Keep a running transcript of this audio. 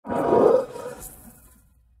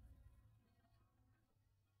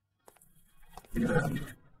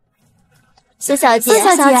苏小姐，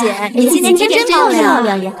你今天真漂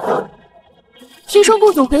亮呀！听说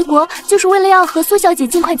顾总回国就是为了要和苏小姐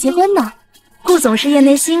尽快结婚呢。顾总是业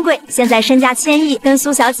内新贵，现在身价1000亿，跟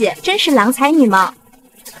苏小姐真是郎才女貌。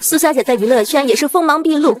苏小姐在娱乐圈也是锋芒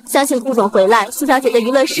毕露，相信顾总回来，苏小姐的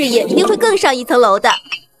娱乐事业一定会更上一层楼的。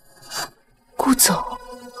顾总，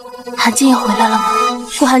韩晶也回来了吗？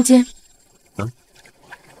顾韩晶，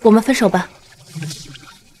我们分手吧。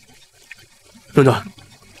暖暖，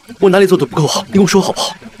我哪里做的不够好？你跟我说好不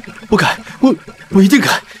好？我改，我一定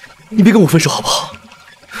改。你别跟我分手好不好？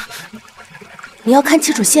你要看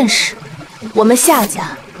清楚现实，我们夏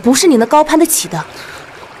家不是你能高攀得起的。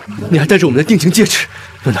你还戴着我们的定情戒指，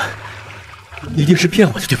暖暖，你一定是骗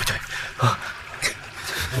我的，对不对？啊！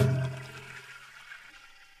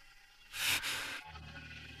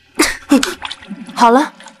好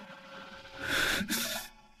了，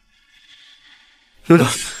暖暖，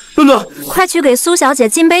暖暖，快去给苏小姐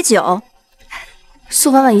敬杯酒。苏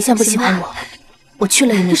婉婉一向不喜欢我，我去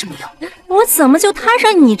了也没什么用。我怎么就摊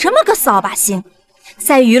上你这么个扫把星？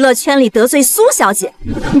在娱乐圈里得罪苏小姐，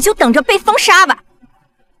你就等着被封杀吧。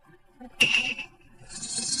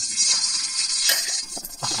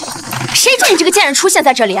谁准你这个贱人出现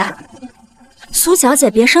在这里啊？苏小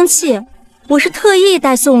姐别生气，我是特意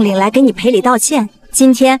带宋凛来给你赔礼道歉。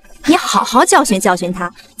今天你好好教训教训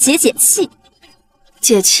她，解解气。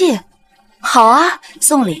解气？好啊，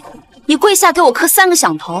宋凛，你跪下给我磕3个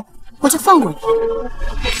响头，我就放过你。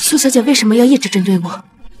苏小姐为什么要一直针对我？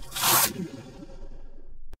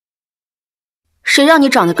谁让你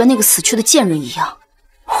长得跟那个死去的贱人一样，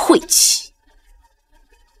晦气。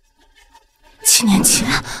7年前，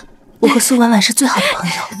我和苏婉婉是最好的朋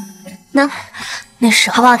友。那时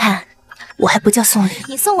候好不好看？我还不叫宋凛，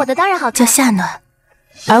你送我的当然好看，叫夏暖。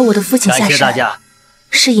而我的父亲夏山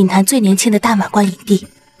是影坛最年轻的大满贯影帝。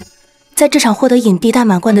在这场获得影帝大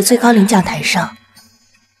满贯的最高领奖台上，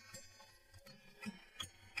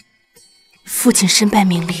父亲身败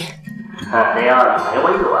名裂。那样没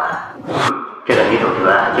我意外，这个女主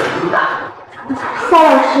角就是你的。夏老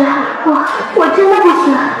师，我真的不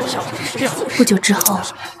行。不久之后，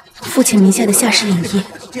父亲名下的夏氏影业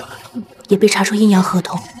也被查出阴阳合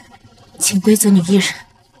同，潜规则女艺人。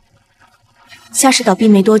夏氏倒闭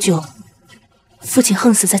没多久，父亲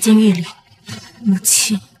横死在监狱里，母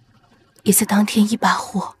亲也在当天一把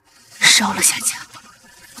火烧了夏家。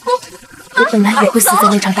我本来也会死在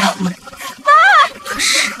那场大火里，可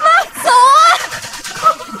是妈，走啊！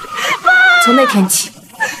从那天起，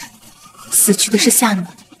死去的是夏暖，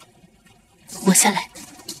活下来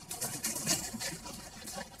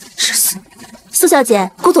是苏。苏小姐，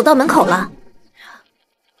顾总到门口了。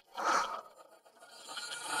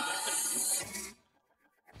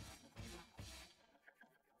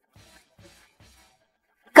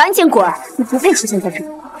赶紧滚！你不配出现在这里，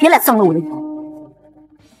别来脏了我的眼。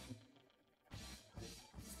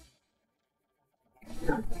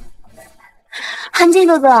韩静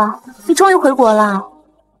哥哥，你终于回国了。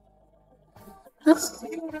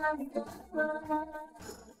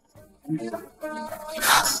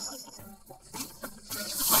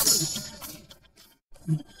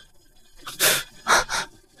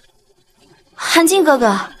韩静哥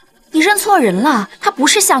哥，你认错人了，他不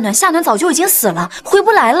是夏暖，夏暖早就已经死了，回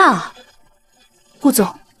不来了。顾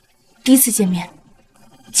总，第一次见面，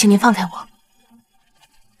请您放开我。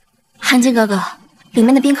韩静哥哥，里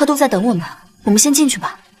面的宾客都在等我们，我们先进去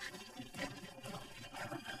吧。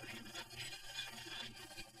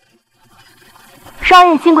商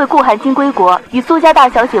业新贵顾寒金归国，与苏家大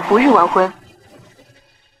小姐不日完婚。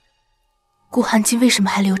顾寒金为什么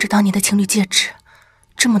还留着当年的情侣戒指？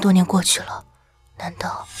这么多年过去了，难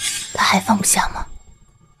道他还放不下吗？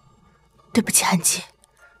对不起，寒金，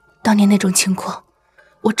当年那种情况，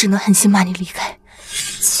我只能狠心骂你离开。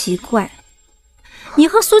奇怪，你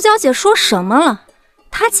和苏小姐说什么了？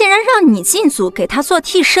她竟然让你进组给她做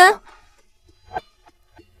替身，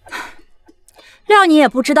料你也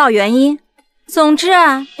不知道原因。总之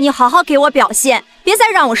啊，你好好给我表现，别再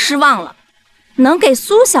让我失望了。能给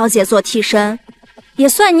苏小姐做替身，也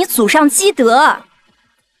算你祖上积德。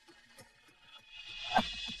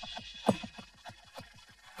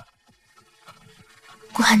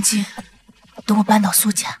顾寒金，等我搬到苏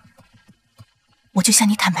家，我就向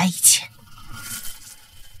你坦白一切。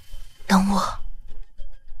等我。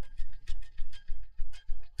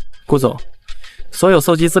顾总，所有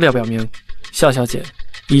搜集资料表明，夏小姐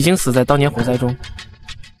已经死在当年火灾中。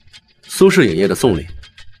苏氏影业的宋林，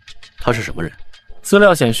他是什么人？资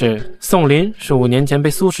料显示，宋林是5年前被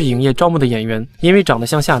苏氏影业招募的演员，因为长得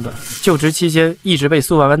像夏暖，就职期间一直被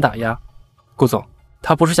苏婉婉打压。顾总，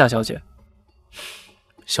她不是夏小姐。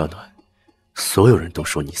小暖，所有人都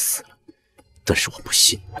说你死了，但是我不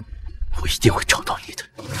信，我一定会找到你的。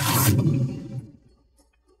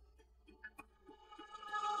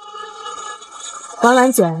婉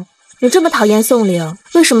婉姐，你这么讨厌宋玲，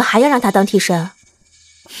为什么还要让她当替身？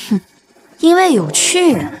哼，因为有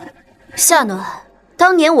趣。夏暖，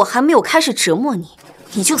当年我还没有开始折磨你，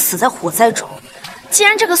你就死在火灾中。既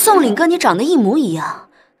然这个宋凛跟你长得一模一样，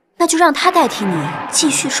那就让他代替你继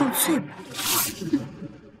续受罪吧。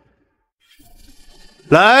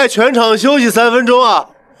来，全场休息3分钟啊！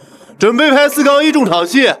准备拍4杠1重场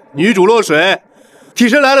戏，女主落水。替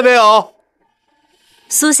身来了没有？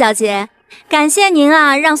苏小姐，感谢您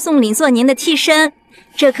啊，让宋凛做您的替身，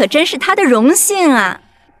这可真是她的荣幸啊！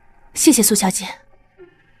谢谢苏小姐。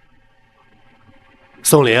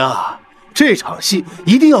宋琳啊，这场戏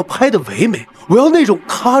一定要拍得唯美，我要那种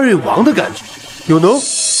咖瑞王的感觉，有能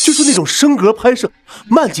就是那种升格拍摄，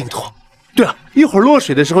慢镜头。对了，一会儿落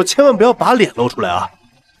水的时候千万不要把脸露出来啊！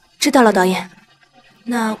知道了，导演。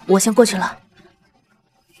那我先过去了。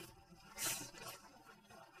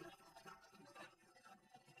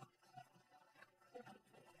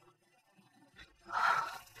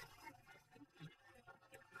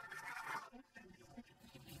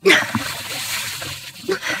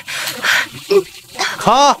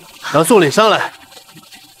卡，让宋凛上来。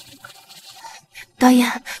导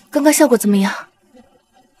演，刚刚效果怎么样？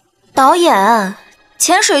导演，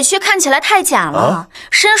浅水区看起来太假了，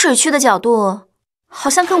深水区的角度好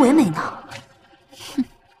像更唯美呢。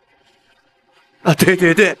啊，对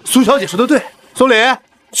对对，苏小姐说的对。宋凛，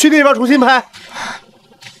去那边重新拍。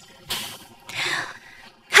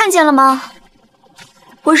看见了吗？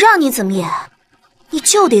我让你怎么演，你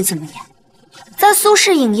就得怎么演。在苏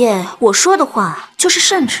氏影业，我说的话就是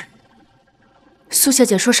圣旨。苏小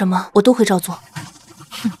姐说什么，我都会照做。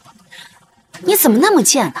哼，你怎么那么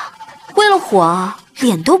贱呢？为了火，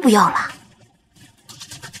脸都不要了。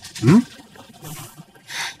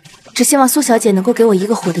只希望苏小姐能够给我一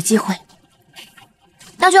个火的机会。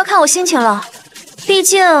那就要看我心情了。毕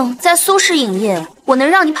竟在苏氏影业，我能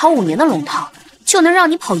让你跑5年的龙套，就能让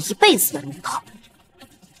你跑1辈子的龙套。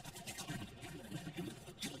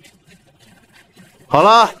好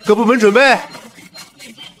了，各部门准备。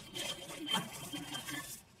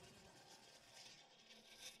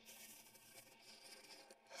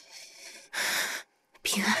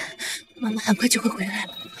平安，妈妈很快就会回来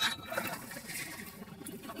了。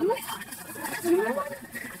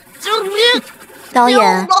救命！导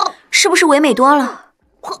演，是不是唯美多了？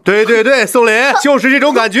对对对，宋凛，就是这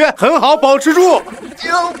种感觉，很好，保持住。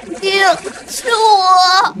救命！救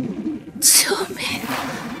我！救命！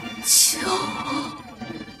救我！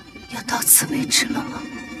要到此为止了吗？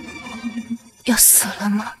要死了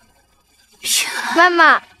吗？平安，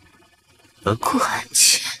妈妈，顾寒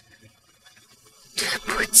晴，对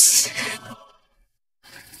不起。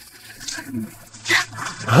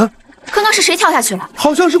啊！刚刚是谁跳下去了？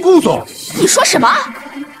好像是顾总。你说什么？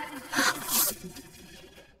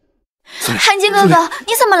寒晶哥哥，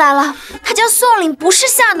你怎么来了？他叫宋凛，不是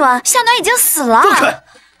夏暖，夏暖已经死了。放开！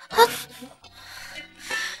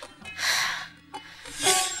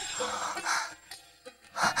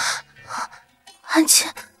寒晴，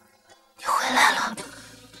你回来了，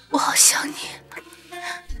我好想你。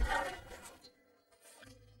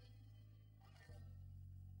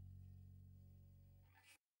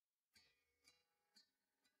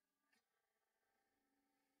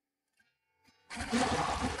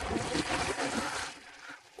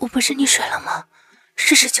我不是溺水了吗？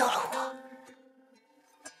是谁救了我？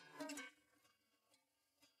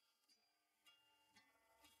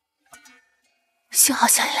幸好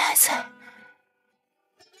夏丽还在。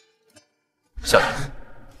夏暖，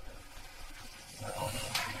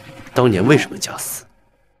当年为什么假死？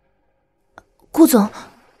顾总，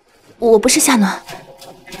我不是夏暖，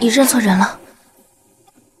你认错人了。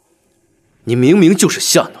你明明就是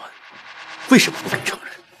夏暖，为什么不肯承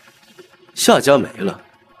认？夏家没了，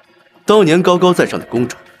当年高高在上的公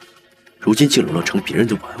主，如今竟沦落成别人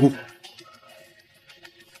的玩物。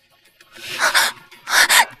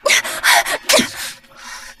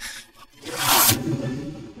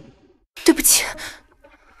对不起。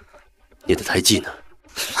你的胎记呢？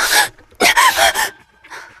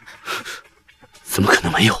怎么可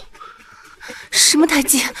能没有？什么胎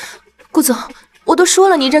记？顾总，我都说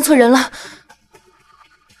了你认错人了。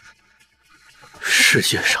世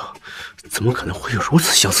界上怎么可能会有如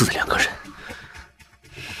此相似的2个人？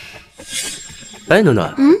哎，暖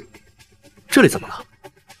暖，这里怎么了？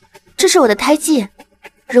这是我的胎记，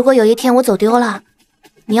如果有一天我走丢了，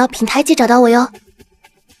你要凭胎记找到我哟。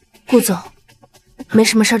顾总，没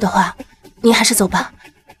什么事的话，您还是走吧。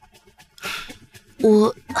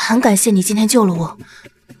我很感谢你今天救了我。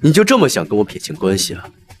你就这么想跟我撇清关系啊？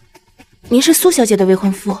您是苏小姐的未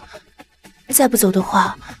婚夫，再不走的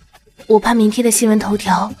话，我怕明天的新闻头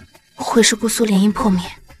条会是顾苏联姻破灭。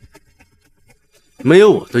没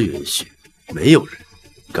有我的允许，没有人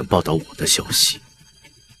敢报道我的消息。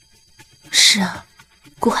是啊，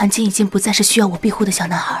顾寒金已经不再是需要我庇护的小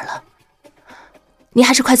男孩了。您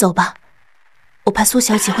还是快走吧，我怕苏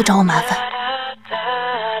小姐会找我麻烦。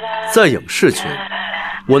在影视圈，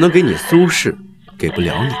我能给你苏氏给不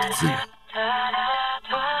了你的资源。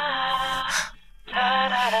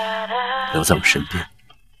留在我身边，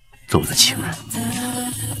做我的情人。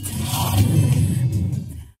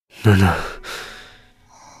暖暖，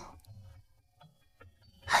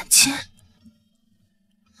寒金，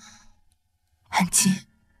寒金，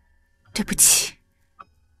对不起。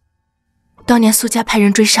当年苏家派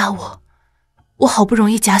人追杀我，我好不容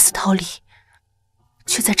易假死逃离，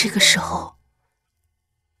却在这个时候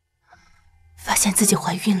发现自己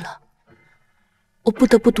怀孕了。我不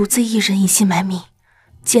得不独自一人隐姓埋名，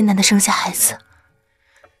艰难地生下孩子。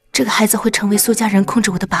这个孩子会成为苏家人控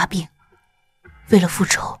制我的把柄。为了复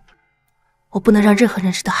仇，我不能让任何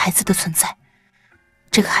人知道孩子的存在。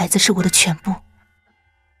这个孩子是我的全部。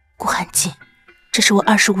顾寒金，这是我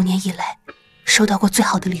25年以来收到过最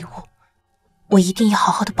好的礼物，我一定要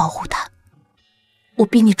好好的保护他。我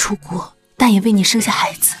逼你出国，但也为你生下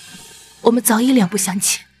孩子，我们早已两不相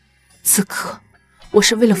欠。此刻，我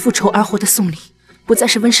是为了复仇而活的宋林，不再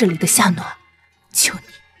是温室里的夏暖。求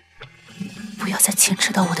你，不要再牵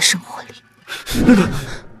扯到我的生活里。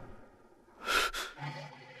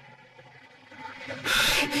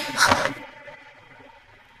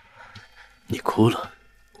你哭了？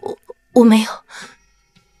我没有。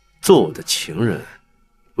做我的情人，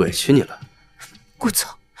委屈你了？顾总，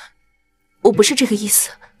我不是这个意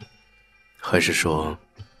思。还是说，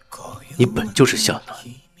你本就是夏暖？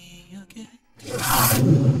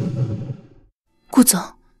顾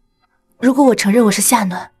总，如果我承认我是夏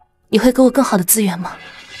暖，你会给我更好的资源吗？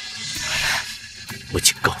我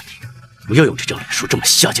警告你，不要用这张脸说这么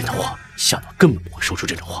下贱的话。夏暖根本不会说出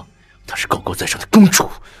这种话，她是高高在上的公主。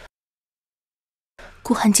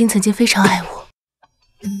顾寒金曾经非常爱我，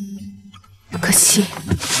可惜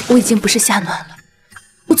我已经不是夏暖了。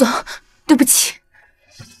顾总，对不起。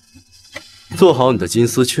做好你的金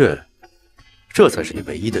丝雀，这才是你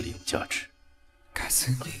唯一的利用价值。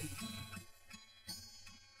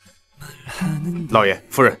老爷、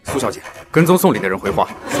夫人、苏小姐，跟踪宋林的人回话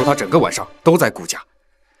说，他整个晚上都在顾家。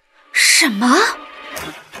什么？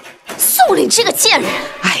宋林这个贱人！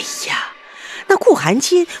哎呀，那顾寒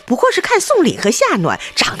金不过是看宋林和夏暖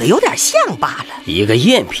长得有点像罢了。一个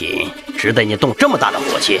赝品，值得你动这么大的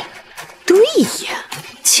火气？对呀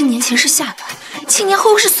，7年前是夏暖，7年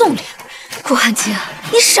后是宋林。顾寒金，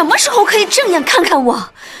你什么时候可以正眼看看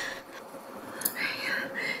我？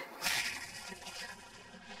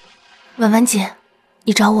婉婉姐，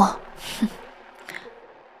你找我？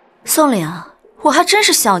宋林，我还真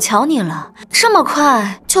是小瞧你了，这么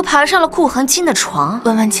快就爬上了顾寒金的床。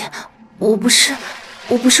婉婉姐，我不是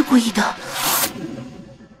故意的。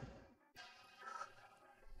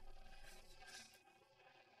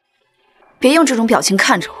别用这种表情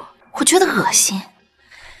看着我，我觉得恶心。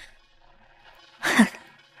哼，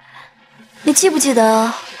你记不记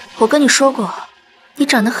得我跟你说过，你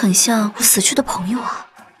长得很像我死去的朋友啊？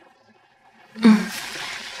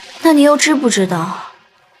那你又知不知道，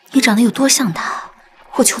你长得有多像他，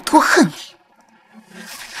我就多恨你。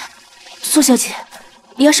苏小姐，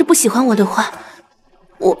你要是不喜欢我的话，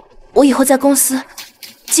我以后在公司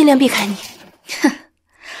尽量避开你。哼，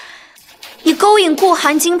你勾引顾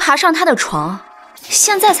寒金爬上他的床，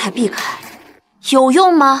现在才避开，有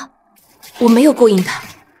用吗？我没有勾引他，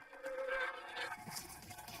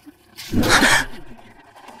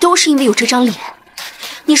都是因为有这张脸。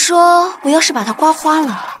你说我要是把他刮花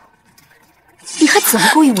了，你还怎么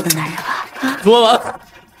勾引我的男人啊？陆婉婉，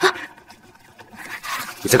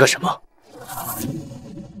你在干什么？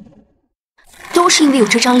都是因为有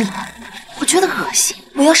这张脸，我觉得恶心。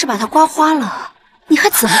我要是把他刮花了，你还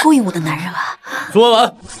怎么勾引我的男人啊？陆婉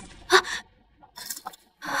婉，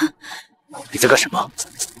你在干什么？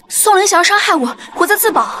宋林想要伤害我，我在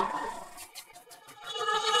自保。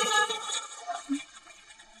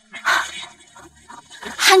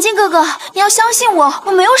寒金哥哥，你要相信我，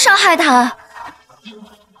我没有伤害他。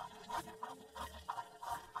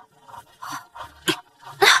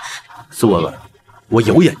苏婉婉，我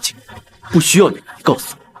有眼睛，不需要你来告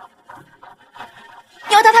诉我。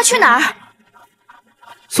你要带他去哪儿？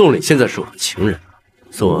宋凛现在是我的情人，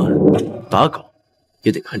宋婉打狗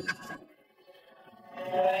也得看主人。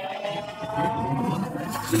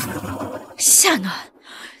夏暖，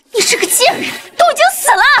你是个贱人，都已经死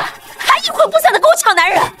了，还阴魂不散的给我抢男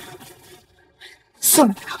人！宋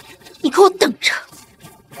冉，你给我等着，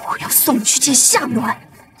我要送你去见夏暖。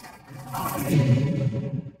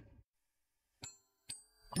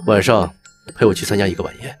晚上陪我去参加一个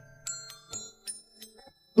晚宴。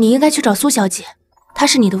你应该去找苏小姐，她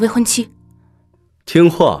是你的未婚妻。听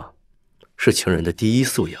话是情人的第一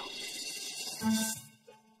素养。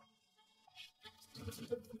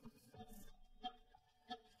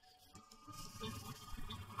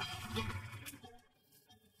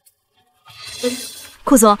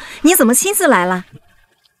顾总，你怎么亲自来了？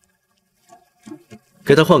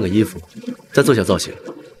给他换个衣服，再做下造型。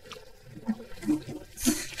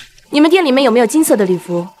你们店里面有没有金色的礼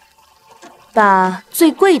服？把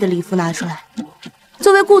最贵的礼服拿出来。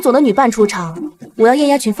作为顾总的女伴出场，我要艳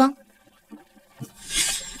压群芳。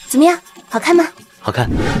怎么样，好看吗？好看。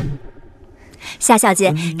夏小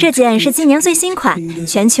姐，这件是今年最新款，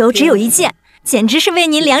全球只有一件，简直是为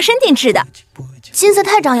您量身定制的。金色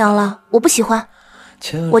太张扬了，我不喜欢。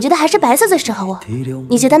我觉得还是白色最适合我。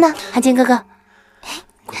你觉得呢，韩坚哥哥？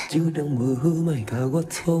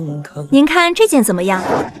您看这件怎么样？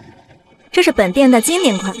这是本店的经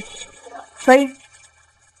典款。可以。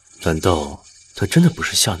难道她真的不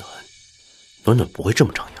是夏暖？暖暖不会这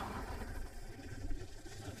么张扬。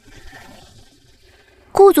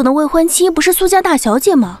顾总的未婚妻不是苏家大小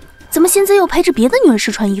姐吗？怎么现在又陪着别的女人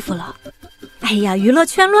试穿衣服了？哎呀，娱乐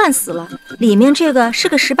圈乱死了！里面这个是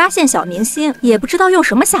个18线小明星，也不知道用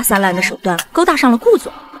什么下三滥的手段勾搭上了顾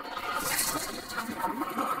总。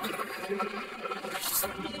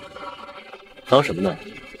藏什么呢？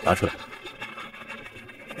拿出来。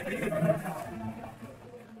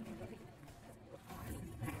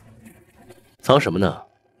藏什么呢？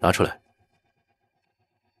拿出来。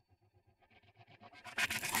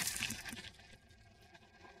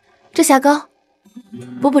这瑕膏，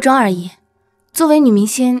补妆而已。作为女明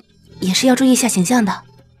星，也是要注意一下形象的。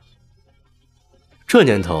这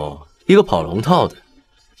年头，一个跑龙套的，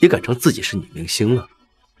也敢称自己是女明星了？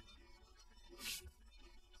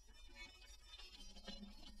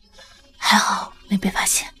还好没被发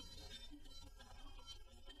现。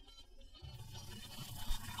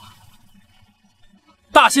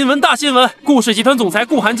大新闻！大新闻！顾氏集团总裁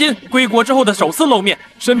顾寒金归国之后的首次露面，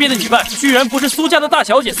身边的女伴居然不是苏家的大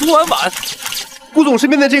小姐苏婉婉。顾总身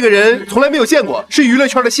边的这个人从来没有见过，是娱乐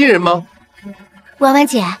圈的新人吗？婉婉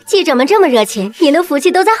姐，记者们这么热情，您的福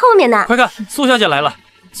气都在后面呢。快看，苏小姐来了！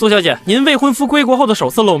苏小姐，您未婚夫归国后的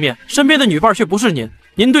首次露面，身边的女伴却不是您，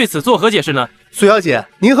您对此作何解释呢？苏小姐，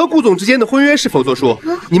您和顾总之间的婚约是否作数？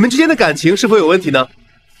你们之间的感情是否有问题呢？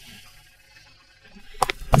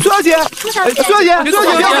苏小姐，苏小姐，苏小姐，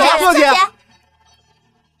苏小姐。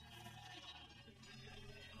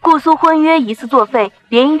顾苏婚约疑似作废，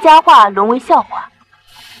联姻佳话沦为笑话。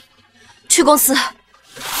去公司。爸，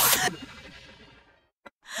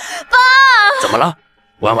怎么了，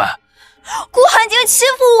婉婉？顾寒金欺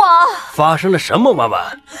负我。发生了什么，婉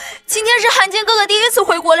婉？今天是寒金哥哥第一次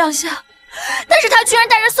回国亮相，但是他居然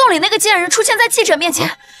带着宋凛那个贱人出现在记者面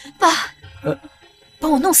前。爸，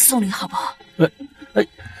帮我弄死宋凛好不好？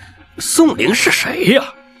宋玲是谁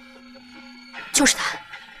呀？就是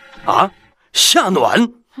他。啊，夏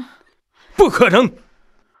暖？不可能！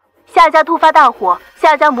夏家突发大火，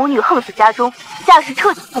夏家母女横死家中，夏氏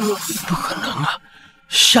彻底覆灭。不可能啊！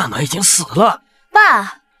夏暖已经死了。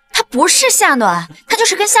爸，他不是夏暖，他就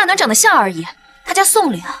是跟夏暖长得像而已。他叫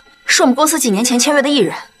宋玲，是我们公司几年前签约的艺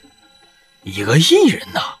人。一个艺人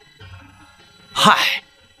呐？嗨，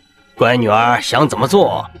乖女儿想怎么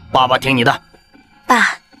做，爸爸听你的。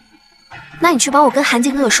爸，那你去帮我跟韩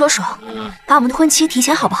静哥哥说说，把我们的婚期提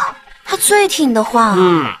前好不好？他最听你的话。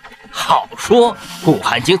好说，顾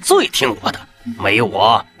寒金最听我的，没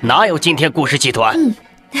我哪有今天顾氏集团？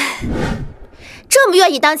这么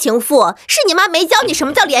愿意当情妇，是你妈没教你什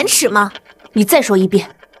么叫廉耻吗？你再说一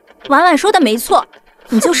遍。婉婉说的没错，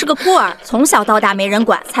你就是个孤儿，从小到大没人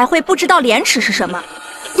管，才会不知道廉耻是什么。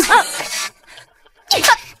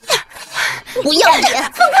不要脸！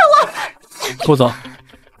放开我！顾总，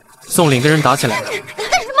宋凛跟人打起来了。干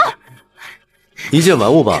什么？一件玩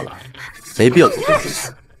物罢了，没必要主动。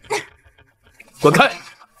滚开！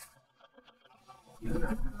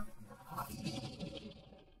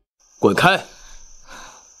滚开！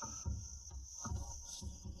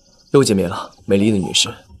又见面了，美丽的女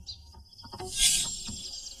士。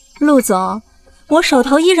陆总，我手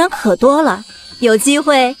头艺人可多了，有机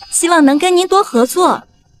会希望能跟您多合作。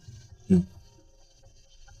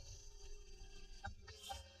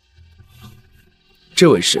这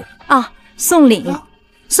位是？宋凛，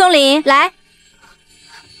宋凛，来。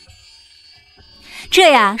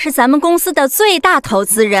这呀是咱们公司的最大投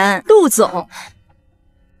资人陆总。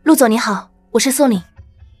陆总你好，我是宋凛。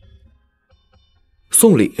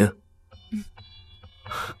宋凛，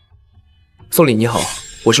宋凛你好，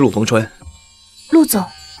我是陆逢川。陆总，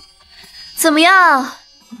怎么样？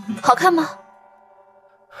好看吗？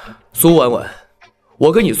苏婉婉，我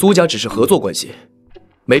跟你苏家只是合作关系，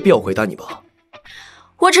没必要回答你吧？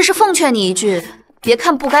我只是奉劝你一句，别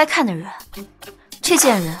看不该看的人。这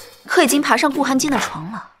贱人可已经爬上顾寒金的床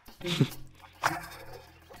了。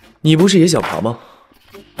你不是也想爬吗？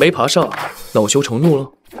没爬上，那我修成怒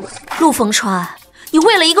了。陆逢川，你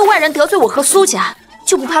为了一个外人得罪我和苏家，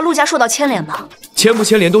就不怕陆家受到牵连吗？牵不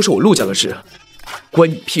牵连都是我陆家的事，关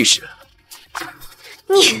你屁事。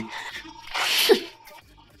你，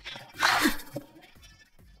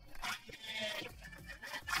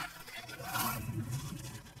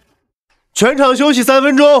全场休息3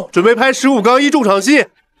分钟，准备拍15杠1重场戏。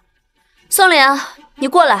宋凛，你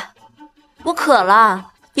过来，我渴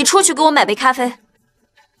了，你出去给我买杯咖啡。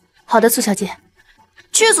好的，苏小姐。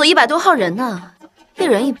剧组100多号人呢，一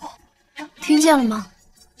人一杯，听见了吗？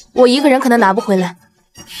我一个人可能拿不回来。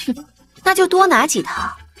哼，那就多拿几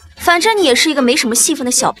套，反正你也是一个没什么戏份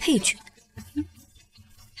的小配角。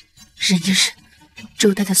忍一忍，只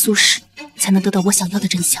有待在苏氏，才能得到我想要的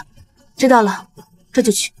真相。知道了，这就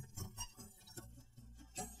去。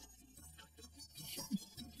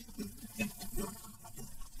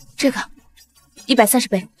这个130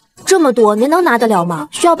杯。这么多，您能拿得了吗？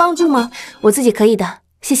需要帮助吗？我自己可以的，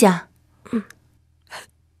谢谢啊。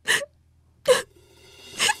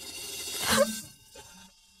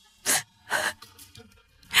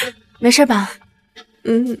没事吧？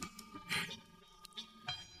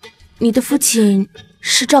你的父亲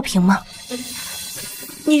是赵平吗？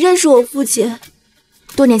你认识我父亲？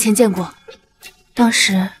多年前见过，当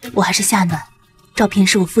时我还是夏暖，赵平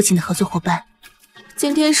是我父亲的合作伙伴。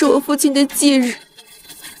今天是我父亲的忌日。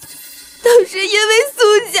都是因为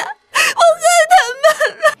苏家，我恨他们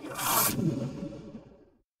了。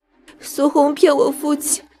苏红骗我父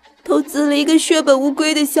亲，投资了一个血本无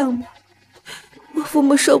归的项目，我父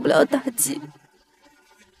母受不了打击，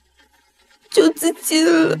就自尽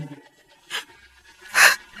了。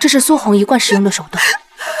这是苏红一贯使用的手段。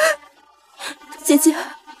姐姐，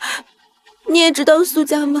你也知道苏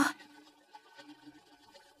家吗？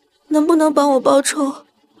能不能帮我报仇？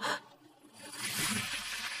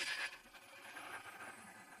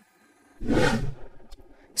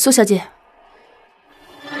苏小姐，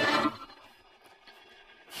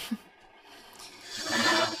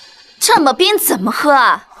这么冰怎么喝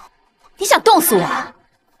啊？你想冻死我？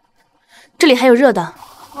这里还有热的，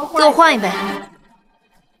给我换一杯。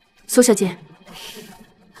苏小姐，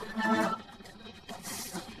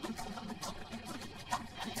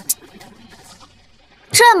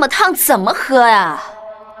这么烫怎么喝呀？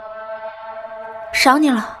少你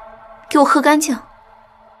了，给我喝干净。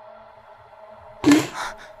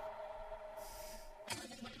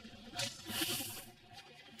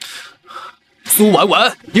苏婉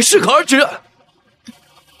婉，你适可而止。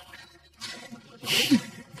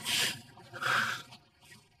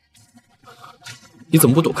你怎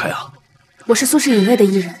么不躲开啊？我是苏氏影业的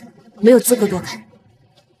艺人，没有资格躲开。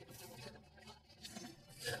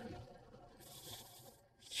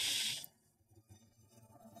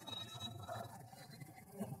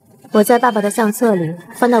我在爸爸的相册里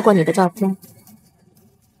翻到过你的照片。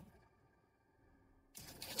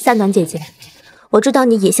夏暖姐姐，我知道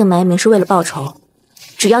你野性埋名是为了报仇，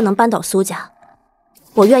只要能扳倒苏家，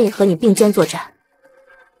我愿意和你并肩作战。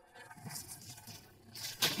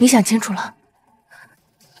你想清楚了？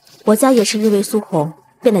我家也是因为苏红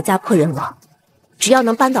变得家破人亡，只要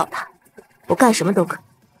能扳倒她，我干什么都可以。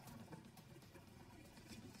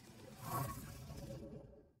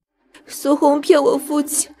苏红骗我父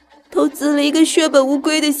亲，投资了一个血本无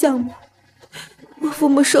归的项目，我父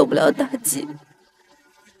母受不了打击，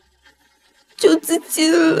就自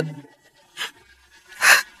尽了。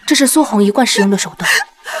这是苏红一贯使用的手段。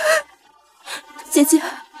姐姐，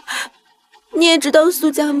你也知道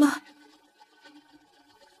苏家吗？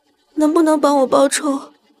能不能帮我报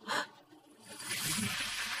仇？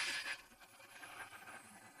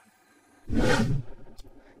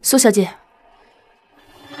苏小姐，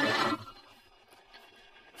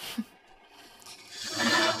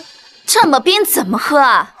这么冰怎么喝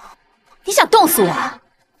啊？你想冻死我？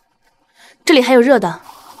这里还有热的，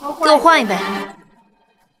给我换一杯。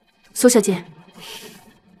苏小姐，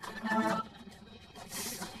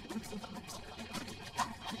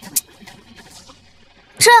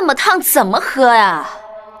这么烫怎么喝呀？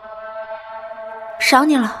少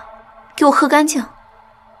你了，给我喝干净。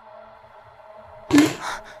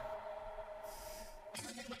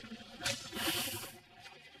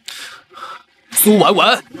苏婉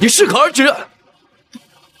婉，你适可而止。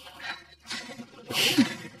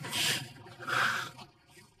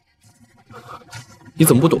你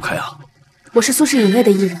怎么不躲开啊？我是苏氏影业的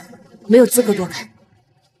艺人，没有资格躲开。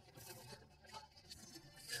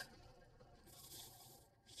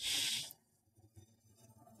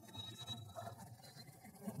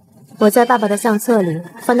我在爸爸的相册里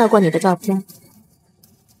翻到过你的照片。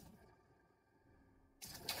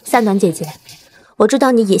夏暖姐姐，我知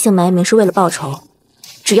道你野性埋名是为了报仇，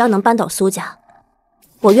只要能扳倒苏家，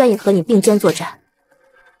我愿意和你并肩作战。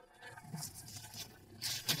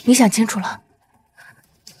你想清楚了？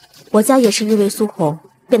我家也是因为苏红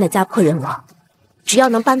变得家破人亡，只要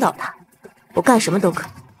能扳倒他，我干什么都可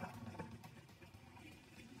以。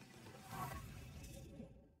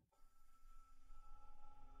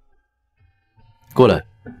过来，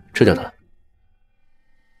吃点它。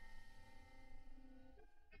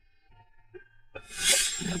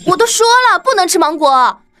我都说了不能吃芒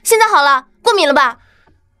果，现在好了，过敏了吧？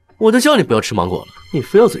我都叫你不要吃芒果了，你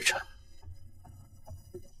非要嘴馋。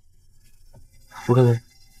我看看，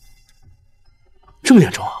这么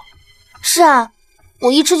严重啊？是啊，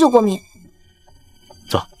我一吃就过敏。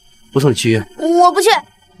走，我送你去医院。我不去，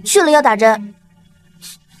去了要打针。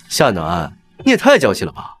夏暖，你也太娇气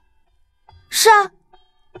了吧？是啊，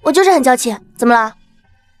我就是很娇气，怎么了？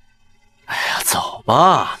哎呀，走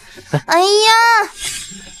吧。哎呀，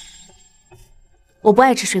我不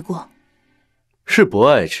爱吃水果。是不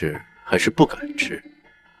爱吃还是不敢吃？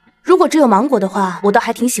如果只有芒果的话，我倒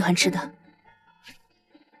还挺喜欢吃的。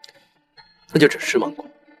那就只吃芒果。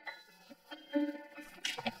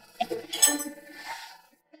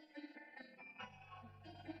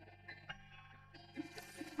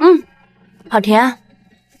好甜啊！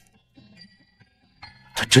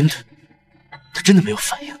他真的没有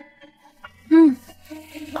反应。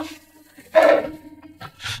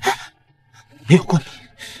没有过敏。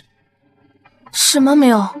什么没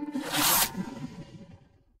有？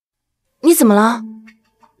你怎么了？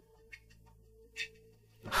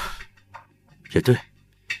也对，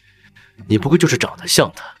你不过就是长得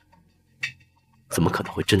像他，怎么可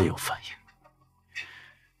能会真的有反应？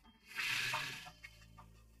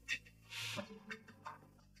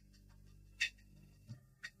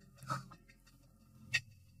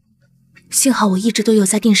幸好我一直都有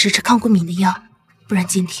在定时吃抗过敏的药，不然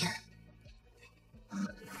今天……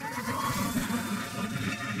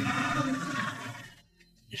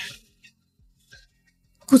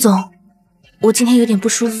顾总，我今天有点不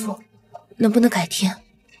舒服，能不能改天？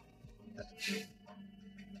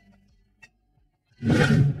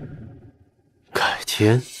改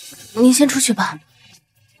天？您先出去吧。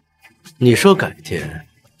你说改天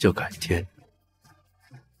就改天。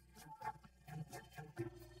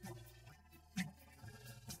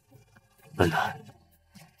暖暖，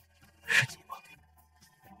是你吗？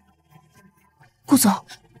顾总，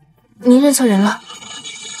您认错人了，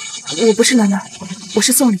我不是暖暖，我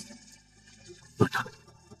是宋礼。暖暖。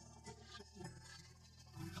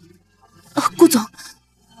顾总，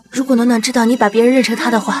如果暖暖知道你把别人认成他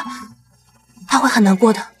的话，他会很难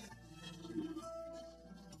过的。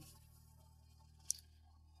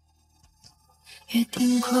约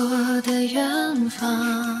定过的远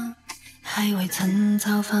方，还未曾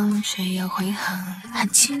造访，却要回航。韩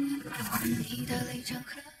青，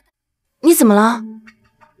你怎么了？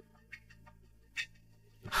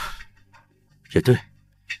也对，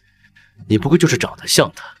你不过就是长得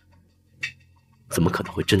像他，怎么可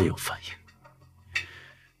能会真的有反应？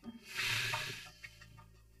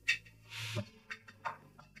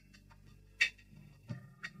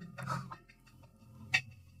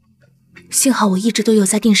幸好我一直都有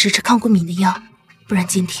在定时吃抗过敏的药，不然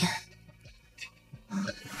今天……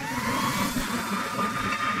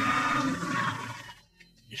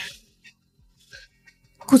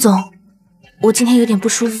顾总，我今天有点不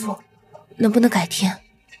舒服，能不能改天？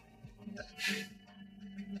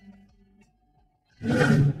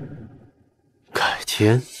改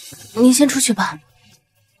天？您先出去吧。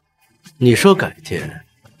你说改天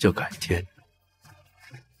就改天。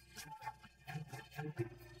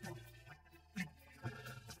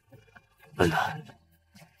暖暖，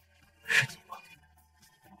是你吗？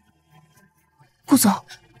顾总，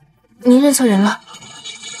您认错人了，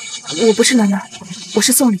我不是暖暖，我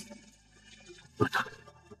是宋礼。暖暖。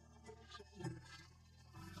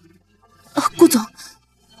顾总，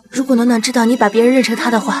如果暖暖知道你把别人认成他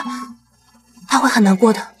的话，他会很难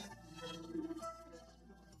过的。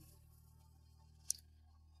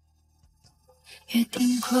约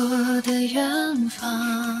定过的远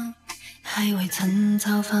方，还未曾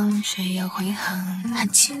造访，却要回航。韩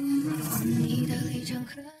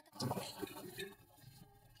青， 。 。 。 。。。。。。。。。。。。。。。。。。。。。。。。。。。。。。。。。。。。。。。。。。。。。。。。。。。。。。。。。。。。。。。。。。。。。。。。。。。。。。。。。。。。。。。。。。。。。。。。。。。。。。。。。。。。。。。。。。。。。。。。。。。。。。。。。。。。。。。。。。。。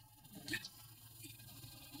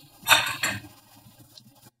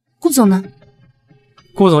总呢？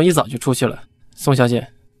顾总一早就出去了。宋小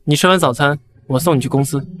姐，你吃完早餐，我送你去公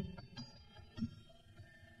司。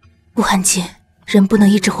顾寒笺，人不能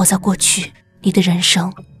一直活在过去，你的人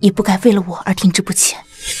生也不该为了我而停滞不前。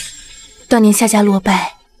当年夏家落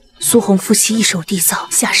败，苏红夫妻一手缔造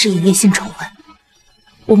夏氏影业性丑闻，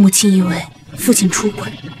我母亲因为父亲出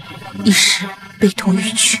轨，一时悲痛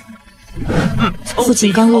欲绝。父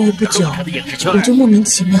亲刚入狱不久，我就莫名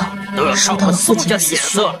其妙受到了父亲的死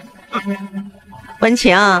讯。文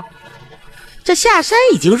晴，这夏山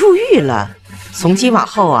已经入狱了，从今往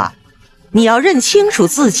后啊，你要认清楚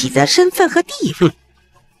自己的身份和地位。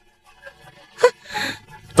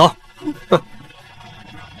走。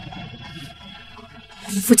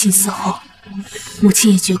父亲死后，母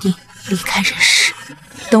亲也决定离开人世。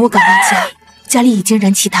等我赶到家，家里已经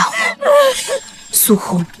燃起大火。苏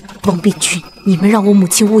红、王碧君，你们让我母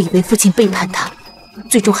亲误以为父亲背叛她，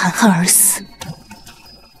最终含恨而死。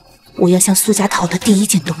我要向苏家讨的第一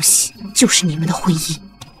件东西，就是你们的婚姻。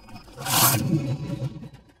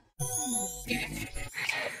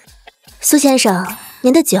苏先生，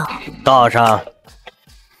您的酒倒上。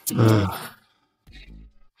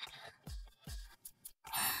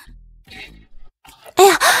哎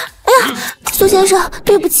呀，苏先生，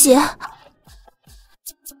对不起。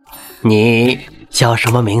你叫什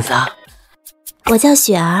么名字啊？我叫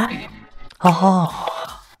雪儿。哦，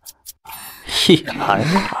雪儿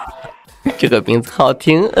啊，这个名字好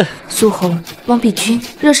听。苏红、汪碧君，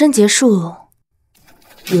热身结束，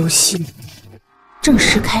游戏正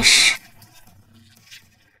式开始。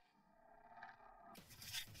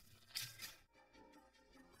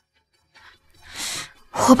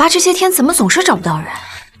我爸这些天怎么总是找不到人？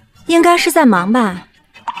应该是在忙吧。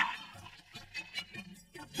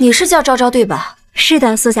你是叫昭昭对吧？是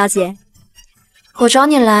的，苏小姐。我找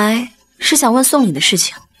你来是想问宋凛的事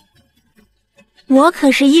情。我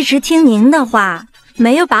可是一直听您的话，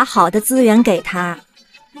没有把好的资源给他。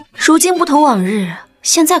如今不同往日，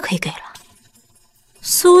现在可以给了。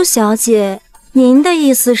苏小姐，您的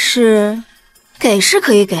意思是？给是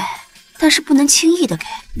可以给，但是不能轻易的给。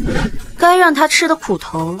该让他吃的苦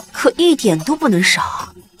头，可一点都不能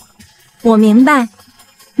少。我明白，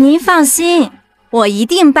您放心，我一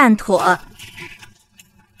定办妥。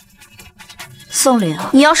宋凛，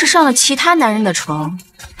你要是上了其他男人的床，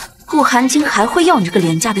顾寒笺还会要你这个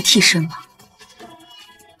廉价的替身吗？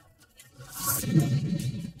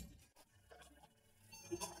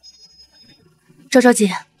昭昭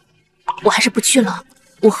姐，我还是不去了，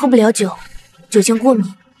我喝不了酒，酒精过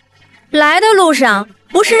敏。来的路上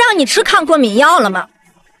不是让你吃抗过敏药了吗？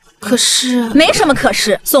可是没什么可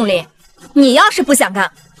是，宋凛，你要是不想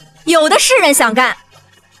干，有的是人想干。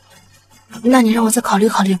那你让我再考虑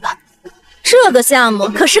考虑吧。这个项目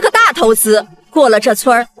可是个大投资，过了这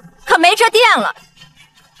村儿可没这店了。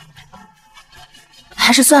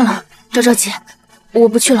还是算了，昭昭姐，我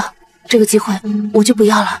不去了，这个机会我就不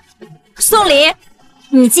要了。宋凛，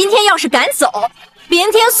你今天要是敢走，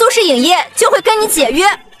明天苏氏影业就会跟你解约。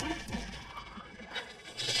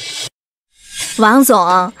王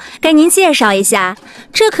总，给您介绍一下，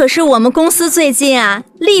这可是我们公司最近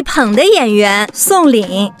力捧的演员宋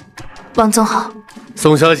凛。王总好。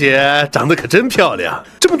宋小姐长得可真漂亮，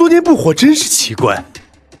这么多年不火真是奇怪。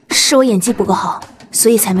是我演技不够好，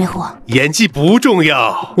所以才没火。演技不重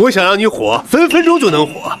要，我想让你火，分分钟就能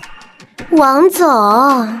火。王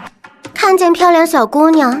总，看见漂亮小姑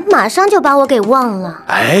娘，马上就把我给忘了。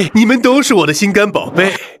哎，你们都是我的心肝宝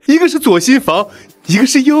贝，一个是左心房，一个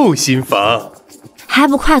是右心房。还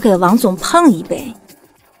不快给王总碰一杯？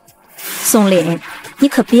宋凛，你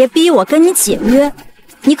可别逼我跟你解约，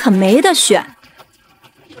你可没得选。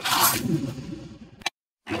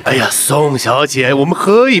哎呀，宋小姐，我们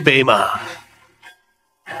喝一杯嘛。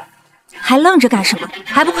还愣着干什么？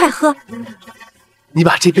还不快喝！你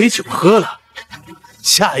把这杯酒喝了，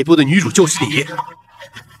下一步的女主就是你。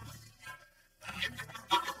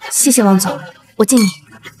谢谢王总，我敬你。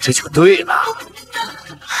这就对了。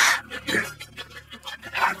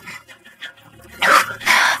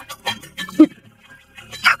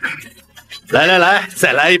来来来，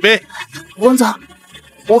再来一杯。王总，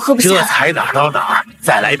我喝不下了。这才哪儿到哪儿，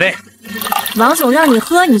再来一杯。王总让你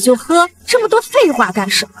喝你就喝，这么多废话干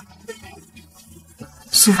什么？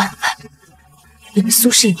苏婉婉，你们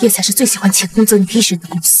苏氏影业才是最喜欢潜宫泽女艺人的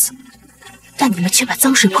公司，但你们却把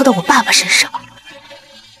脏水泼到我爸爸身上。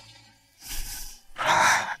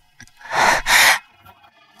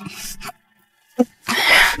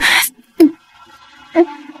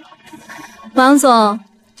王总，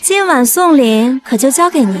今晚宋凛可就交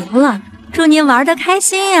给您了，祝您玩得开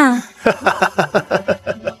心呀！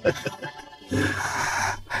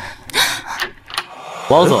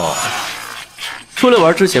王总，出来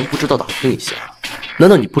玩之前不知道打听一下，难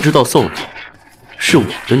道你不知道宋总是我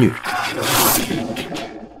的女人？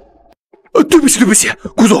对不起对不起，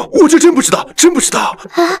顾总，我这真不知道，真不知道。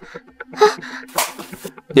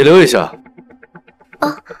你留一下。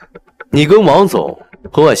你跟王总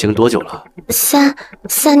婚外情多久了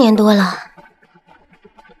3年多了。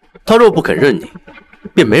他若不肯认你，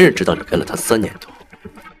便没人知道你跟了他3年多。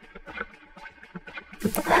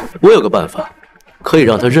我有个办法，可以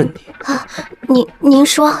让他认你。您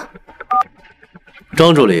说？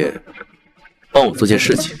张助理，帮我做件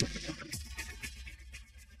事情。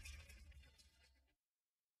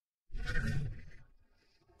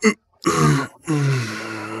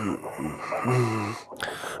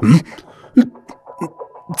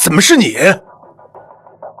怎么是你？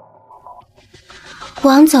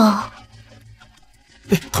王总，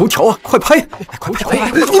头条啊，快拍！快拍！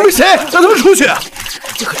你们谁？让他们出去！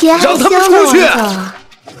别害羞了，王总。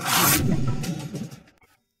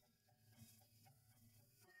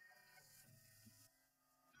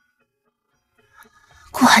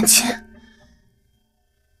顾寒清，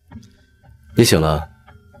你醒了，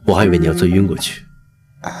我还以为你要醉晕过去。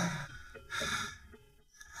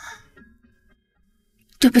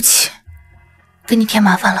对不起，给你添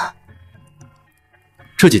麻烦了。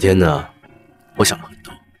这几天呢，我想了很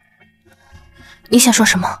多。你想说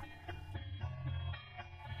什么？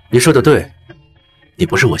你说的对，你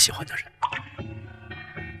不是我喜欢的人。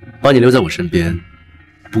把你留在我身边，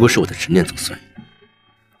不过是我的执念作祟。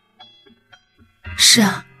是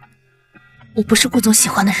啊，我不是顾总喜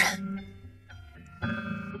欢的人。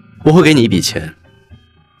我会给你一笔钱，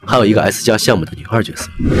还有一个 S 加项目的女二角色，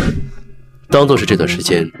当做是这段时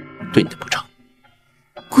间对你的补偿。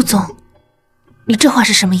顾总，你这话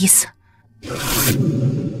是什么意思？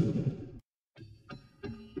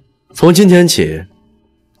从今天起，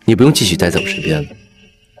你不用继续待在我身边了，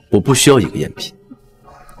我不需要一个赝品。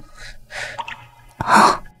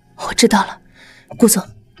好，我知道了，顾总，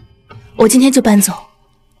我今天就搬走。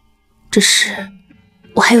只是，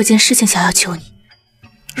我还有件事情想要求你。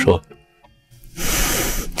说。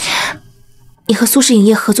你和苏氏影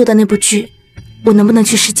业合作的那部剧，我能不能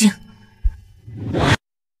去试镜？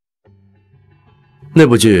那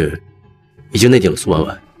部剧已经内定了苏婉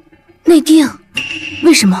婉。内定？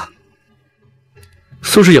为什么？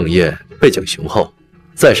苏氏影业背景雄厚，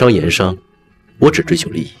在商言商，我只追求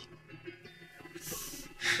利益。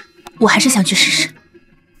我还是想去试试。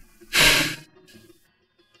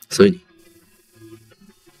所以你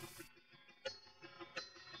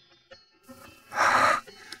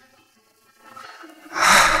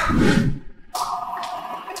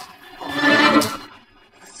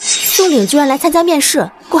苏岭居然来参加面试，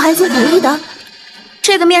顾寒清同意的。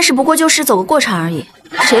这个面试不过就是走个过场而已，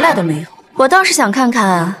谁来都没有。我倒是想看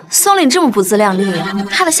看松岭这么不自量力，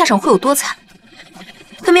他的下场会有多惨。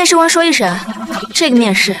跟面试官说一声，这个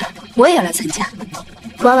面试我也要来参加。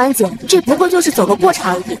婉婉姐，这不过就是走个过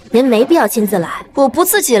场而已，您没必要亲自来。我不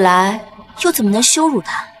自己来，又怎么能羞辱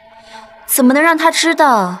他？怎么能让他知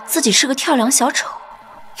道自己是个跳梁小丑？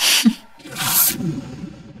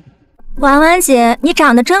婉婉姐，你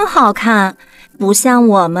长得真好看，不像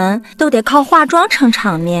我们都得靠化妆撑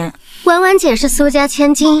场面。婉婉姐是苏家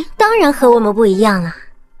千金，当然和我们不一样了。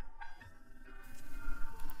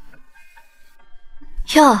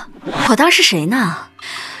哟，我当是谁呢？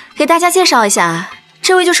给大家介绍一下，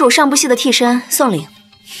这位就是我上部戏的替身宋岭。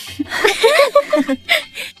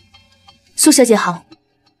苏小姐好。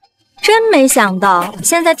真没想到，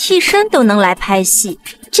现在替身都能来拍戏。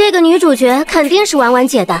这个女主角肯定是婉婉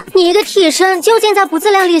姐的，你一个替身究竟在不自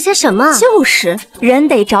量力些什么？就是人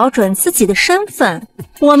得找准自己的身份，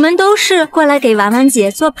我们都是过来给婉婉姐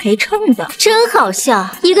做陪衬的。真好笑，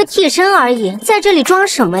一个替身而已，在这里装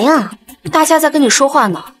什么呀？大家在跟你说话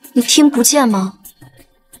呢，你听不见吗？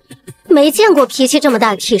没见过脾气这么大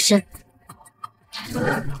的替身。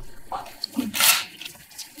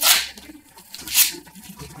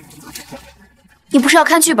你不是要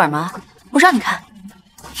看剧本吗？我让你看。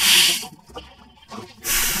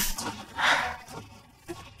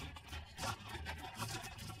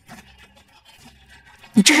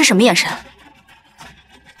你这是什么眼神？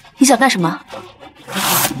你想干什么？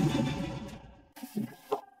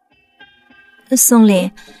宋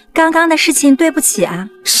岭，刚刚的事情对不起啊。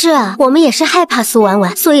是啊，我们也是害怕苏婉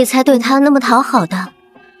婉，所以才对她那么讨好的。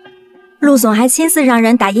陆总还亲自让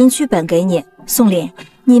人打印剧本给你。宋岭，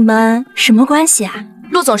你们什么关系啊？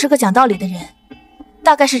陆总是个讲道理的人，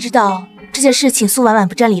大概是知道这件事情苏婉婉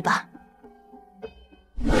不占理吧。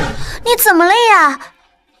你怎么了呀？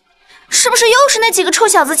是不是又是那几个臭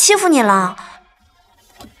小子欺负你了？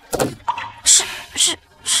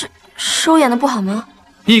是我演的不好吗？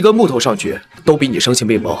一根木头上去都比你生性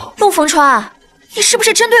病暴。陆逢川，你是不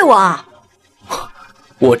是针对我啊？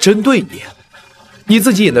我针对你？你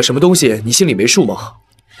自己演的什么东西，你心里没数吗？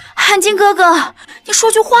韩金哥哥，你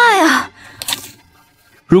说句话呀！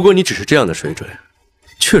如果你只是这样的水准，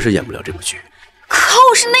确实演不了这部剧。可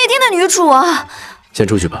我是内定的女主啊！先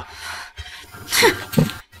出去吧。哼。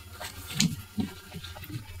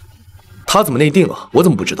他怎么内定啊？我怎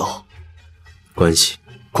么不知道？关系，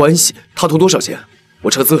他图多少钱？我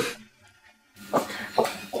撤资。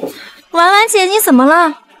婉婉姐，你怎么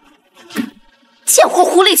了？贱货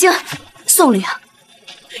狐狸精，宋凌，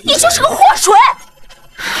你就是个祸水！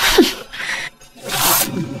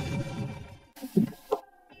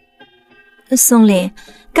宋凌，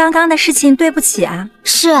刚刚的事情对不起啊。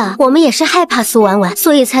是啊，我们也是害怕苏婉婉，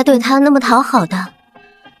所以才对她那么讨好的。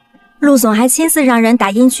陆总还亲自让人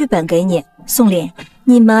打印剧本给你。宋凌，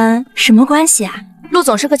你们什么关系啊？陆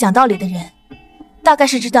总是个讲道理的人，大概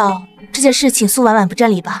是知道这件事情苏婉婉不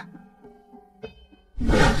占理吧。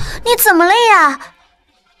你怎么了呀？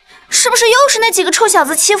是不是又是那几个臭小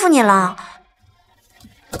子欺负你了？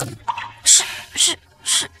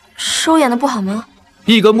是我演的不好吗？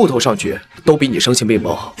一根木头上去都比你生性病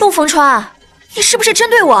暴。陆逢川，你是不是针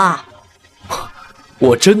对我啊？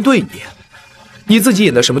我针对你？你自己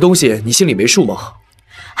演的什么东西，你心里没数吗？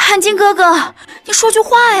韩金哥哥，你说句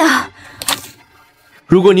话呀！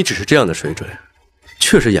如果你只是这样的水准，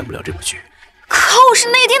确实演不了这部剧。可我是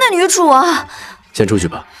内定的女主啊！先出去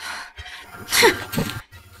吧。哼。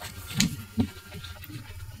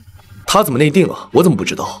他怎么内定啊？我怎么不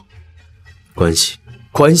知道？关系，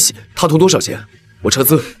他图多少钱？我撤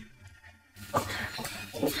资。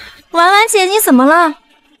婉婉姐，你怎么了？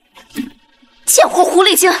贱货狐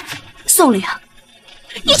狸精，宋凌，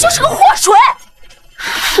你就是个祸水！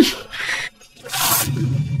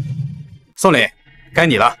宋凌，该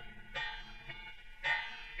你了。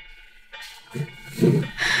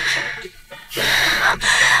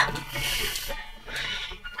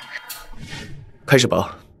开始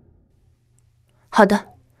吧。好的。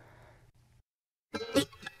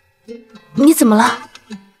你怎么了？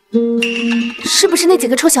是不是那几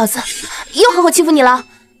个臭小子又合伙欺负你了？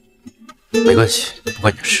没关系，不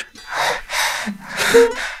关你的事。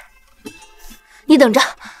你等着，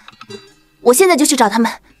我现在就去找他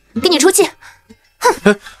们，给你出气。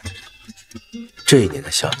哼！这一年的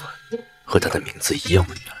夏暖和她的名字一样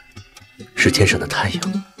温暖，是天上的太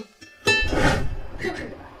阳。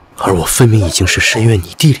而我分明已经是深渊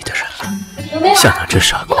泥地里的人了。夏暖这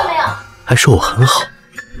傻瓜还说我很好，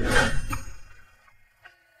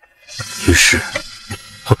于是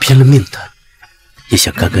我拼了命的也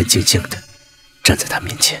想干干净净的站在他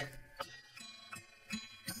面前。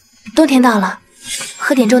冬天到了，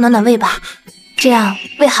喝点粥暖暖胃吧，这样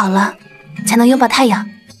胃好了才能拥抱太阳。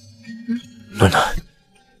暖暖，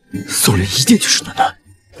宋凌一定就是暖暖。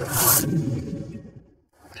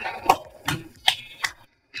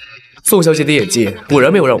宋小姐的演技果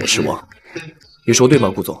然没有让我失望，你说对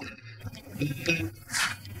吗，顾总？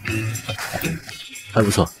还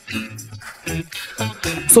不错。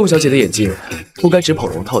宋小姐的演技不该只捧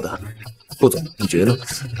龙套的，顾总你觉得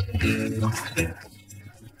呢？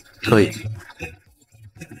可以。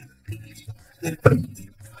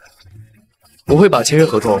我会把签约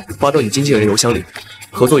合同发到你经纪人邮箱里，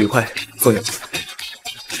合作愉快，宋小姐。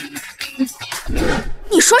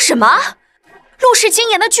你说什么？陆氏今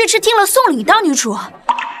年的剧只定了宋凌当女主。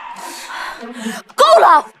够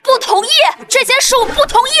了，不同意！这件事我不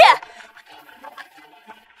同意！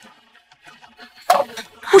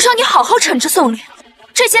我让你好好惩治宋凌，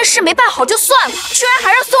这件事没办好就算了，居然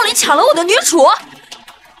还让宋凌抢了我的女主。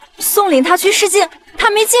宋凌她去试镜，她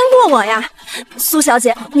没经过我呀。苏小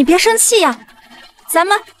姐，你别生气呀，咱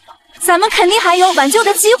们肯定还有挽救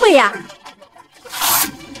的机会呀。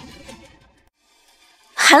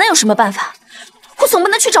还能有什么办法？我总不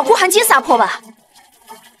能去找顾寒金撒泼吧？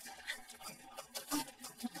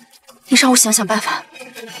你让我想想办法。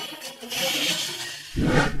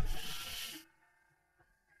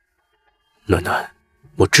暖暖，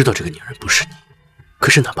我知道这个女人不是你，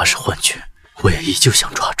可是哪怕是幻觉，我也依旧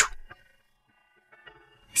想抓住。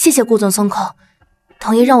谢谢顾总松口，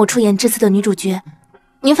同意让我出演这次的女主角。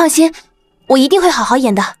您放心，我一定会好好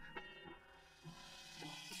演的。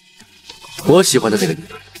我喜欢的那个女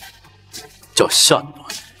人叫夏暖。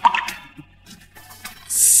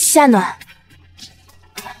夏暖，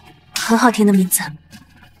很好听的名字。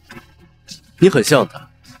你很像她，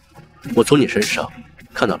我从你身上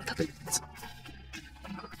看到了她的影子，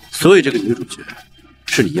所以这个女主角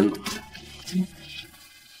是你应得的。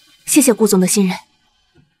谢谢顾总的信任。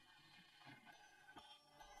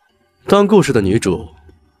当故事的女主，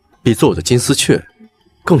比做我的金丝雀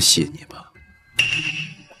更吸引你吧。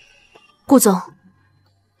顾总，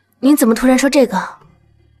您怎么突然说这个？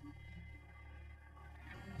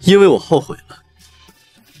因为我后悔了。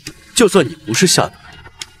就算你不是夏暖，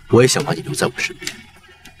我也想把你留在我身边。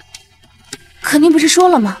可您不是说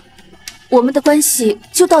了吗？我们的关系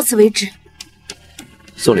就到此为止。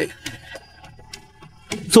宋林，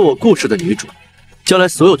做我故事的女主，将来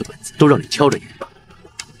所有的本子都让你挑着演，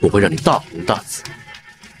我会让你大红大紫。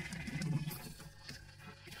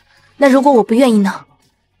那如果我不愿意呢？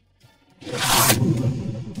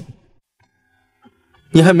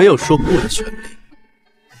你还没有说不的权利。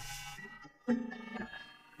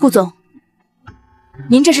顾总，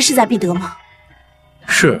您这是势在必得吗？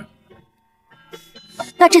是。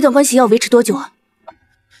那这段关系要维持多久啊？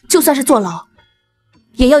就算是坐牢，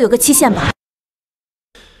也要有个期限吧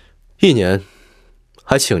？1年，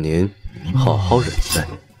还请您好好忍耐。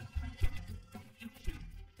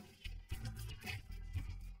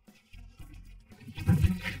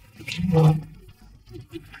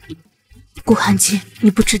顾寒姬，你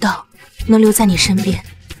不知道，能留在你身边，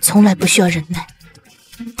从来不需要忍耐。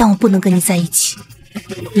但我不能跟你在一起。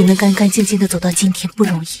你能干干净净的走到今天不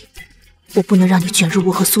容易，我不能让你卷入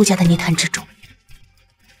我和苏家的泥潭之中。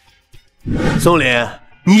宋林，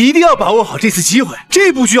你一定要把握好这次机会，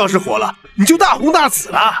这部剧要是火了，你就大红大紫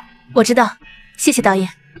了。我知道，谢谢导演，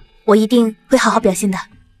我一定会好好表现的。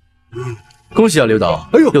恭喜啊，刘导！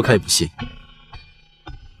哎呦，又看一部戏。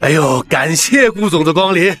哎呦，感谢顾总的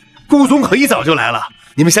光临，顾总可一早就来了。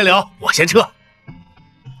你们先聊，我先撤。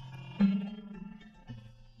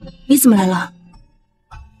你怎么来了？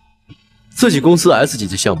自己公司 S 级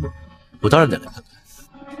的项目，我当然得来看看。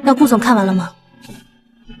那顾总看完了吗？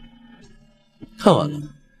看完了，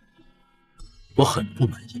我很不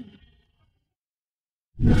满意。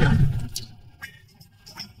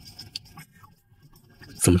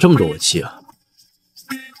怎么这么多吻戏啊？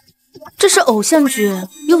这是偶像剧，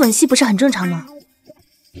有吻戏不是很正常吗？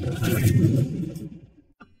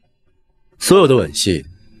所有的吻戏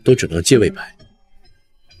都只能借位拍。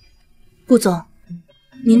顾总，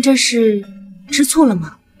您这是吃醋了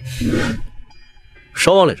吗？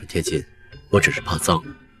少往脸上贴金，我只是怕脏。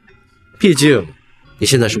毕竟你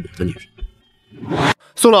现在是我的女人。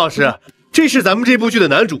宋老师，这是咱们这部剧的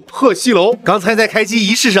男主贺西楼，刚才在开机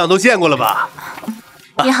仪式上都见过了吧？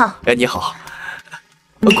你好。哎，你好，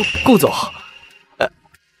顾总。好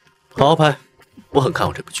好拍，我很看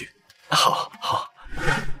好这部剧。好。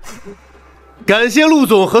感谢陆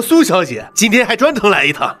总和苏小姐，今天还专程来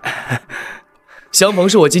一趟。相逢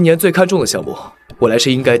是我今年最看重的项目，我来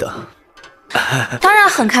是应该的。当然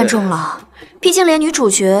很看重了，毕竟连女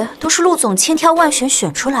主角都是陆总千挑万选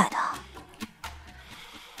选出来的。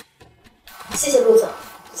谢谢陆总，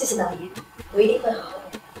谢谢导演，我一定会好好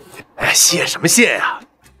的。哎，谢什么谢呀？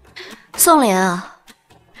宋林啊，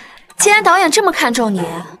既然导演这么看重你，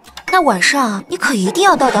那晚上你可一定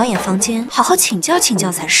要到导演房间好好请教请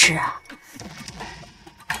教才是啊。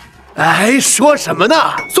哎，说什么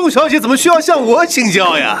呢？宋小姐怎么需要向我请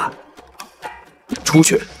教呀？出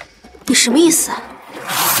去。你什么意思？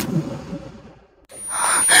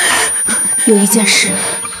有一件事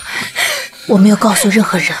我没有告诉任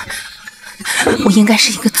何人，我应该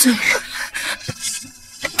是一个罪人。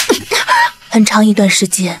很长一段时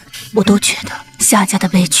间，我都觉得夏家的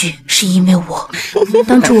悲剧是因为我。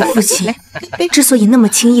当初我父亲之所以那么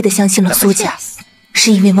轻易地相信了苏家，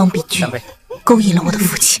是因为汪碧君勾引了我的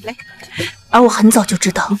父亲，而我很早就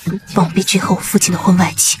知道汪碧君和我父亲的婚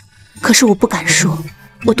外情，可是我不敢说，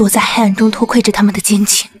我躲在黑暗中偷窥着他们的奸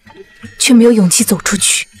情，却没有勇气走出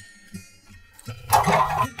去。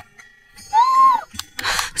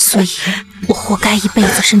所以我活该一辈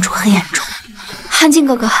子身处黑暗中。韩静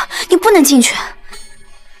哥哥，你不能进去。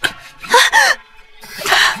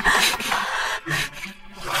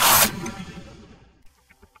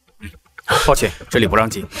抱歉，这里不让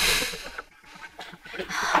进。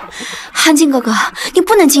韩静哥哥，你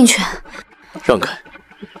不能进去。让开。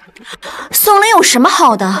宋林有什么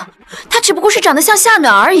好的？他只不过是长得像夏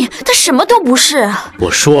暖而已，他什么都不是。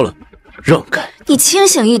我说了，让开。你清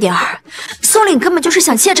醒一点儿，宋林根本就是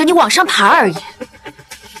想借着你往上爬而已。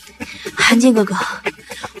韩静哥哥，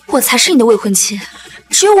我才是你的未婚妻，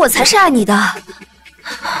只有我才是爱你的。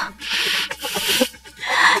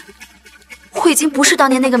我已经不是当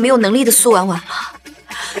年那个没有能力的苏婉婉了，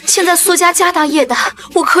现在苏家家大业大，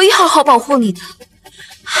我可以好好保护你的。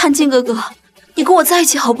韩静哥哥，你跟我在一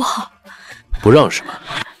起好不好？不让是吗？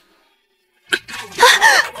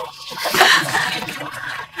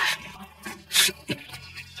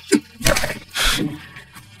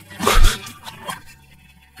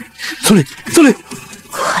宋林，宋林，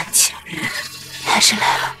顾寒晴，还是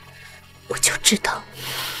来了，我就知道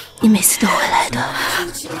你每次都会来的。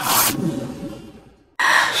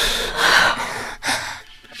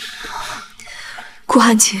顾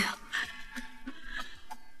寒晴，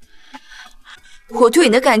我对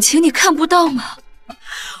你的感情你看不到吗？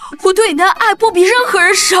我对你的爱不比任何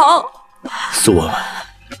人少。苏婉婉，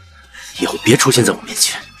以后别出现在我面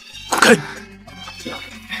前，滚开！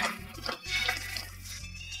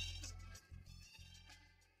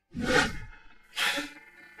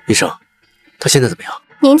医生，他现在怎么样？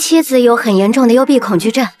您妻子有很严重的幽闭恐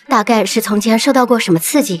惧症，大概是从前受到过什么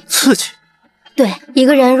刺激。刺激？对，一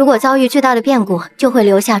个人如果遭遇巨大的变故，就会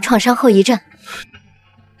留下创伤后遗症。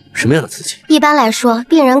什么样的刺激？一般来说，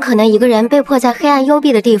病人可能一个人被迫在黑暗幽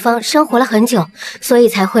闭的地方生活了很久，所以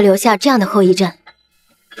才会留下这样的后遗症。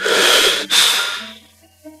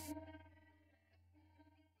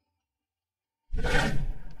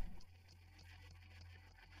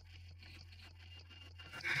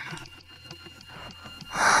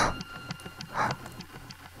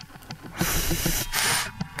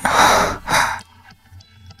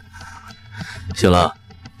醒了，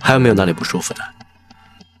还有没有哪里不舒服的？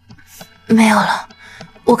没有了，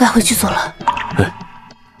我该回剧组了。哎，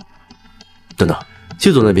等等，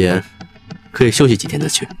剧组那边可以休息几天再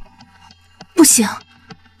去。不行，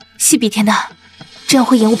戏比天大，这样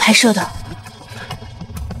会延误拍摄的。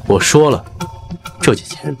我说了，这几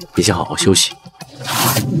天你先好好休息。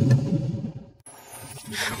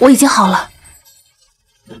我已经好了。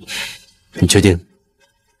你确定？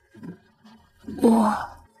我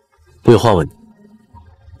有话问你。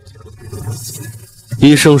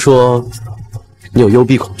医生说你有幽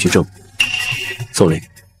闭恐惧症，宋林，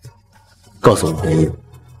告诉我原因。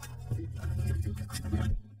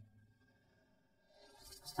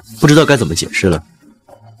不知道该怎么解释了。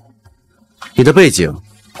你的背景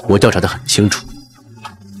我调查得很清楚，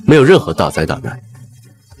没有任何大灾大难。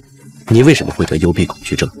你为什么会得幽闭恐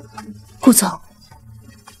惧症？顾总，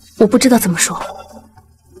我不知道怎么说，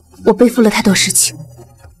我背负了太多事情，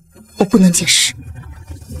我不能解释。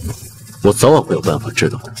我早晚会有办法知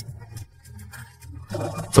道的。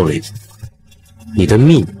邹林，你的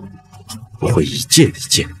秘密我会一件一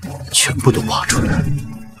件全部都挖出来。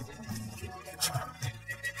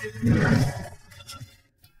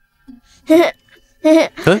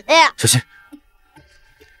哎呀，小心！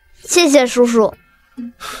谢谢叔叔。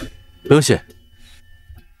不用谢。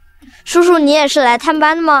叔叔，你也是来探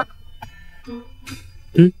班的吗？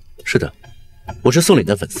是的，我是宋林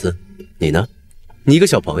的粉丝。你呢？你一个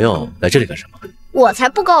小朋友来这里干什么？我才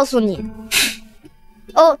不告诉你。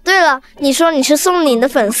哦，对了，你说你是宋林的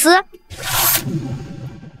粉丝？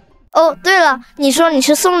哦，对了，你说你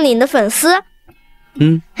是宋林的粉丝？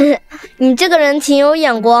你这个人挺有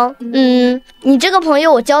眼光。你这个朋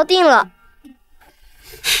友我交定了。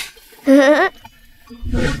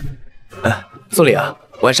宋林啊，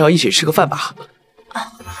晚上一起吃个饭吧。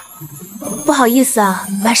不好意思啊，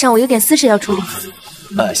晚上我有点私事要处理。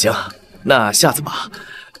行，那下次吧。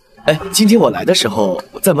哎，今天我来的时候，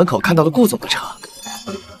在门口看到了顾总的车。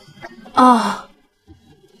哦，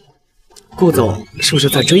顾总是不是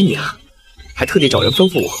在追你啊？还特地找人吩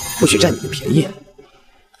咐我不许占你的便宜。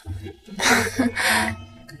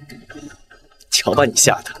瞧把你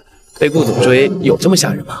吓的，被顾总追有这么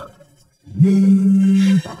吓人吗？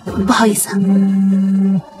不好意思啊。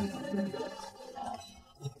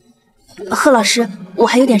贺老师，我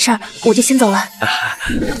还有点事儿，我就先走了。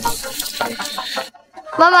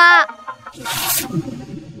妈妈。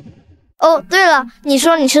哦，对了，你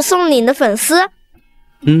说你是宋林的粉丝？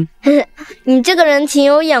你这个人挺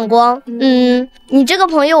有眼光。你这个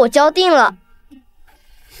朋友我交定了。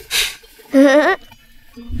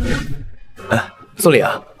宋林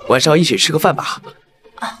啊，晚上一起吃个饭吧。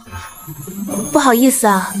不好意思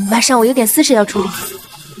啊，晚上我有点私事要处理。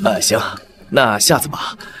行，那下次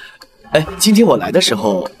吧。哎，今天我来的时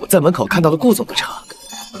候，在门口看到了顾总的车。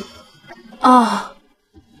哦，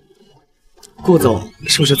顾总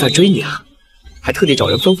是不是在追你啊？还特地找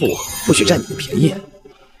人吩咐我不许占你的便宜。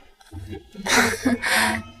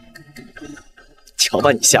瞧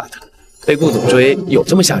把你吓的，被顾总追有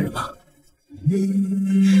这么吓人吗？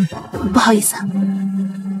不好意思啊。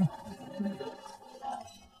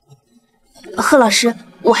贺老师，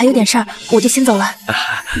我还有点事儿，我就先走了。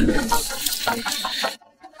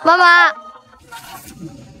妈妈，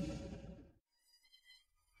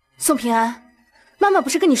宋平安，妈妈不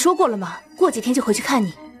是跟你说过了吗？过几天就回去看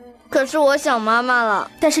你。可是我想妈妈了。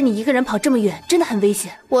但是你一个人跑这么远，真的很危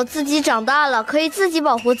险。我自己长大了，可以自己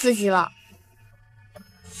保护自己了。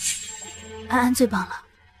安安最棒了。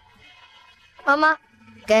妈妈，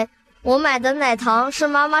给我买的奶糖是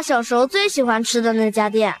妈妈小时候最喜欢吃的那家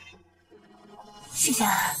店。谢谢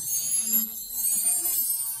安安。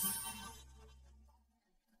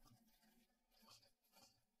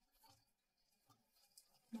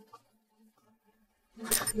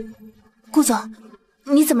顾总，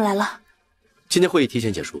你怎么来了？今天会议提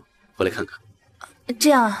前结束，回来看看。这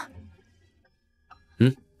样啊。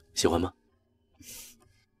喜欢吗？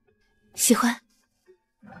喜欢。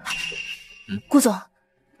顾总，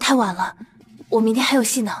太晚了，我明天还有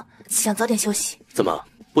戏呢，想早点休息。怎么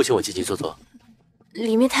不请我进去坐坐？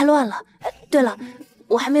里面太乱了。对了，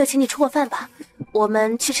我还没有请你吃过饭吧？我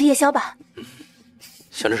们去吃夜宵吧。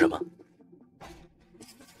想吃什么？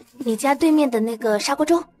你家对面的那个砂锅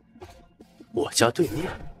粥。我家对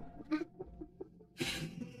面。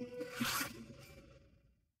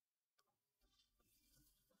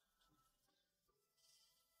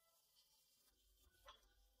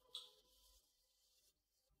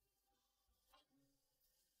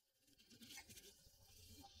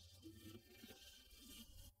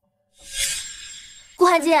顾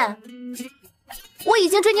寒金，我已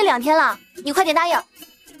经追你2天了，你快点答应，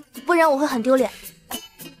不然我会很丢脸。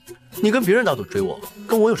你跟别人打赌追我，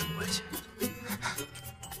跟我有什么关系？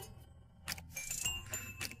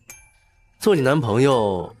做你男朋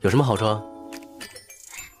友有什么好处啊？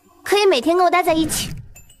可以每天跟我待在一起。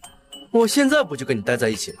我现在不就跟你待在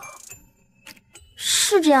一起吗？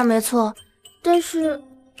是这样没错，但是……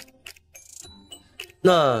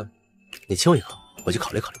那，你亲我一口，我去考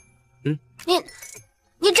虑考虑。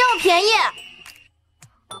你占我便宜！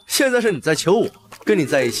现在是你在求我跟你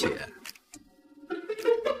在一起。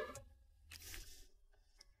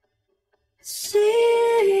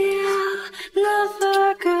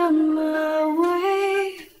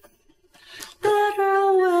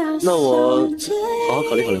那我好好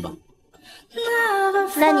考虑考虑吧。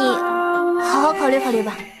那你好好考虑考虑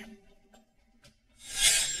吧。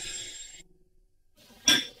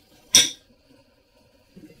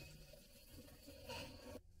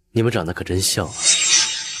你们长得可真像啊！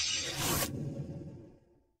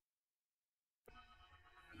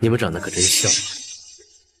你们长得可真像啊！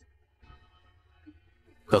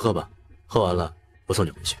快喝吧，喝完了我送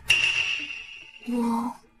你回去。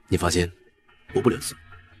你放心，我不留宿。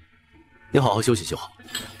你好好休息就好。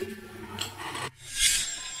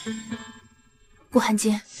顾寒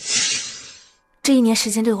金，这1年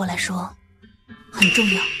时间对我来说很重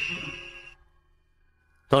要。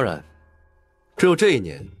当然，只有这1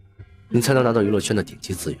年，你才能拿到娱乐圈的顶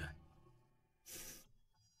级资源。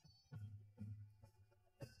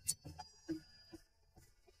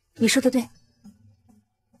你说的对，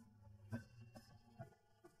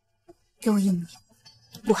给我1年，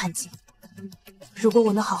顾寒金。如果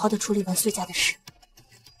我能好好的处理完苏家的事，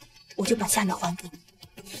我就把夏娜还给你。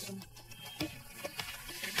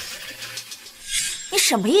你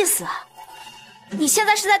什么意思啊？你现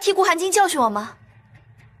在是在替顾寒金教训我吗？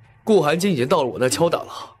顾寒金已经到了我那敲打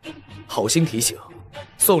了，好心提醒，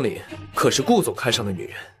宋凛可是顾总看上的女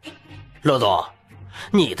人。陆总，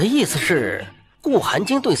你的意思是顾寒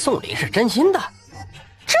金对宋凛是真心的？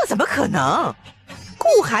这怎么可能？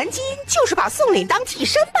顾寒金就是把宋凛当替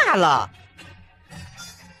身罢了。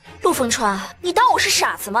陆风川，你当我是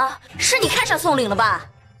傻子吗？是你看上宋凛了吧？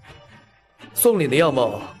宋凛的样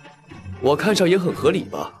貌，我看上也很合理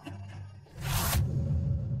吧。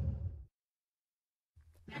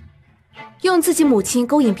用自己母亲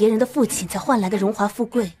勾引别人的父亲才换来的荣华富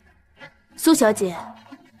贵，苏小姐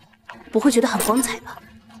不会觉得很光彩吧？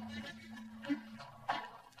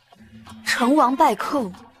成王败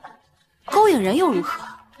寇，勾引人又如何？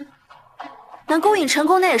能勾引成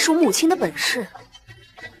功，那也是我母亲的本事。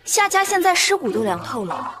夏家现在尸骨都凉透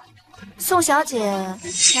了，宋小姐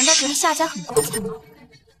难道觉得夏家很光彩吗？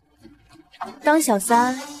当小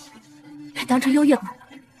三还当成优越感了。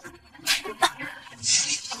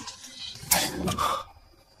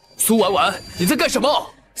苏婉婉，你在干什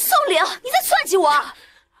么？宋凛，你在算计我！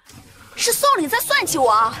是宋凛在算计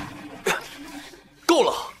我！够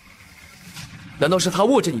了！难道是他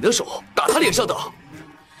握着你的手打他脸上的？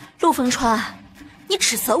陆风川，你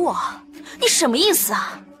指责我，你什么意思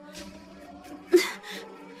啊？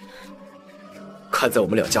看在我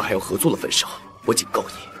们2家还要合作的份上，我警告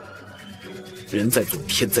你，人在做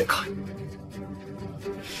天在看。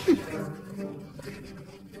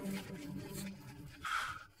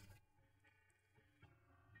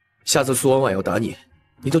下次苏婉婉要打你，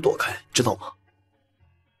你就躲开，知道吗？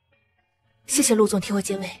谢谢陆总替我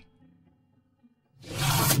解围。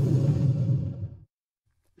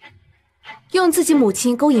用自己母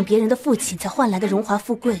亲勾引别人的父亲才换来的荣华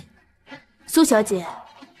富贵，苏小姐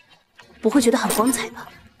不会觉得很光彩吧？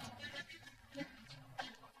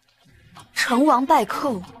成王败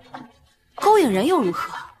寇，勾引人又如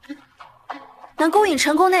何？能勾引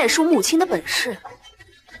成功，那也是我母亲的本事。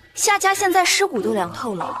夏家现在尸骨都凉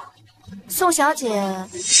透了，宋小姐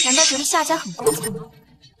难道觉得夏家很光彩吗？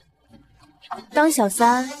当小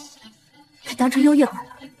三还当成优越感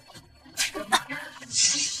了。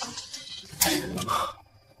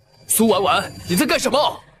苏婉婉，你在干什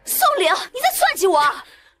么？宋岭，你在算计我？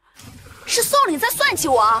是宋岭在算计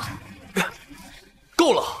我？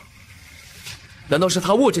够了！难道是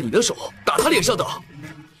他握着你的手打他脸上的？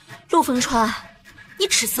陆风川，你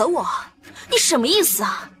指责我，你什么意思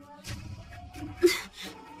啊？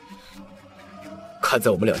看在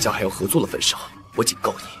我们两家还要合作的份上，我警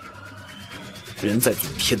告你，人在做，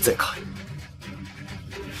天在看。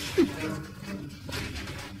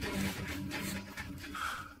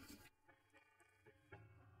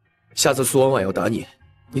下次苏婉婉要打你，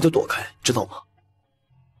你就躲开，知道吗？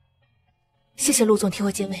谢谢陆总替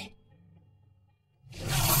我解围。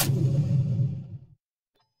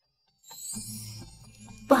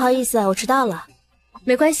不好意思，我迟到了。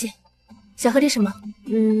没关系，想喝点什么？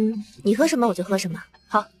你喝什么我就喝什么。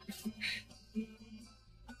好。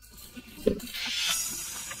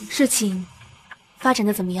事情发展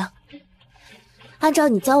的怎么样？按照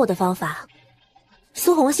你教我的方法，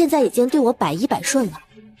苏红现在已经对我100%顺了，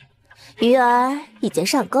鱼儿已经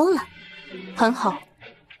上钩了。很好，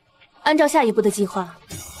按照下一步的计划，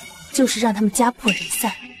就是让他们家破人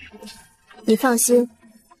散。你放心，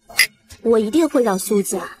我一定会让苏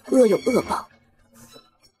家恶有恶报。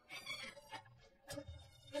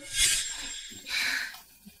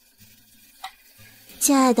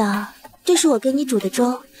亲爱的，这是我给你煮的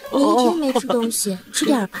粥，你一天没吃东西，吃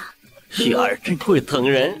点吧。玉儿真会疼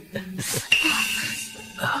人。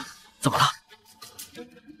怎么了？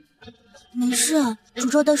没事，煮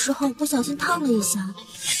粥的时候不小心烫了一下。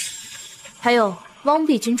还有，汪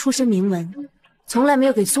碧君出身名门，从来没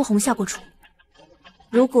有给苏红下过厨。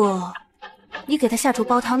如果你给她下厨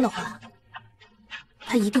煲汤的话，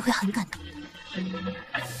她一定会很感动的。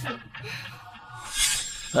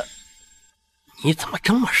你怎么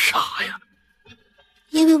这么傻呀？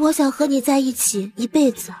因为我想和你在一起一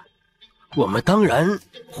辈子。我们当然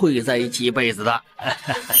会在一起一辈子的。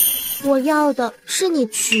我要的是你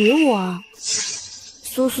娶我，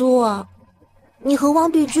苏苏，你和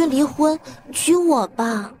汪碧君离婚，娶我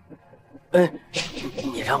吧。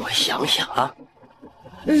你让我想想啊。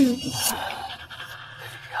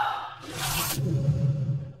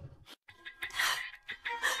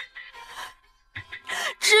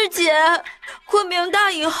芝姐，昆明大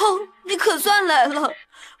以后你可算来了，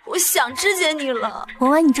我想芝姐你了。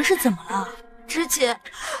婉婉，你这是怎么了？芝姐，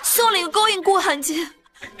宋岭勾引顾寒金，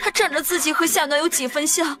他仗着自己和夏暖有几分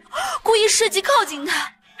像，故意设计靠近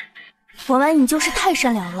他。婉婉，你就是太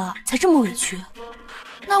善良了，才这么委屈。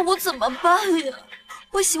那我怎么办呀？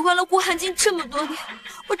我喜欢了顾寒金这么多年，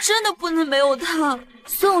我真的不能没有他。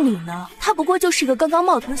宋岭呢？他不过就是个刚刚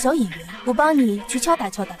冒头的小演员，我帮你去敲打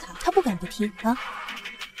敲打他，他不敢不听啊。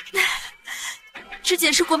芝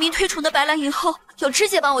姐是国民推崇的白兰影后，有芝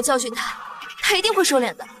姐帮我教训他，他一定会收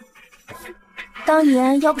敛的。当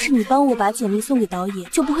年要不是你帮我把简历送给导演，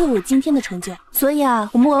就不会有我今天的成就。所以啊，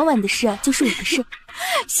我们婉婉的事就是我的事。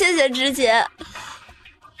谢谢芝姐。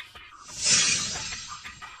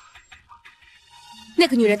那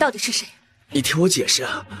个女人到底是谁？你听我解释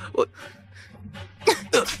啊，我……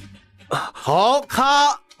好，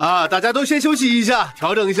咔啊！大家都先休息一下，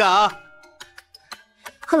调整一下啊。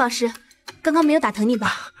贺老师，刚刚没有打疼你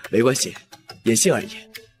吧？没关系，演戏而已。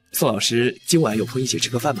宋老师，今晚有空一起吃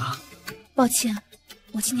个饭吗？抱歉，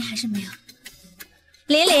我今天还是没有。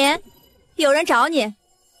琳琳，有人找你。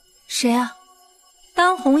谁啊？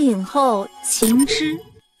当红影后秦之。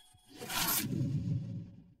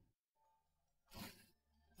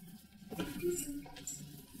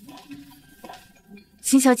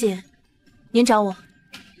秦小姐，您找我。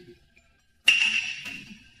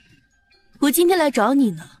我今天来找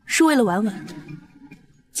你呢，是为了婉婉。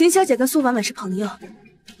秦小姐跟苏婉婉是朋友，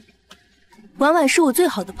婉婉是我最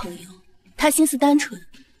好的朋友，她心思单纯，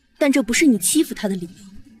但这不是你欺负她的理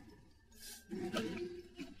由。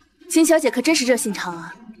秦小姐可真是热心肠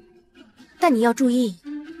啊，但你要注意，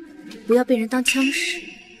不要被人当枪使。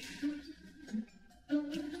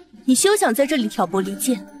你休想在这里挑拨离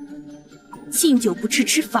间，敬酒不吃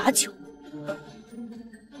吃罚酒。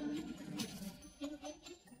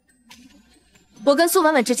我跟苏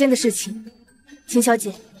婉婉之间的事情，秦小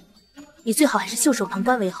姐，你最好还是袖手旁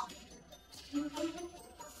观为好。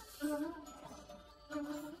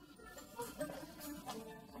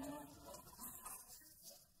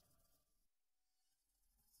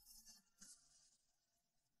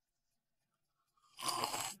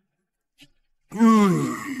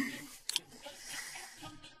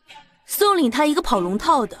宋岭她一个跑龙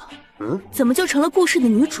套的，怎么就成了故事的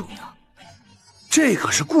女主呢？这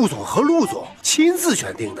可是顾总和陆总亲自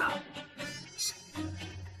选定的。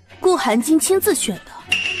顾寒金亲自选的。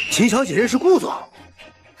秦小姐认识顾总？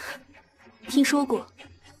听说过。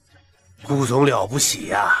顾总了不起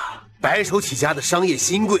呀，白手起家的商业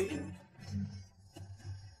新贵。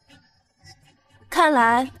看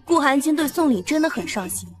来顾寒金对送礼真的很上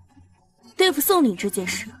心。对付送礼这件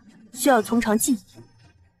事，需要从长计议。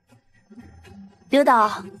刘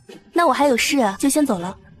导，那我还有事就先走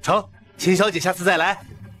了。成，秦小姐下次再来。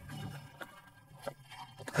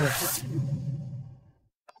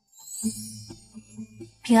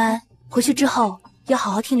平安，回去之后要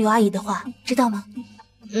好好听刘阿姨的话，知道吗？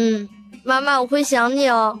妈妈，我会想你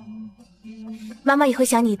哦。妈妈也会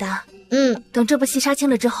想你的。等这部戏杀青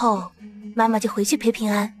了之后，妈妈就回去陪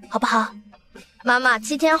平安，好不好？妈妈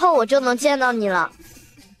，7天后我就能见到你了。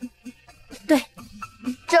对。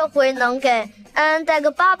这回能给安安带个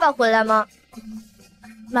爸爸回来吗？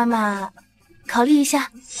妈妈考虑一下。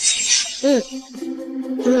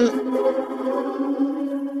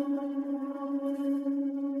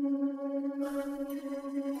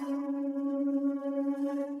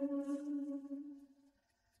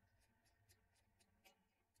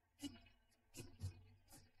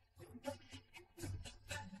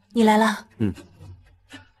你来了。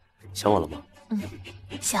想我了吗？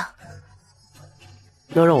想。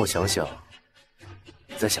那让我想想，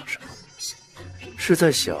你在想什么？是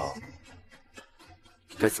在想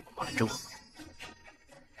该怎么瞒着我吗？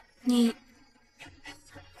你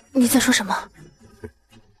在说什么？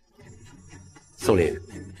宋林，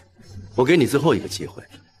我给你最后一个机会，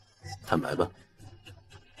坦白吧。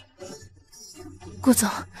顾总，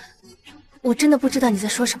我真的不知道你在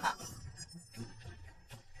说什么。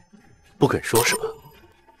不肯说是吧？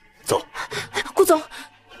走。顾总，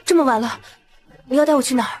这么晚了，你要带我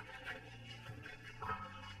去哪儿？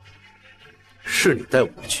是你带我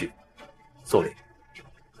去，宋林，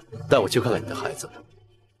带我去看看你的孩子。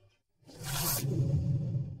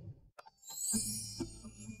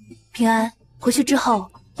平安，回去之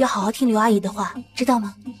后要好好听刘阿姨的话，知道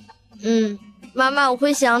吗？妈妈，我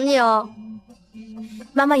会想你哦。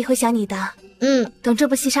妈妈也会想你的。等这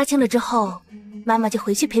部戏杀青了之后，妈妈就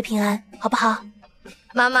回去陪平安，好不好？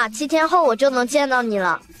妈妈，7天后我就能见到你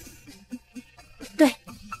了。对。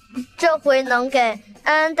这回能给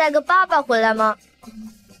安安带个爸爸回来吗？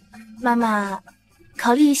妈妈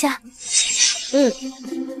考虑一下。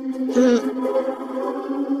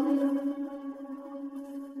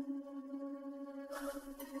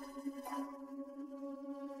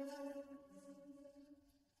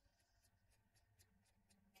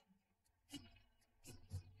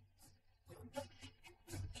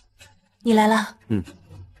你来了。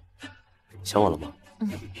想我了吗？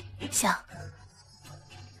想。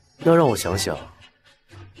那让我想想，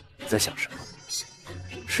你在想什么？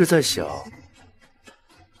是在想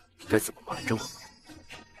该怎么瞒着我吗？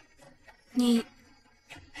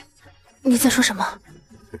你在说什么？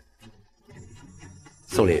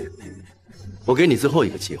宋林，我给你最后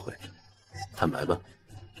一个机会，坦白吧。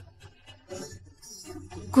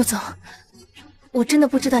顾总，我真的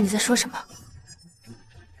不知道你在说什么。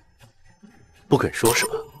不肯说是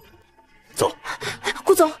吧？走。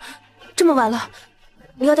顾总，这么晚了，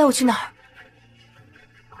你要带我去哪儿？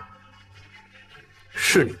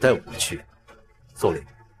是你带我去，宋林，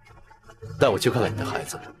带我去看看你的孩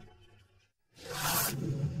子。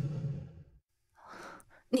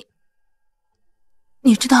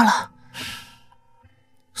你知道了。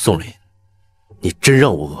宋林，你真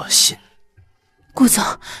让我恶心。顾总，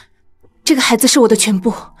这个孩子是我的全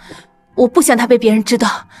部，我不想他被别人知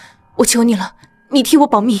道，我求你了，你替我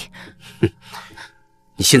保密。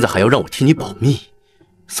你现在还要让我替你保密？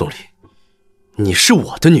宋林，你是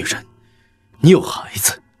我的女人，你有孩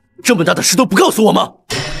子，这么大的事都不告诉我吗？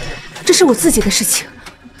这是我自己的事情。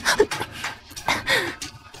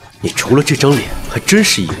你除了这张脸，还真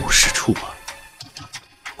是一无是处啊。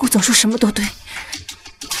顾总说什么都对，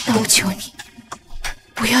但我求你，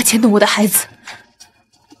不要牵动我的孩子。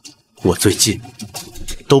我最近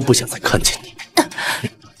都不想再看见你。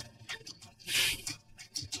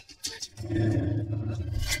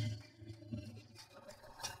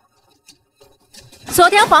昨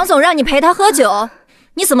天黄总让你陪他喝酒，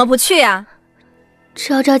你怎么不去呀？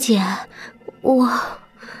昭昭姐，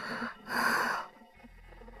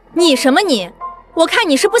你什么你？我看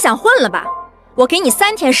你是不想混了吧？我给你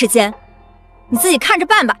3天时间，你自己看着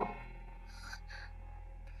办吧。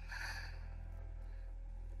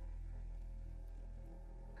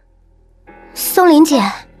宋林姐，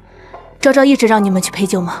昭昭一直让你们去陪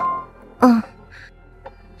酒吗？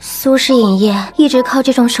苏氏影业一直靠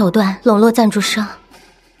这种手段笼络赞助商。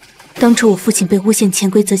当初我父亲被诬陷潜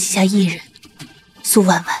规则旗下艺人苏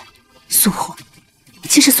婉婉、苏红，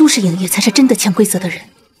其实苏氏影业才是真的潜规则的人。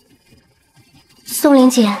宋玲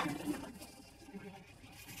姐，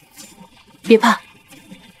别怕，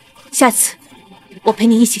下次我陪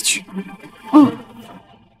你一起去。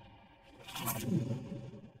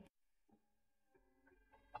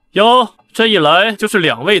哟，这一来就是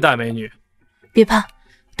2位大美女。别怕，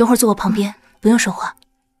等会儿坐我旁边，不用说话。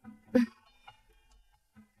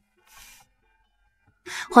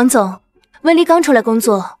黄总，温离刚出来工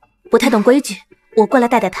作，不太懂规矩，我过来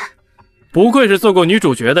带带他。不愧是做过女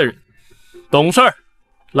主角的人，懂事儿。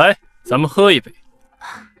来，咱们喝一杯。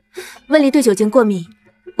温离对酒精过敏，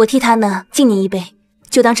我替他呢敬你一杯，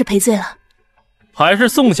就当是赔罪了。还是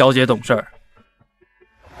宋小姐懂事儿。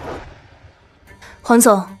黄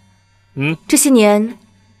总，这些年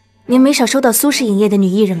您没少收到苏氏影业的女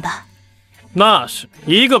艺人吧？那是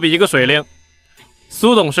一个比一个水灵。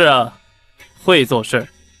苏董事啊，会做事。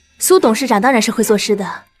苏董事长当然是会做事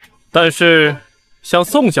的，但是像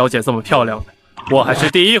宋小姐这么漂亮的，我还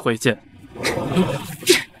是第一回见。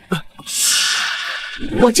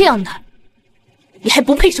我这样的，你还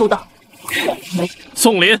不配收到。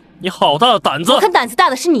宋林，你好大的胆子！我看胆子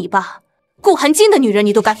大的是你吧？顾寒金的女人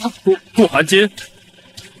你都敢碰？顾寒金，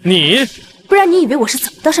你不然你以为我是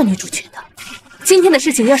怎么当上女主角的？今天的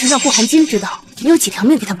事情要是让顾寒金知道，你有几条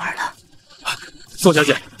命给他玩了？宋小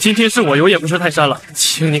姐，今天是我有眼不识泰山了，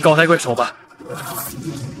请你高抬贵手吧。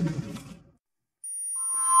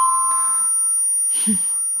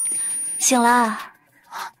醒了，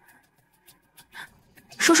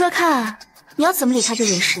说说看，你要怎么离开这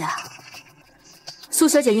人世啊？苏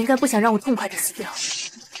小姐应该不想让我痛快的死掉，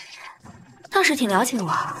倒是挺了解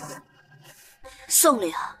我。宋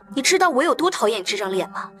玲，你知道我有多讨厌你这张脸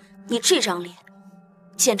吗？你这张脸，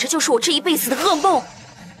简直就是我这一辈子的噩梦。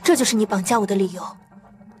这就是你绑架我的理由？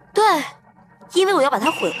对，因为我要把它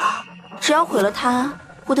毁了，只要毁了它，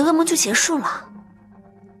我的噩梦就结束了。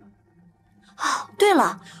哦，对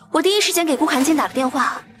了，我第一时间给顾寒金打了电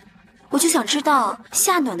话，我就想知道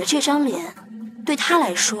夏暖的这张脸对他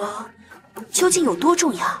来说究竟有多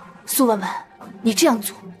重要。苏婉婉，你这样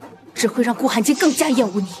做只会让顾寒金更加厌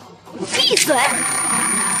恶你。闭嘴！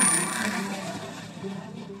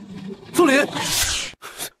苏林，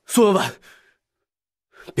苏婉婉，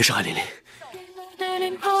别伤害琳琳。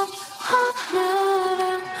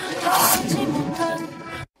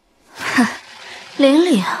哼，玲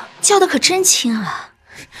玲叫的可真轻啊！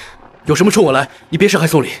有什么冲我来，你别伤害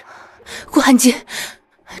宋林。顾寒金，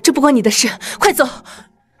这不关你的事，快走！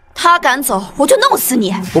他敢走，我就弄死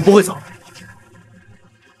你！我不会走。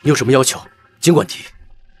你有什么要求，尽管提。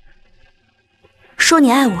说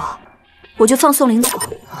你爱我，我就放宋林走。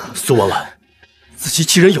苏婉婉，自欺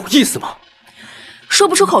欺人有意思吗？说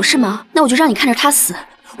不出口是吗？那我就让你看着他死，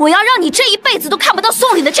我要让你这一辈子都看不到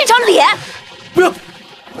宋林的这张脸。不要！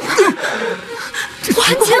顾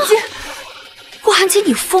寒金，顾寒金，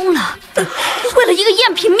你疯了？为了一个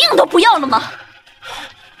赝品，命都不要了吗？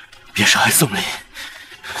别伤害宋林。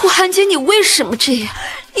顾寒金，你为什么这样？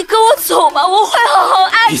你跟我走吧，我会好好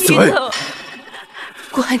爱你的。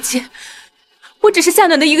顾寒金，我只是夏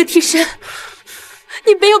暖的一个替身，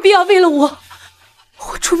你没有必要为了我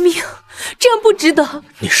出命，这样不值得。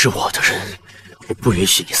你是我的人，我不允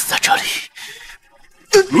许你死在这里。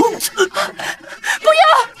不要！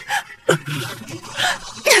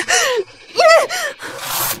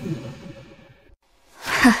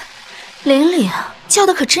哼，玲玲叫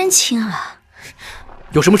的可真轻啊！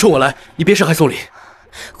有什么冲我来，你别伤害宋林。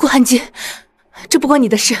顾寒金，这不关你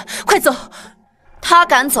的事，快走！他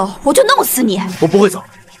敢走，我就弄死你！我不会走。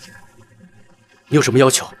你有什么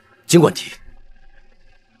要求，尽管提。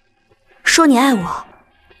说你爱我，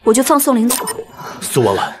我就放宋林走。苏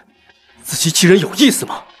婉婉，自欺欺人有意思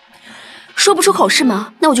吗？说不出口是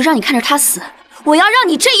吗？那我就让你看着他死，我要让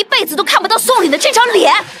你这一辈子都看不到宋林的这张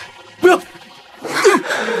脸。不要！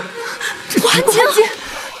顾寒金，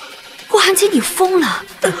顾寒金，你疯了？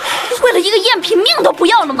为了一个赝品，命都不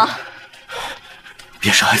要了吗？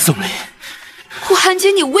别伤害宋林。顾寒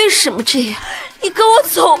金，你为什么这样？你跟我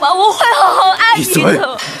走吧，我会好好爱你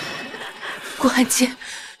的。顾寒金，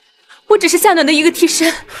我只是夏暖的一个替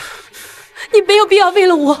身，你没有必要为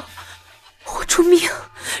了我出命，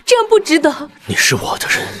这样不值得。你是我的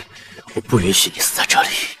人，我不允许你死在这里。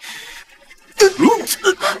不要！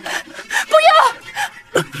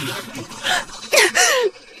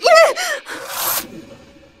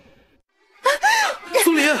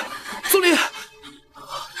宋林，宋林，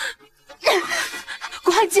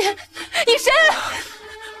顾寒金，医生！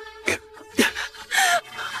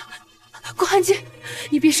顾寒金，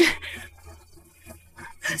你别睡。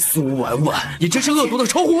苏婉婉，你真是恶毒的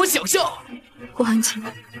超乎我想象。顾寒金，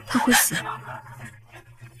他会死吗？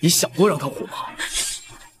你想过让他活吗？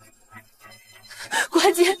顾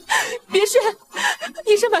寒金，别睡，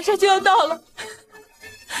要到了。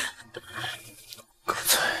刚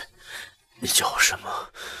才你叫我什么？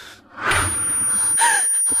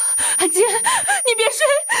安杰，你别睡。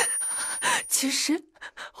其实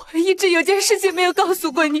我一直有件事情没有告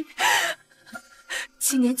诉过你。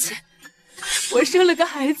7年前，我生了个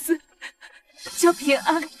孩子，叫平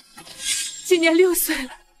安，今年6岁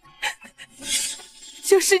了，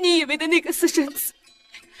就是你以为的那个私生子。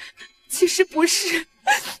其实不是，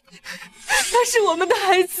他是我们的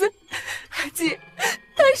孩子，而且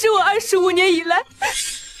他是我25年以来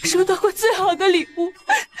收到过最好的礼物。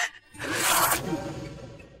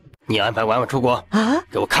你安排婉婉出国啊，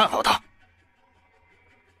给我看好她。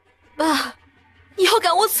爸，你要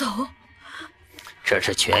赶我走？这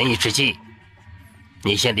是权宜之计，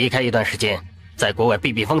你先离开一段时间，在国外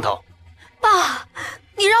避避风头。爸，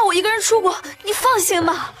你让我一个人出国，你放心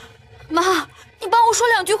吧。妈，你帮我说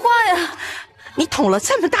2句话呀。你捅了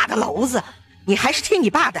这么大的娄子，你还是听你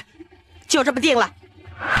爸的，就这么定了。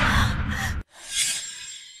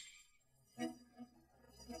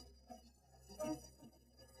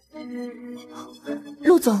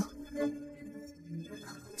陆总，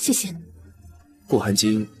谢谢。顾寒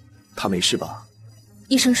金，他没事吧？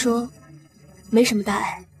医生说没什么大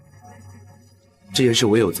碍。这件事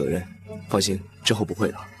我有责任，放心，之后不会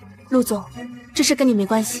了。陆总，这事跟你没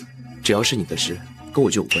关系。只要是你的事，跟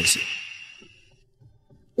我就有关系。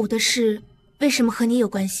我的事为什么和你有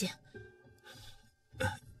关系？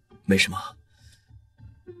没什么，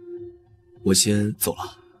我先走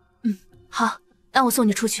了。好，那我送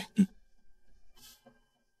你出去。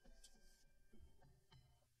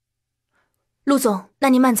陆总，那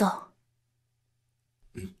您慢走。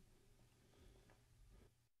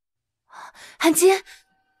韩金，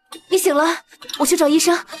你醒了，我去找医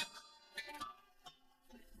生。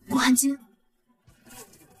顾寒金，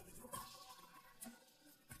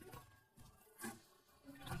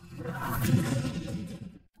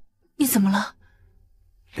你怎么了？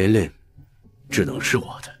琳琳，只能是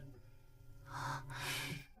我的。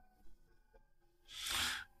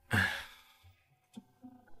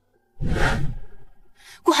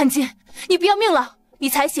顾寒金，你不要命了？你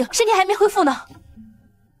才醒，身体还没恢复呢。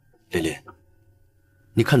琳琳，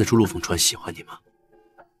你看得出陆凤川喜欢你吗？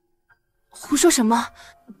胡说什么？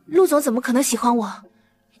陆总怎么可能喜欢我？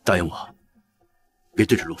答应我，别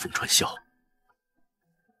对着陆凤川笑。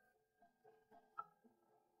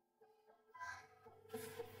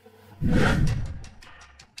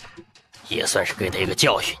也算是给他一个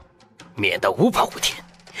教训，免得无法无天。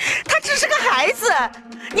他只是个孩子，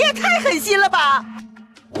你也太狠心了吧！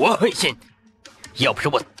我狠心，要不是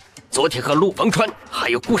我昨天和陆逢川还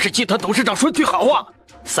有顾氏集团董事长说句好话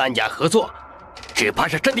，3家合作，只怕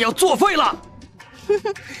是真的要作废了。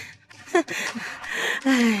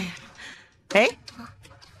哎，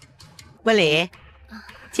温里，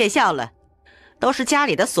见笑了，都是家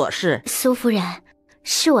里的琐事。苏夫人，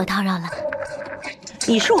是我打扰了。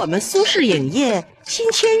你是我们苏氏影业新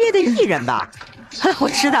签约的艺人吧？我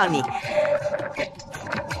知道你，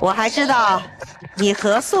我还知道你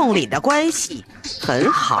和宋凛的关系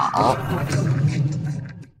很好。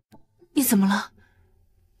你怎么了？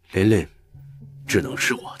琳琳，只能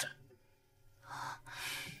是我的。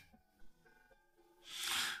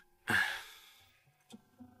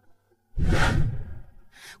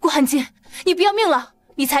顾寒金，你不要命了？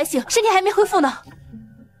你才醒，身体还没恢复呢。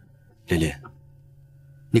琳琳，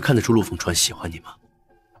你看得出陆凤川喜欢你吗？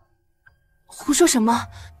胡说什么？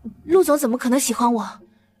陆总怎么可能喜欢我？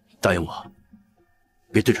答应我，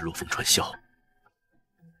别对着陆凤川笑。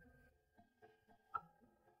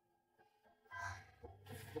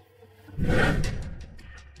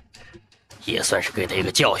也算是给他一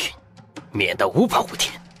个教训，免得无法无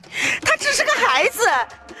天。他只是个孩子，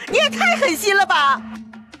你也太狠心了吧！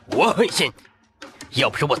我狠心，要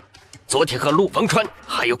不是我昨天和陆逢川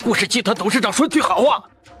还有顾氏集团董事长说句好话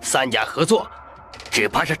，3家合作，只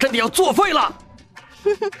怕是真的要作废了。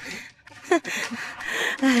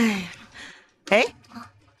哎，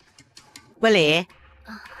温里，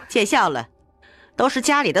见笑了，都是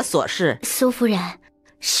家里的琐事。苏夫人，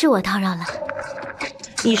是我打扰了。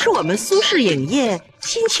你是我们苏氏影业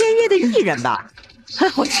新签约的艺人吧？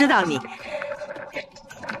我知道你，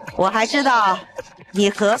我还知道你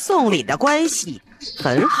和宋凛的关系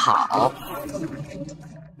很好。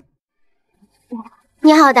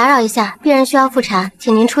你好，打扰一下，病人需要复查，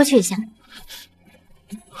请您出去一下。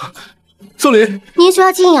宋凛，您需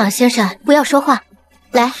要静养，先生，不要说话。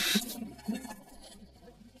来，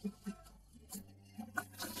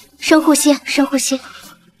深呼吸，深呼吸。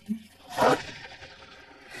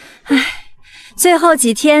最后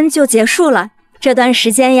几天就结束了，这段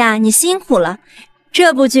时间呀，你辛苦了。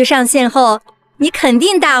这部剧上线后，你肯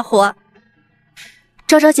定大火。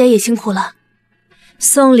昭昭姐也辛苦了。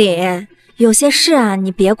宋凛，有些事啊，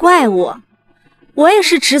你别怪我，我也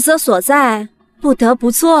是职责所在，不得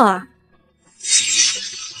不做。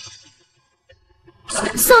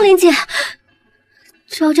宋玲姐，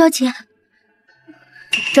昭昭姐，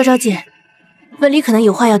昭昭姐，文理可能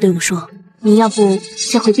有话要对我说，你要不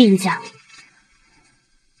先回避一下。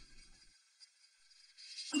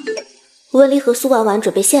温离和苏婉婉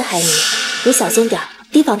准备陷害你，你小心点，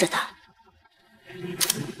提防着他。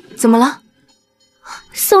怎么了？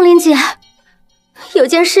宋玲姐，有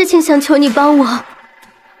件事情想求你帮我。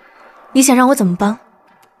你想让我怎么帮？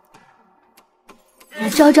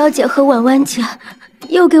昭昭姐和婉婉姐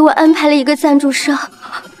又给我安排了一个赞助商，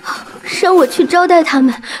让我去招待他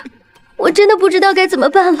们，我真的不知道该怎么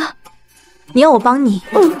办了。你要我帮你？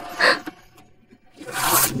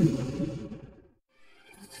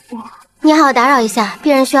你好，打扰一下，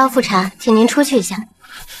病人需要复查，请您出去一下。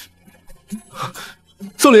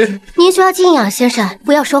宋林，您需要静养，先生，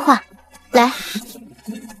不要说话。来，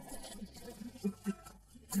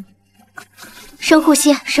深呼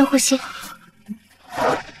吸，深呼吸。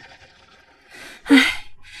唉，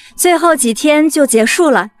最后几天就结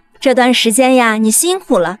束了，这段时间呀，你辛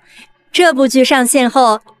苦了。这部剧上线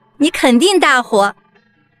后，你肯定大火。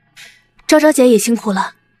昭昭姐也辛苦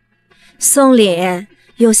了。宋凛，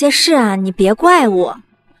有些事啊，你别怪我，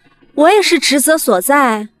我也是职责所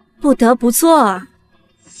在，不得不做。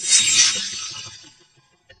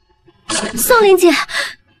宋玲姐，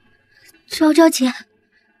昭昭姐，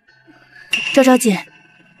昭昭姐，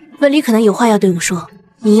文理可能有话要对我说，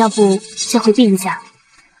你要不先回避一下。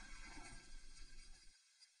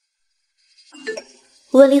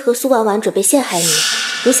温离和苏婉婉准备陷害你，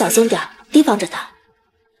你小心点，提防着他。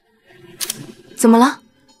怎么了？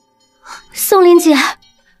宋玲姐，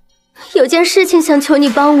有件事情想求你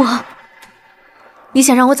帮我。你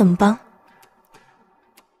想让我怎么帮？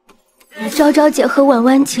昭昭姐和婉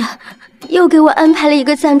婉姐又给我安排了一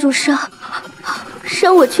个赞助商，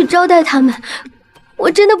让我去招待他们，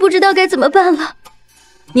我真的不知道该怎么办了。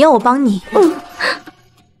你要我帮你？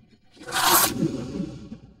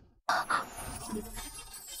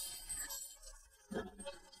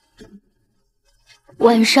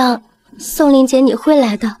晚上，宋玲姐你会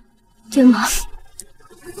来的，对吗？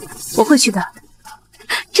我会去的。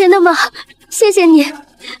真的吗？谢谢你。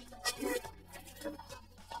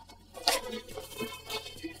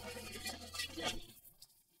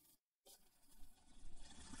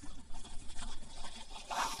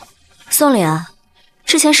宋凛啊，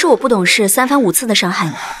之前是我不懂事，三番五次的伤害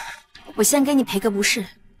你，我先给你赔个不是。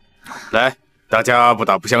来，大家不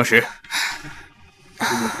打不相识，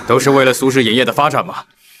都是为了苏氏影业的发展嘛。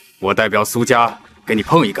我代表苏家给你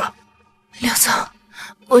碰一个。刘总，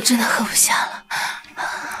我真的喝不下了。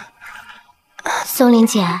宋玲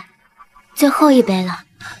姐，最后一杯了，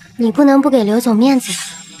你不能不给刘总面子。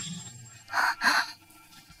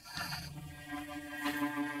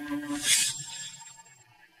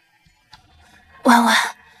婉婉，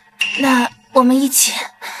那我们一起。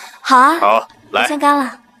好啊，好，来，我先干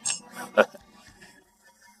了。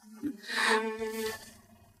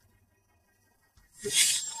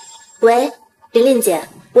喂，玲玲姐，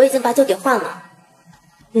我已经把酒给换了。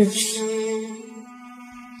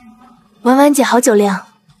婉婉姐，好酒量。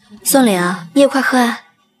宋凛啊，你也快喝啊。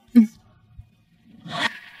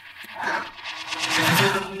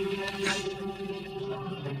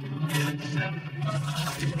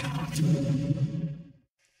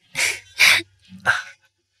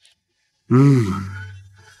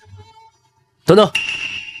等等，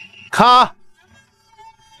咔！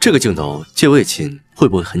这个镜头借位亲会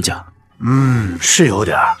不会很假？是有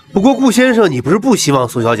点。不过顾先生，你不是不希望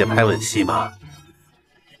苏小姐拍吻戏吗？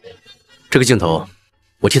这个镜头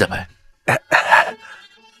我替她拍。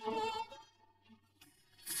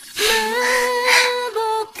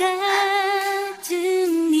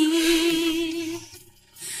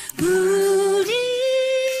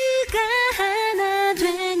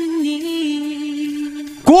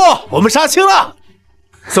过，我们杀青了。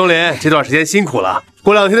宋林，这段时间辛苦了，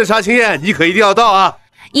过2天的杀青宴你可一定要到啊！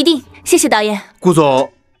一定，谢谢导演。顾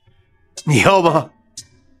总，你要吗？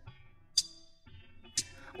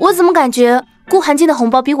我怎么感觉顾寒静的红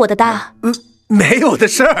包比我的大？没有的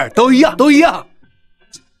事儿，都一样，都一样。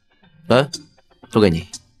来，都给你。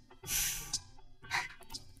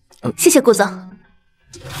谢谢顾总。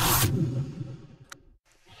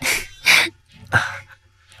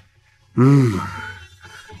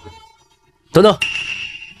等等，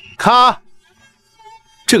咔！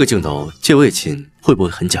这个镜头借位亲会不会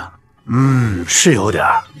很假？是有点。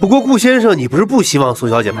不过顾先生，你不是不希望苏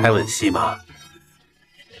小姐拍吻戏吗？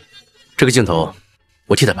这个镜头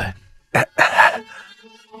我替他拍。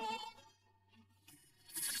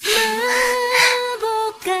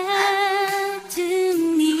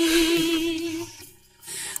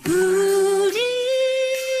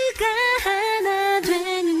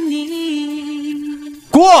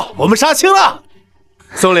过，我们杀青了。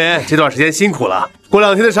宋林，这段时间辛苦了，过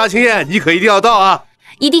2天的杀青宴你可一定要到啊！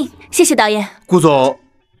一定，谢谢导演。顾总，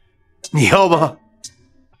你要吗？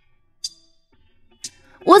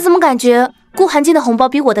我怎么感觉顾寒金的红包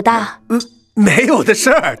比我的大？没有的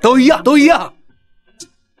事儿，都一样，都一样。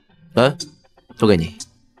来，都给你。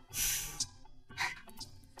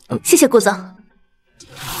谢谢顾总。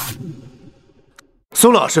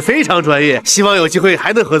宋老师非常专业，希望有机会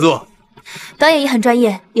还能合作。导演也很专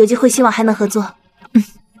业，有机会希望还能合作。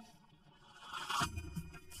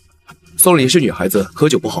宋林是女孩子，喝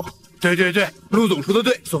酒不好。对，陆总说的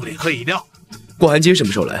对，宋林喝饮料。顾寒金什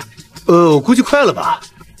么时候来？我估计快了吧。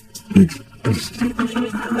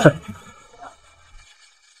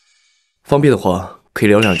方便的话，可以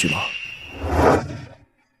聊2句吗？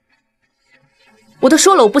我都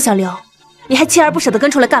说了我不想聊，你还锲而不舍地跟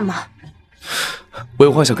出来干嘛？我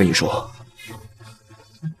有话想跟你说。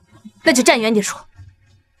那就站远点说。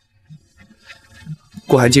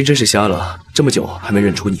顾寒金真是瞎了，这么久还没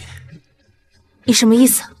认出你。你什么意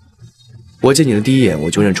思？我见你的第一眼我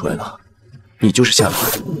就认出来了，你就是夏兰。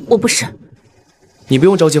我不是。你不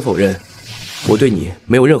用着急否认，我对你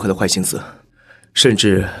没有任何的坏心思，甚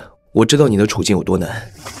至我知道你的处境有多难。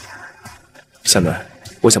夏暖，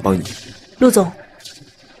我想帮你。陆总，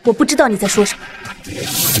我不知道你在说什么。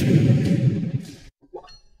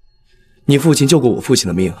你父亲救过我父亲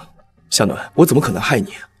的命，夏暖，我怎么可能害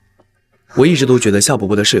你？我一直都觉得夏伯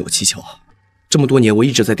伯的事有蹊跷，这么多年我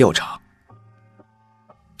一直在调查。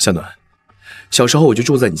夏暖，小时候我就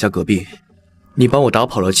住在你家隔壁，你帮我打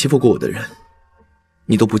跑了欺负过我的人，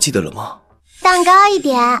你都不记得了吗？蛋糕一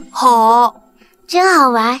点，好，真好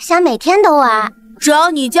玩，想每天都玩。只要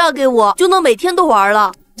你嫁给我，就能每天都玩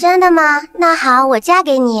了。真的吗？那好，我嫁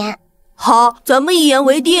给你。好，咱们一言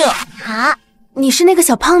为定。好，你是那个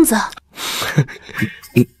小胖子。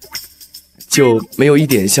就没有一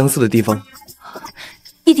点相似的地方？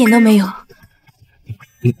一点都没有。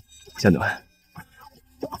夏暖，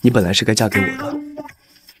你本来是该嫁给我的。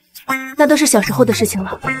那都是小时候的事情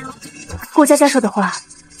了。顾佳佳说的话，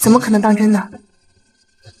怎么可能当真呢？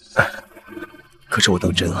可是我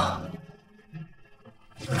当真了。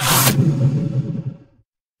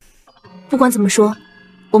不管怎么说，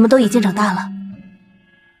我们都已经长大了。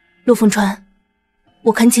陆凤川，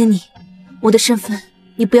我恳请你，我的身份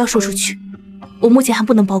你不要说出去，我目前还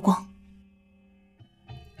不能曝光。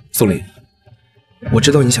宋林，我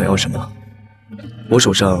知道你想要什么，我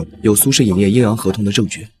手上有苏氏影业阴阳合同的证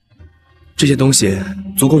据，这些东西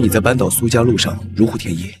足够你在扳倒苏家路上如虎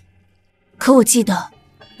添翼。可我记得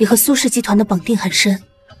你和苏氏集团的绑定很深，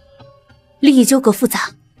利益纠葛复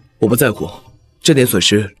杂。我不在乎，这点损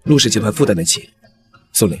失陆氏集团负担得起。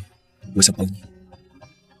宋林，我想帮你。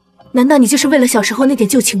难道你就是为了小时候那点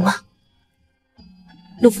旧情吗？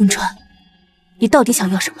陆凤川，你到底想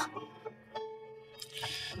要什么？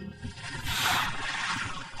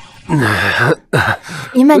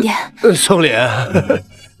你慢点。宋林，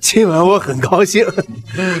今晚我很高兴。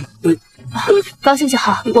高兴就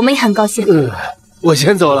好，我们也很高兴。我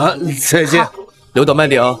先走了，再见。刘导慢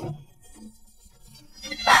点啊。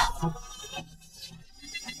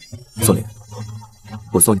宋林，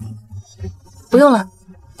我送你。不用了，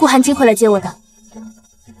顾寒金会来接我的。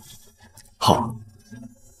好，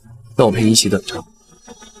那我陪你一起等着。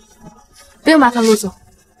不用麻烦陆总，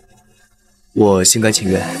我心甘情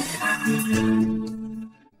愿。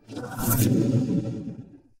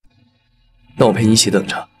那我陪你一起等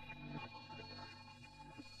着。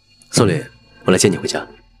宋林，我来接你回家。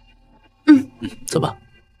走吧。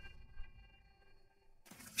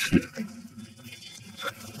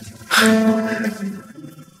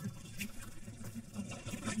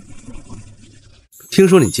听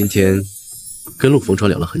说你今天跟陆逢川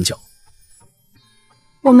聊了很久。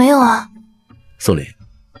我没有啊。宋林，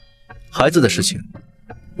孩子的事情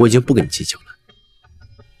我已经不跟你计较了，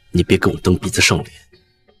你别跟我蹬鼻子上脸。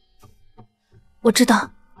我知道，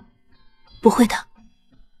不会的。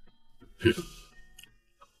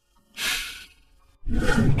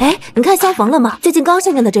哎，你看相逢了吗？最近刚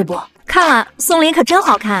上映的这部，看了。宋林可真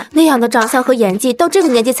好看，那样的长相和演技，到这个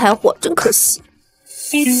年纪才火，真可惜。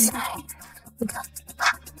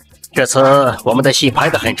这次我们的戏拍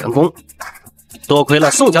得很成功，多亏了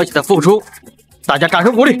宋小姐的付出，大家掌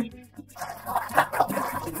声鼓励。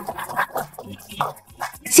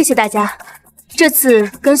谢谢大家，这次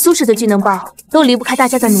跟苏氏的剧能爆，都离不开大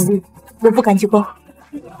家的努力，我不敢居功。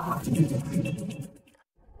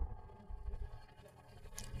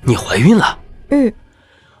你怀孕了？嗯。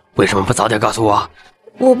为什么不早点告诉我？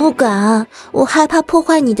我不敢，我害怕破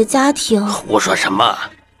坏你的家庭。胡说什么？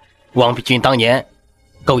王必君当年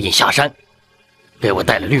勾引下山，给我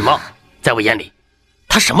戴了绿帽，在我眼里，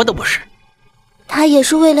他什么都不是。他也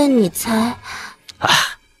是为了你才……啊，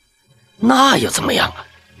那又怎么样啊？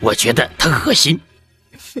我觉得他恶心。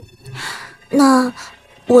那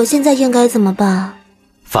我现在应该怎么办？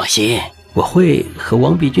放心，我会和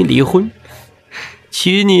王必君离婚，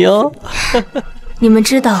娶你哦。你们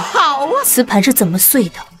知道磁盘是怎么碎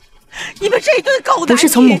的？你们这对狗不是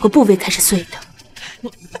从某个部位开始碎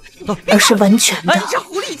的，而是完全的、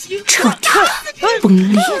彻底的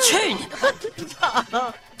崩裂。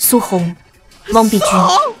苏红、汪碧君，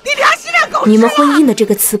你们婚姻的这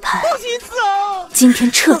个磁盘，今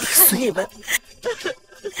天彻底碎了。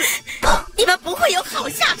砰！你们不会有好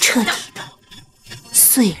下场。彻底的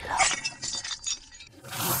碎了。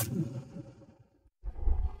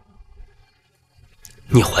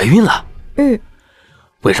你怀孕了？嗯。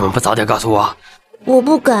为什么不早点告诉我？我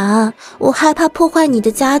不敢，我害怕破坏你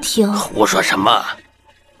的家庭。胡说什么？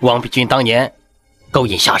王必君当年勾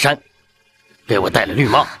引下山，给我戴了绿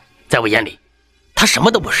帽，在我眼里，他什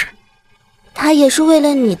么都不是。他也是为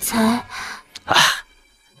了你才……啊，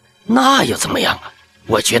那又怎么样啊？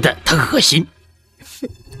我觉得他恶心。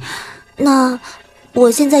那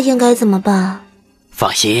我现在应该怎么办？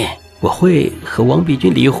放心，我会和王必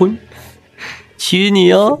君离婚，娶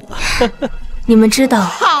你哦。你们知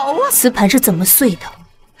道磁盘是怎么碎的？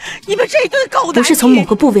你们这对狗不是从某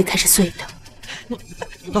个部位开始碎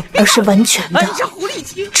的，而是完全的、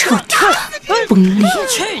彻底的崩裂。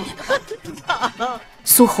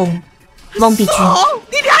苏红、汪碧君，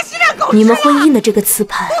你们婚姻的这个磁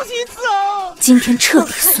盘，今天彻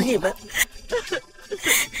底碎了。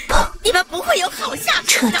砰！你们不会有好下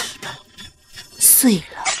场。彻底的碎了。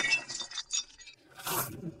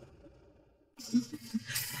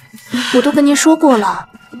我都跟您说过了，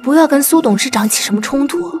不要跟苏董事长起什么冲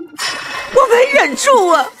突。我没忍住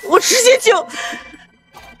啊，我直接就……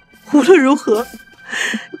无论如何，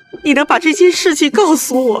你能把这件事情告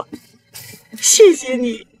诉我，谢谢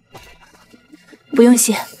你。不用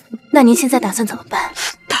谢，那您现在打算怎么办？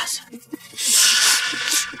打算……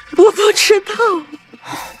我不知道。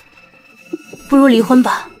不如离婚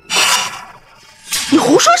吧。你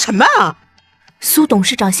胡说什么啊？苏董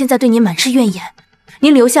事长现在对您满是怨言，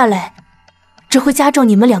您留下来只会加重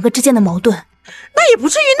你们两个之间的矛盾。那也不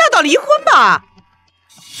至于闹到离婚吧？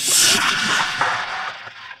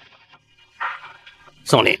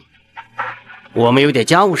宋林，我们有点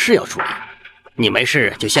家务事要处理，你没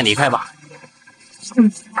事就先离开吧。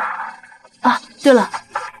嗯。啊，对了，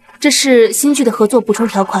这是新剧的合作补充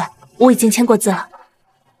条款，我已经签过字了。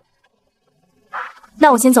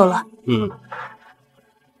那我先走了。嗯。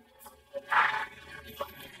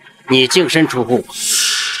你净身出户，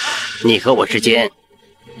你和我之间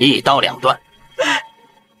一刀两断。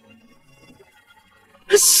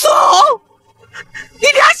宋，你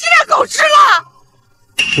良心让狗吃了！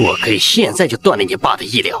我可以现在就断了你爸的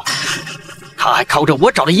医疗，他还靠着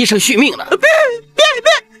我找的医生续命呢。别，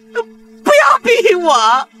不要逼我！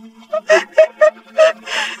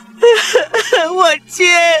我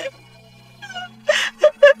签。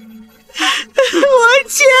我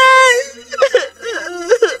签。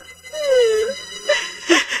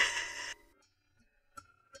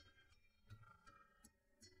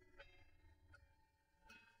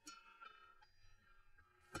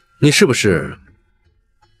你是不是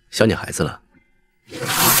想你孩子了？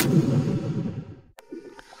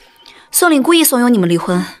宋岭故意怂恿你们离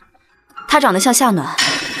婚，他长得像夏暖，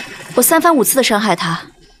我3番5次的伤害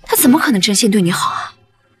他，他怎么可能真心对你好啊？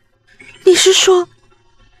你是说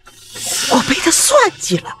我被他算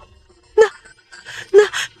计了？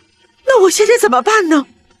那我现在怎么办呢？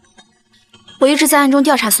我一直在暗中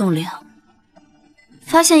调查宋岭，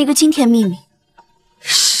发现一个惊天秘密。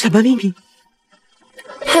什么秘密？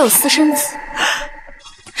他有私生子。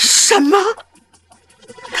什么？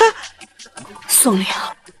他……宋岭，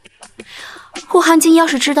顾寒金要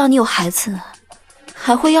是知道你有孩子，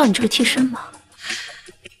还会要你这个替身吗？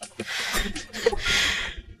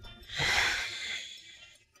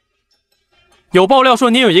有爆料说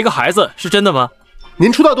您有一个孩子，是真的吗？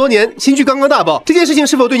您出道多年，新剧刚刚大爆，这件事情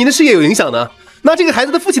是否对您的事业有影响呢？那这个孩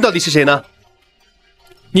子的父亲到底是谁呢？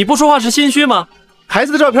你不说话是心虚吗？孩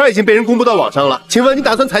子的照片已经被人公布到网上了，请问你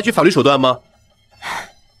打算采取法律手段吗？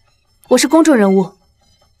我是公众人物，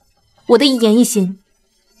我的一言一行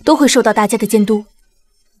都会受到大家的监督。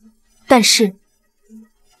但是，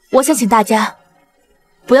我想请大家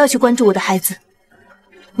不要去关注我的孩子，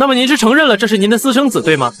那么您是承认了这是您的私生子，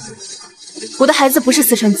对吗？我的孩子不是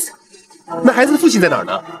私生子。那孩子的父亲在哪儿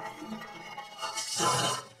呢？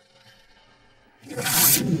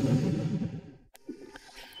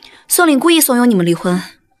宋凛故意怂恿你们离婚，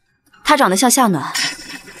他长得像夏暖，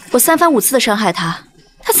我3番5次的伤害他，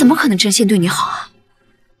他怎么可能真心对你好啊？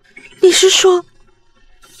你是说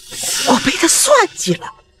我被他算计了？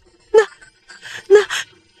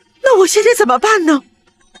那我现在怎么办呢？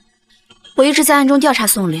我一直在暗中调查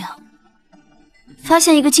宋凛，发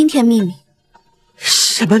现一个惊天秘密。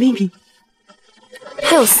什么秘密？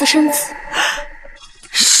他有私生子。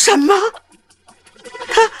什么？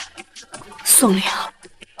宋凛，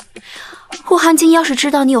顾寒金要是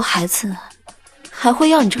知道你有孩子，还会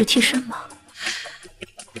要你这个替身吗？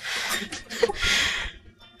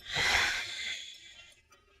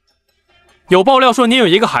有爆料说您有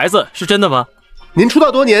一个孩子，是真的吗？您出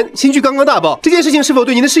道多年，新剧刚刚大爆，这件事情是否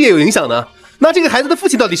对您的事业有影响呢？那这个孩子的父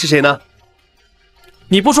亲到底是谁呢？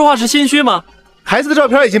你不说话是心虚吗？孩子的照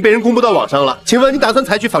片已经被人公布到网上了，请问你打算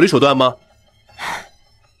采取法律手段吗？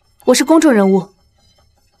我是公众人物，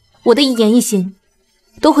我的一言一行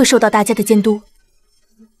都会受到大家的监督。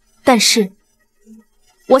但是，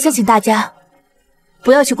我想请大家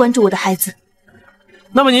不要去关注我的孩子。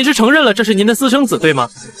那么您是承认了这是您的私生子，对吗？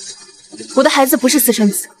我的孩子不是私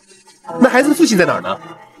生子。那孩子的父亲在哪儿呢？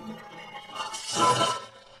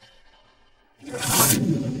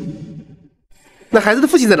那孩子的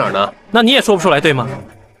父亲在哪儿呢？那你也说不出来，对吗？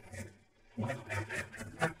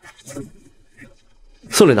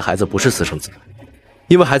宋凛的孩子不是私生子，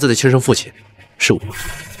因为孩子的亲生父亲是我。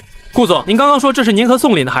顾总，您刚刚说这是您和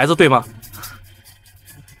宋凛的孩子，对吗？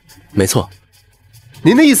没错。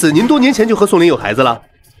您的意思，您多年前就和宋凛有孩子了？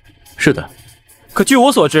是的。可据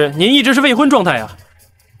我所知，您一直是未婚状态啊。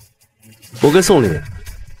我跟宋凛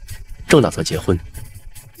正打算结婚。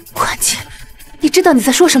关键，你知道你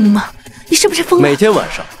在说什么吗？你是不是疯了？每天晚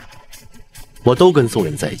上，我都跟宋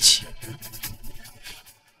凛在一起。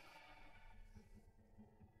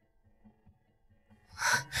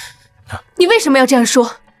你为什么要这样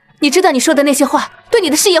说？你知道你说的那些话对你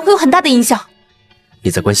的事业会有很大的影响。你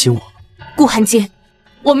在关心我？顾寒金，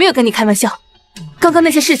我没有跟你开玩笑。刚刚那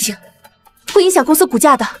些事情会影响公司股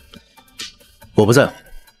价的。我不在乎。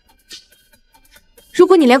如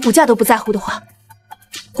果你连股价都不在乎的话，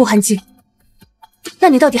顾寒金，那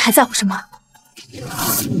你到底还在乎什么？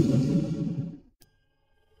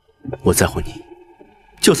我在乎你，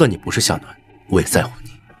就算你不是夏暖，我也在乎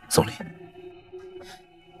你，宋凛。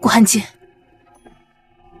顾寒金，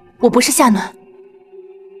我不是夏暖，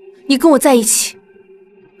你跟我在一起，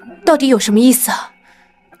到底有什么意思啊？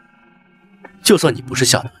就算你不是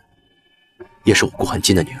夏暖，也是我顾寒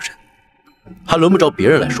金的女人，还轮不着别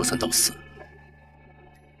人来说三道四。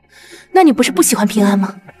那你不是不喜欢平安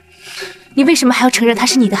吗？你为什么还要承认他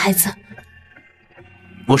是你的孩子？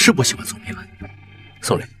我是不喜欢宋平安，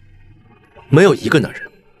宋凛，没有一个男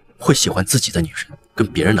人会喜欢自己的女人跟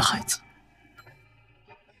别人的孩子。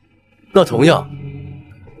那同样，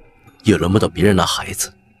也轮不到别人拿孩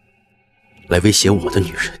子来威胁我的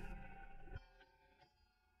女人。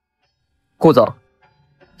顾总，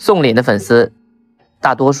宋凛的粉丝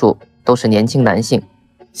大多数都是年轻男性，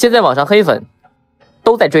现在网上黑粉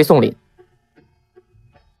都在追宋凛。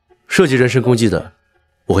涉及人身攻击的，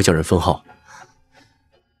我会叫人封号。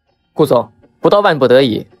顾总，不到万不得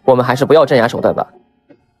已，我们还是不要镇压手段吧。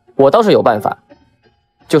我倒是有办法，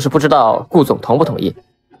就是不知道顾总同不同意。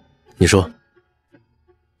你说。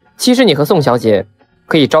其实你和宋小姐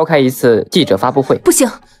可以召开一次记者发布会。不行。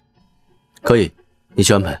可以，你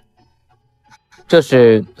去安排。这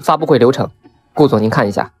是发布会流程，顾总您看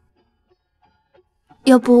一下。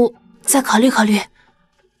要不再考虑考虑？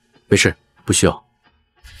没事，不需要。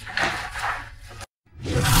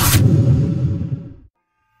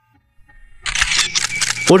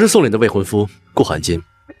我是宋凛的未婚夫顾寒金，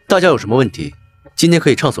大家有什么问题，今天可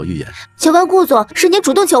以畅所欲言。请问顾总，是您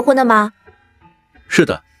主动求婚的吗？是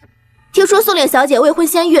的。听说宋凛小姐未婚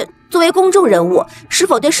先孕，作为公众人物，是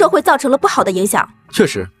否对社会造成了不好的影响？确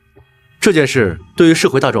实，这件事对于社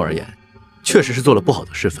会大众而言，确实是做了不好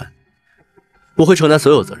的示范。我会承担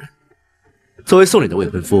所有责任。作为宋凛的未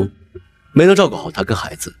婚夫，没能照顾好她跟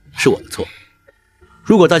孩子，是我的错。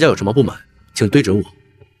如果大家有什么不满，请对准我，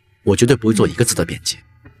我绝对不会做一个字的辩解。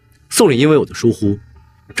宋凛因为我的疏忽，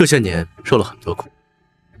这些年受了很多苦。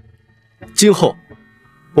今后，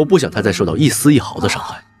我不想她再受到一丝一毫的伤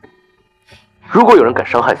害。如果有人敢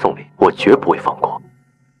伤害宋凛，我绝不会放过。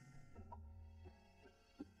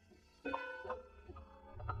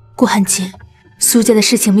顾寒金，苏家的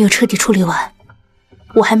事情没有彻底处理完，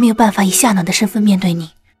我还没有办法以夏暖的身份面对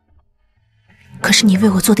你。可是你为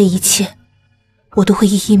我做的一切，我都会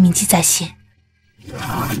一一铭记在心。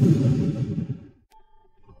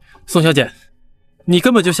宋小姐，你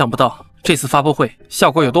根本就想不到这次发布会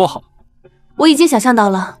效果有多好。我已经想象到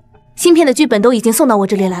了，新片的剧本都已经送到我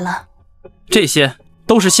这里来了。这些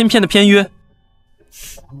都是新片的片约。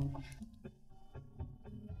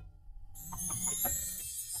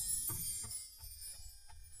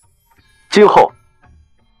今后，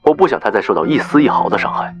我不想他再受到一丝一毫的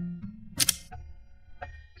伤害。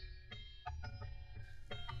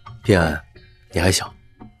平安，你还小，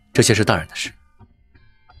这些是大人的事。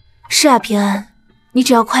是啊，平安，你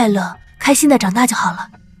只要快乐、开心的长大就好了。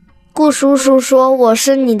顾叔叔说我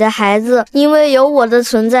是你的孩子，因为有我的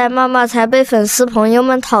存在，妈妈才被粉丝朋友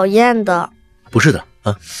们讨厌的。不是的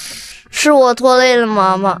啊，是我拖累了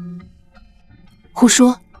妈妈。胡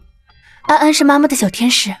说，安安是妈妈的小天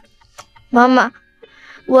使。妈妈，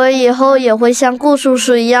我以后也会像顾叔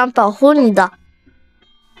叔一样保护你的。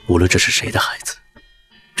无论这是谁的孩子，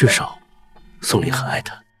至少宋林很爱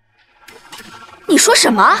他。你说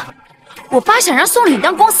什么？我爸想让宋林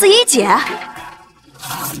当公司一姐？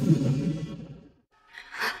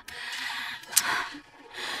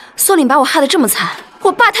宋林把我害得这么惨，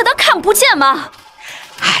我爸他当看不见吗？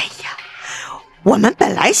哎呀，我们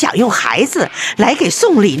本来想用孩子来给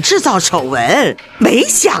宋林制造丑闻，没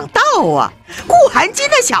想到啊，顾寒金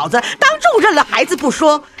那小子当众认了孩子不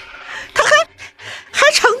说，他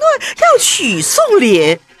还承诺要娶宋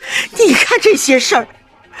林。你看这些事儿，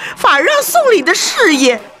反而让宋林的事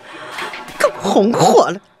业更红火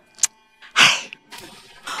了。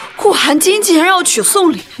顾寒金竟然要娶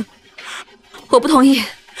宋林，我不同意，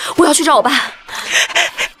我要去找我爸。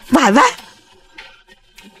婉婉，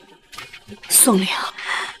宋林，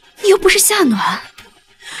你又不是夏暖，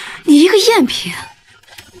你一个赝品，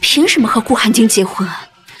凭什么和顾寒金结婚啊？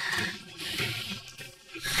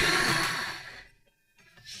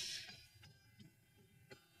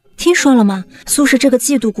听说了吗？苏氏这个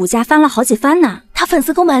季度股价翻了好几番呢，他粉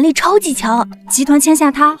丝购买力超级强，集团签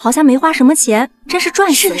下他好像没花什么钱，真是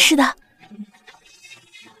赚死了。是的。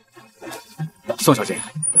宋小姐，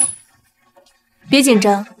别紧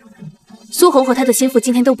张，苏红和他的心腹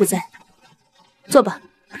今天都不在，坐吧。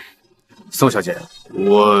宋小姐，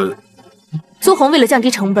我苏红为了降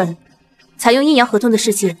低成本，采用阴阳合同的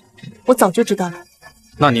事情，我早就知道了。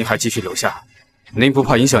那您还继续留下，您不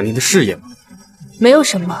怕影响您的事业吗？没有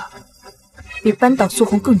什么比扳倒苏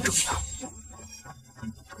红更重要。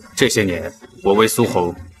这些年，我为苏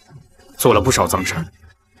红做了不少脏事儿，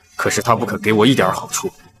可是她不肯给我一点好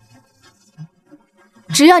处。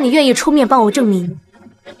只要你愿意出面帮我证明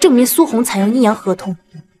苏红采用阴阳合同，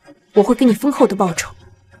我会给你丰厚的报酬。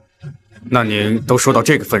那您都说到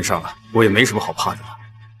这个份上了，我也没什么好怕的了。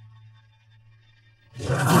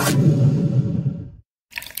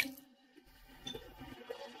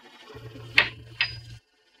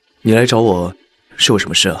你来找我是有什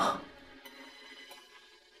么事啊？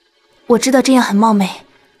我知道这样很冒昧，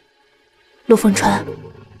陆凤川，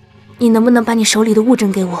你能不能把你手里的物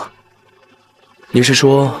证给我？你是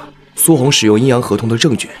说苏红使用阴阳合同的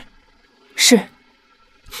证据？是。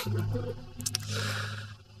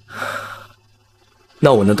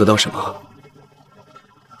那我能得到什么？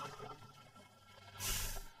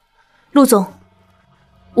陆总，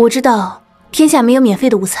我知道天下没有免费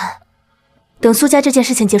的午餐。等苏家这件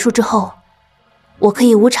事情结束之后，我可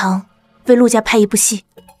以无偿为陆家拍一部戏。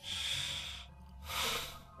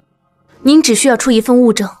您只需要出一份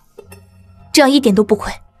物证，这样一点都不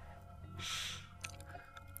亏。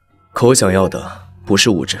可我想要的不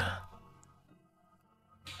是物质。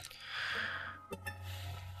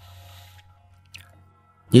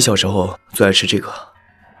你小时候最爱吃这个。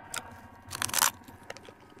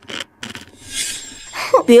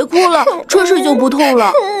别哭了，吃吃就不痛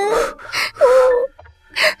了。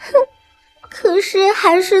可是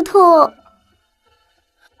还是痛。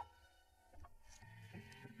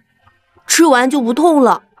吃完就不痛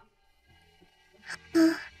了。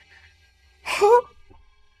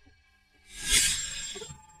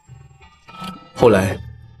后来，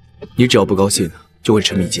你只要不高兴，就会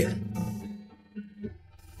沉迷剑。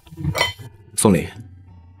宋林，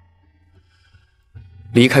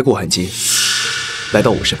离开顾寒金，来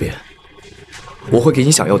到我身边，我会给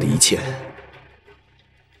你想要的一切。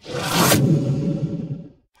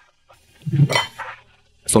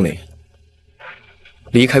宋林，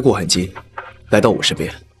离开顾寒金，来到我身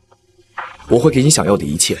边，我会给你想要的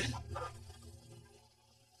一切。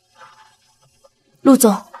陆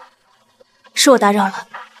总，是我打扰了，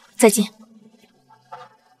再见。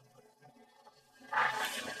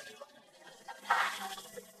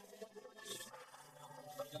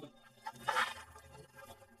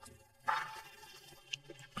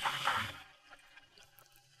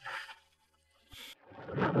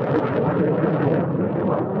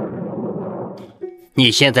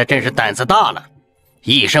你现在真是胆子大了，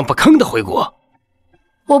一声不吭的回国。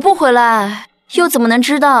我不回来，又怎么能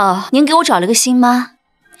知道您给我找了个新妈？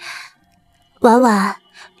婉婉，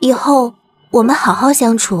以后我们好好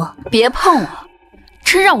相处。别碰我，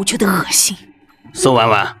真让我觉得恶心。苏婉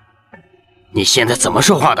婉，你现在怎么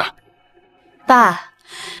说话的？爸，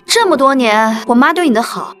这么多年我妈对你的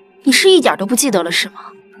好，你是一点都不记得了是吗？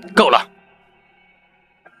够了。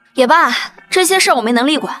也罢，这些事儿我没能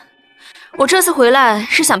力管。我这次回来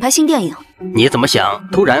是想拍新电影。你怎么想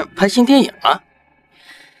突然拍新电影了？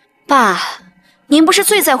爸，您不是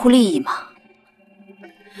最在乎利益吗？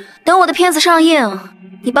等我的片子上映，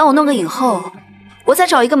你帮我弄个影后，我再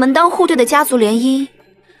找一个门当户对的家族联姻，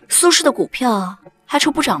苏氏的股票还愁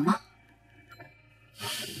不涨吗？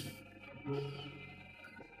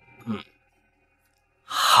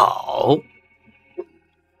好。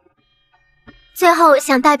最后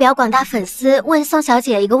想代表广大粉丝问宋小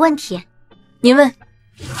姐一个问题。您问。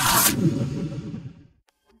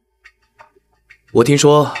我听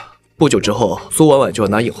说不久之后苏婉婉就要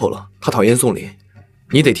拿影后了，她讨厌宋林，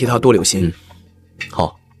你得替她多留心。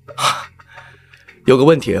好。有个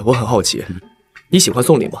问题我很好奇，你喜欢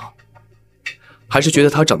宋林吗？还是觉得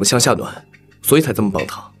她长得像夏暖，所以才这么帮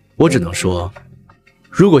她？我只能说，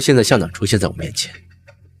如果现在夏暖出现在我面前，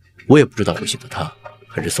我也不知道会选择她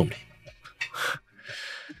还是宋林。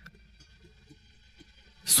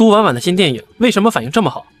苏婉婉的新电影为什么反应这么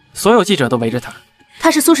好？所有记者都围着她。她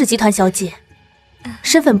是苏氏集团小姐，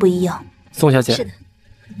身份不一样。宋小姐，是的，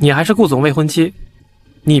你还是顾总未婚妻，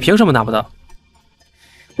你凭什么拿不到？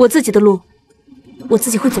我自己的路，我自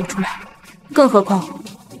己会走出来。更何况，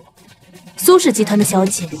苏氏集团的小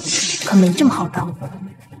姐可没这么好当。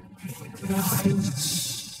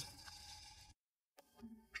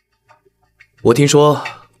我听说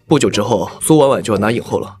不久之后苏婉婉就要拿影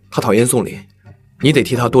后了，她讨厌宋林，你得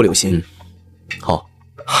替她多留心。好。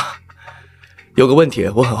有个问题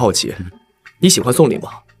我很好奇，你喜欢宋林吗？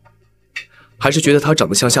还是觉得她长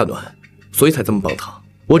得像夏暖，所以才这么帮她？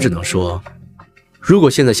我只能说，如果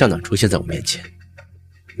现在夏暖出现在我面前，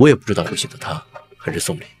我也不知道会选择她还是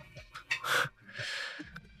宋林。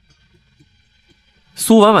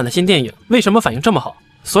苏婉婉的新电影为什么反应这么好？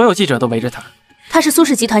所有记者都围着她。她是苏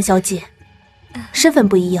氏集团小姐，身份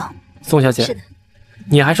不一样。宋小姐，是的，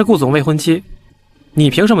你还是顾总未婚妻，你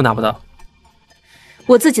凭什么拿不到？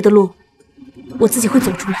我自己的路，我自己会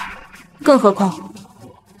走出来。更何况，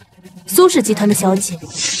苏氏集团的小姐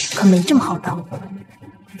可没这么好当。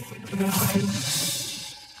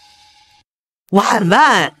婉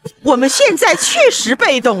婉，我们现在确实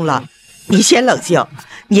被动了，你先冷静。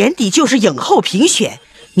年底就是影后评选，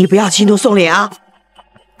你不要激怒宋林啊。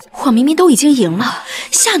我明明都已经赢了，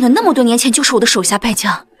夏暖那么多年前就是我的手下败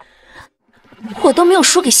将，我都没有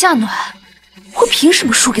输给夏暖，我凭什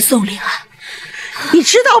么输给宋林啊？你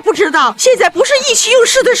知道不知道，现在不是意气用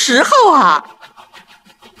事的时候啊！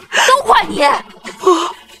都怪你！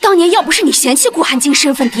当年要不是你嫌弃顾寒晶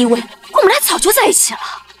身份低微，我们俩早就在一起了。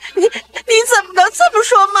你怎么能这么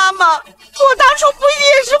说，妈妈？我当初不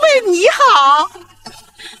也是为你好？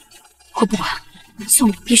我不管，宋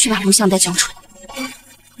林必须把录像带交出来。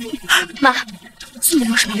妈，宋林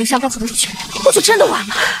要是把录像带走了去，我就真的完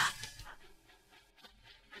了。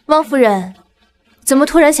汪夫人，怎么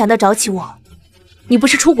突然想到找起我？你不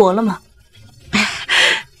是出国了吗？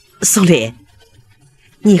宋林，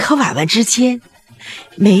你和婉婉之间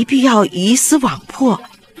没必要鱼死网破，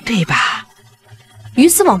对吧？鱼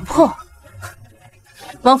死网破？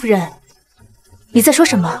汪夫人，你在说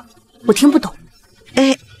什么？我听不懂。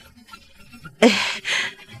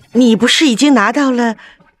你不是已经拿到了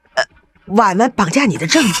婉婉绑架你的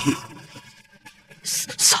证据？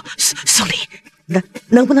宋林，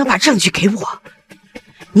能不能把证据给我？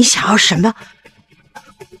你想要什么，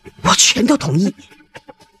我全都同意。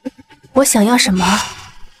我想要什么？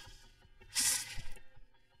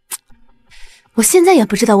我现在也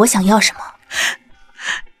不知道我想要什么。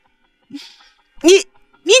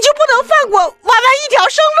你就不能放过婉婉一条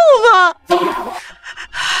生路吗？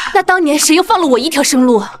那当年谁又放了我一条生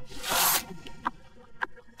路啊？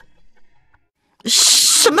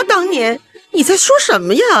什么当年？你在说什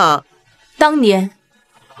么呀？当年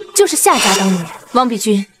就是夏家当年。汪碧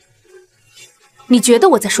君，你觉得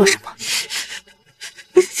我在说什么？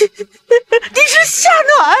你是夏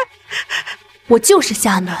暖？我就是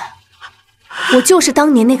夏暖，我就是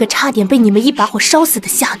当年那个差点被你们一把火烧死的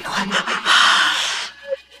夏暖。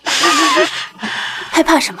害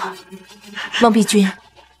怕什么？汪碧君，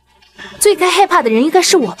最该害怕的人应该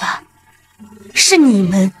是我吧？是你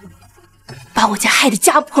们把我家害得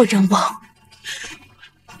家破人亡。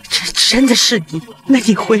真的是你？那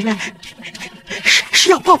你回来是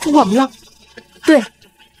要报复我们了？对。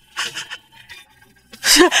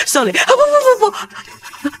宋林，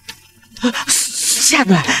不，夏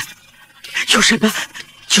暖，有什么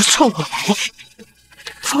就冲我来，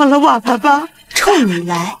放了我们吧。冲你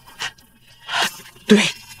来？对，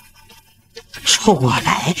冲我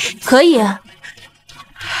来。可以啊。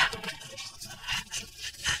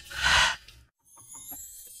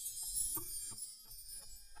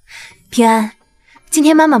平安，今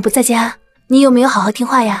天妈妈不在家，你有没有好好听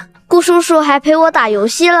话呀？顾叔叔还陪我打游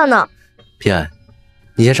戏了呢。平安，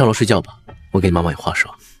你先上楼睡觉吧，我跟你妈妈有话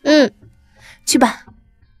说。去吧。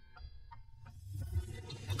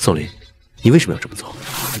宋林，你为什么要这么做？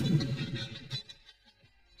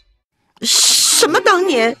什么当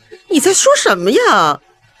年？你在说什么呀？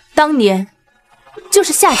当年就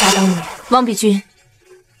是夏家当年。王比君，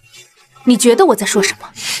你觉得我在说什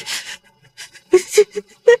么？你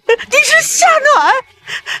是夏暖，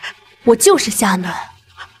我就是夏暖，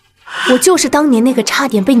我就是当年那个差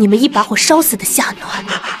点被你们一把火烧死的夏暖。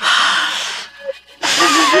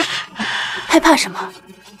害怕什么？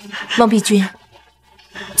王碧君，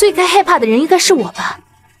最该害怕的人应该是我吧？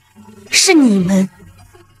是你们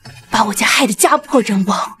把我家害得家破人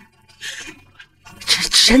亡。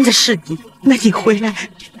真的是你？那你回来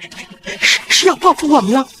是要报复我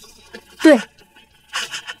们了？对。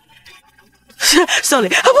宋林，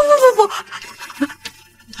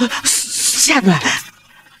不，夏暖，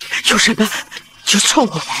有什么就冲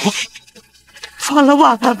我来，放了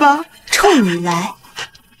我们吧。冲你来？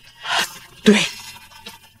对，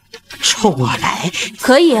冲我来。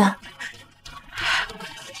可以啊。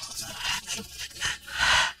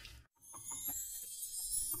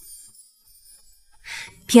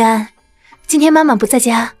平安，今天妈妈不在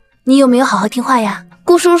家，你有没有好好听话呀？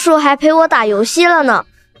顾叔叔还陪我打游戏了呢。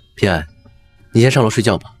平安，你先上楼睡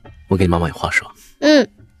觉吧，我跟你妈妈有话说。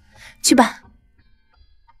去吧。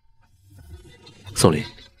宋林，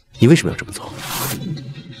你为什么要这么做？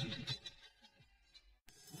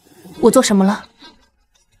我做什么了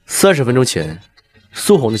？30分钟前，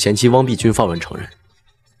苏红的前妻汪碧君发文承认，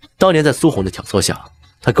当年在苏红的挑唆下，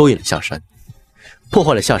她勾引了夏山，破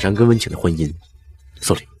坏了夏山跟温情的婚姻。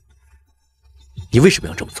宋林，你为什么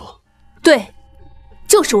要这么做？对，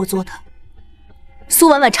就是我做的。苏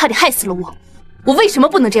婉婉差点害死了我，我为什么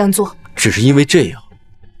不能这样做？只是因为这样，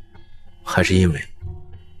还是因为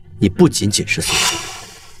你不仅仅是宋林？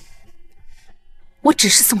我只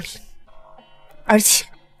是宋林，而且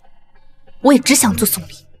我也只想做宋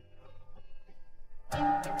林。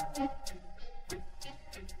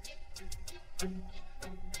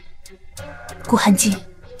顾寒静，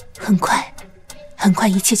很快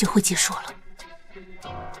一切就会结束了。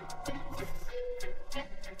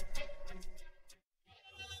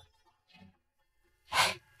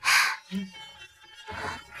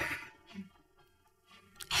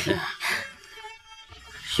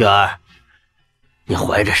雪儿，你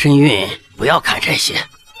怀着身孕，不要看这些。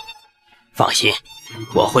放心，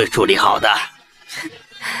我会处理好的。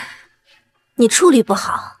你处理不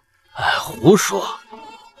好。胡说。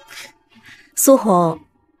苏红，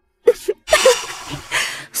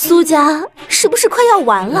苏家是不是快要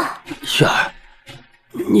完了？雪儿，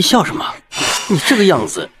你笑什么？你这个样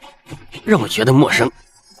子让我觉得陌生。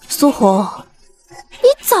苏红，你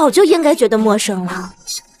早就应该觉得陌生了。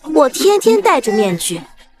我天天戴着面具，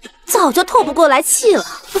早就透不过来气了。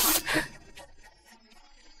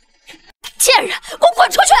贱人，给我滚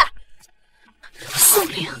出去！宋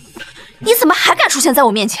玲，你怎么还敢出现在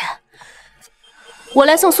我面前？我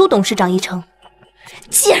来送苏董事长一程。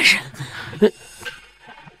贱人！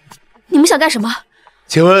你们想干什么？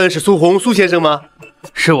请问是苏红苏先生吗？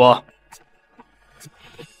是我。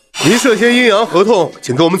您涉嫌阴阳合同，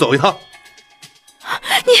请跟我们走一趟。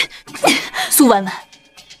你，苏婉婉，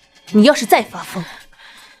你要是再发疯，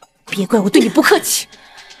别怪我对你不客气。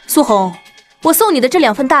苏红，我送你的这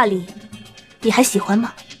2份大礼，你还喜欢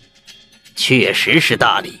吗？确实是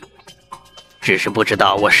大礼，只是不知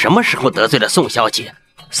道我什么时候得罪了宋小姐，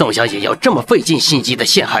宋小姐要这么费尽心机的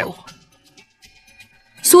陷害我。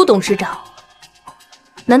苏董事长，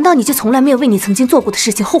难道你就从来没有为你曾经做过的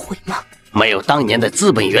事情后悔吗？没有当年的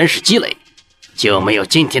资本原始积累，就没有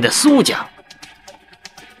今天的苏家。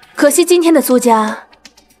可惜今天的苏家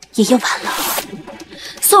也要完了。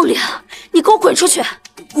宋玲，你给我滚出去！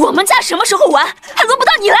我们家什么时候完，还轮不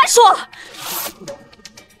到你来说。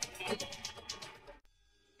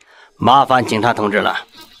麻烦警察同志了。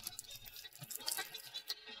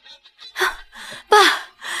爸，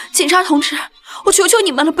警察同志，我求求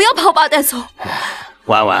你们了，不要把我爸带走。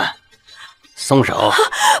婉婉，松手。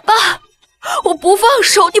爸，我不放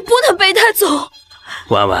手，你不能被带走。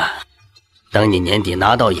婉婉，等你年底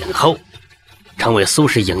拿到影后，成为苏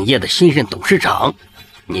氏影业的新任董事长，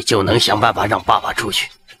你就能想办法让爸爸出去。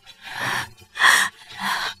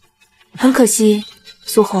很可惜，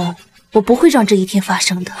苏红，我不会让这一天发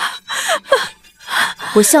生的。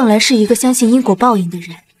我向来是一个相信因果报应的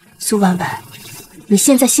人，苏婉婉，你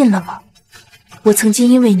现在信了吗？我曾经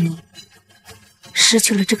因为你失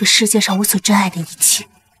去了这个世界上我所珍爱的一切，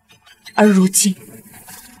而如今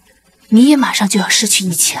你也马上就要失去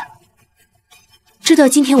一切了。知道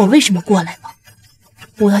今天我为什么过来吗？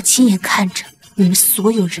我要亲眼看着你们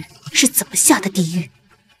所有人是怎么下的地狱。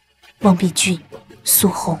王碧君、苏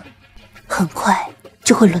红，很快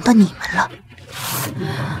就会轮到你们了。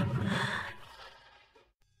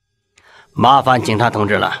麻烦警察同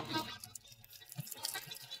志了。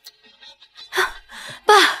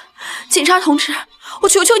爸，警察同志，我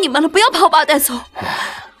求求你们了，不要把我爸带走。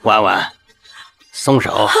婉婉，松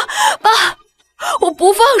手。爸，我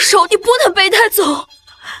不放手，你不能被带走。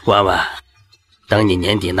婉婉，等你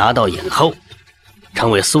年底拿到影后，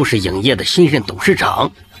成为苏氏影业的新任董事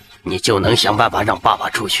长，你就能想办法让爸爸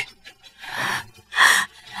出去。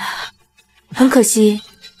很可惜，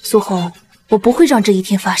苏红，我不会让这一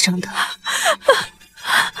天发生的。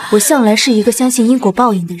我向来是一个相信因果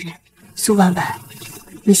报应的人，苏婉婉，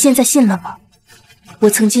你现在信了吗？我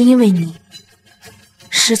曾经因为你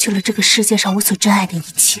失去了这个世界上我所珍爱的一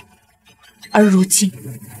切，而如今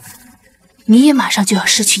你也马上就要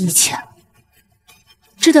失去一切了。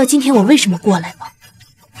知道今天我为什么过来吗？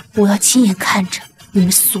我要亲眼看着你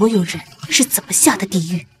们所有人是怎么下的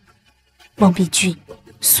地狱。王碧君、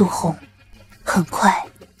苏红，很快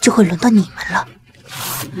就会轮到你们了。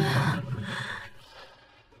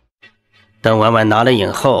等婉婉拿了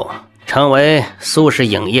影后，成为苏氏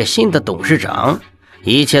影业新的董事长，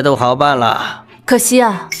一切都好办了。可惜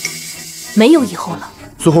啊，没有以后了。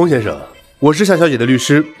苏红先生，我是夏小姐的律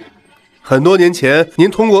师。很多年前，您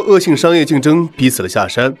通过恶性商业竞争逼死了夏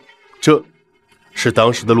山，这是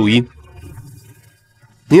当时的录音。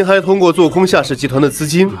您还通过做空夏氏集团的资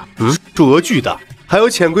金，数额巨大，还有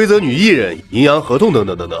潜规则女艺人、阴阳合同等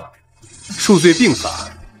等等等，数罪并罚，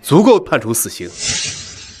足够判处死刑。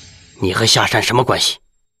你和夏山什么关系？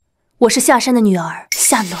我是夏山的女儿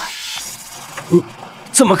夏暖。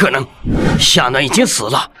怎么可能？夏暖已经死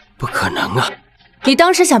了，不可能啊！你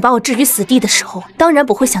当时想把我置于死地的时候，当然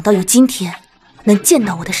不会想到有今天能见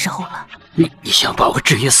到我的时候了。你想把我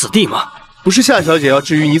置于死地吗？不是夏小姐要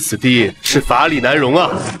置于你死地，是法理难容啊！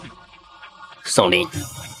宋林，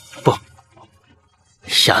不，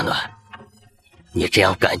夏暖，你这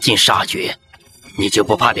样赶尽杀绝，你就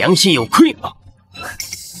不怕良心有愧吗？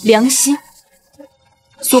良心？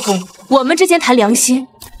苏红，我们之间谈良心，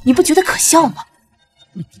你不觉得可笑吗？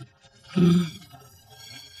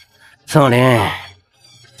宋林，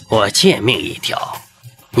我贱命一条，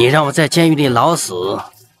你让我在监狱里老死，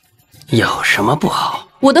有什么不好？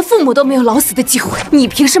我的父母都没有老死的机会，你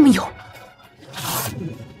凭什么有？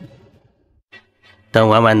等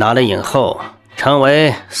婉婉拿了影后，成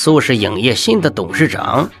为苏氏影业新的董事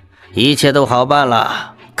长，一切都好办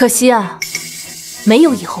了。可惜啊，没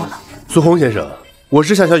有以后了。苏红先生，我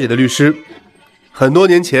是夏小姐的律师。很多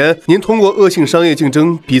年前，您通过恶性商业竞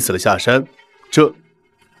争逼死了夏山，这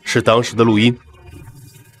是当时的录音。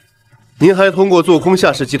您还通过做空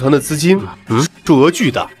夏氏集团的资金，数额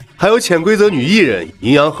巨大，还有潜规则女艺人、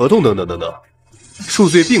阴阳合同等等等等，数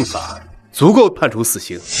罪并罚，足够判处死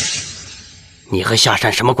刑。你和夏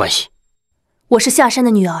山什么关系？我是夏山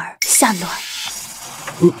的女儿夏暖。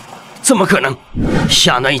怎么可能？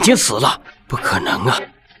夏暖已经死了，不可能啊！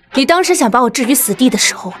你当时想把我置于死地的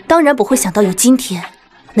时候，当然不会想到有今天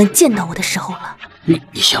能见到我的时候了。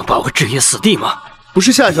你想把我置于死地吗？不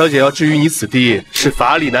是夏小姐要置于你死地，是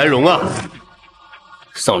法理难容啊！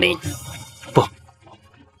宋林，不，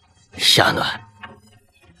夏暖，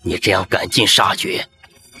你这样赶尽杀绝，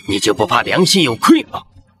你就不怕良心有愧吗？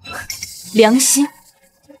良心？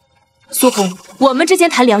苏红，我们之间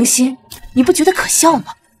谈良心，你不觉得可笑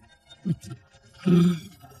吗？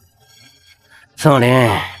宋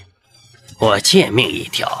林，我贱命一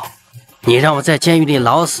条，你让我在监狱里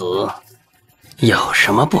老死，有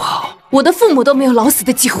什么不好？我的父母都没有老死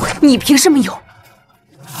的机会，你凭什么有？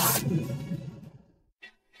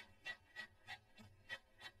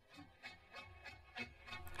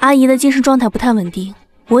阿姨的精神状态不太稳定，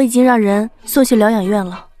我已经让人送去疗养院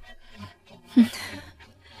了。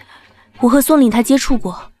我和宋岭他接触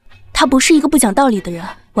过，他不是一个不讲道理的人。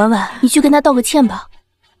婉婉，你去跟他道个歉吧。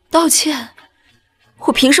道歉？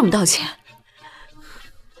我凭什么道歉？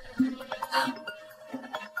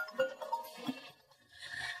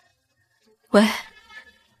喂，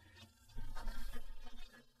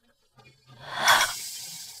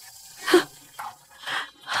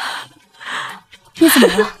你怎么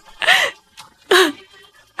了？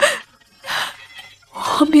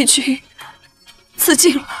黄碧君自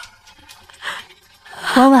尽了。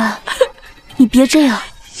婉婉，你别这样，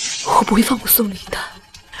我不会放过宋林的。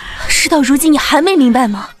事到如今，你还没明白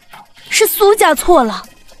吗？是苏家错了。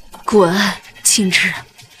滚，青芝，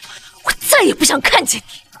我再也不想看见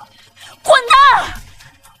你，滚蛋！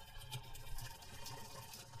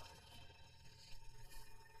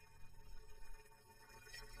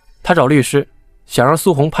他找律师，想让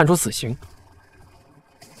苏红判处死刑。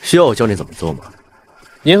需要我教你怎么做吗？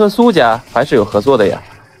您和苏家还是有合作的呀。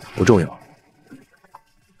不重要。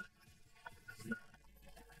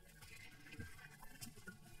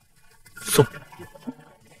送。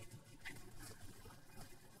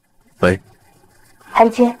喂，韩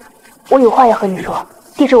青，我有话要和你说，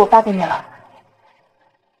地址我发给你了。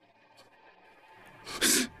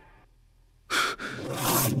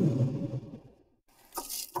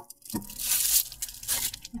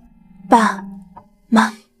爸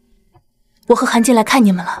妈，我和韩进来看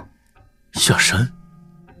你们了。下山，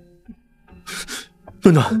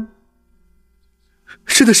暖暖，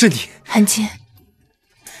是的，是你。韩进，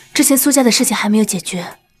之前苏家的事情还没有解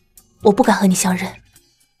决，我不敢和你相认，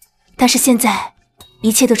但是现在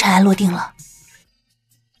一切都尘埃落定了。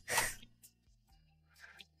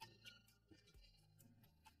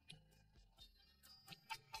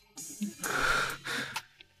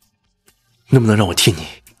能不能让我替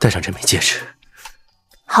你戴上这枚戒指？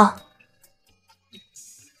好。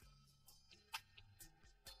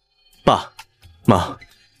爸妈，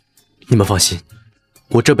你们放心，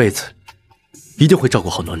我这辈子一定会照顾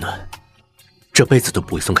好暖暖，这辈子都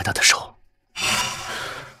不会松开她的手。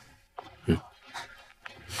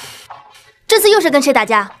这次又是跟谁打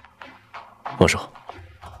架？放手，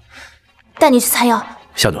带你去擦药。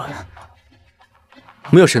夏暖，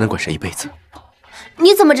没有谁能管谁一辈子。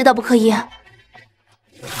你怎么知道不可以？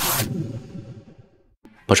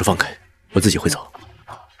把手放开，我自己会走。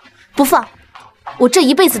不放，我这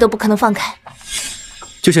一辈子都不可能放开。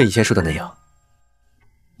就像以前说的那样，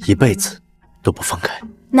一辈子都不放开。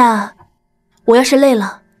那我要是累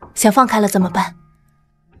了，想放开了怎么办？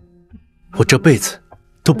我这辈子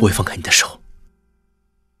都不会放开你的手。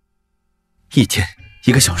一天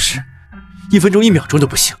1个小时，1分钟1秒钟都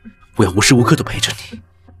不行，我要无时无刻都陪着你。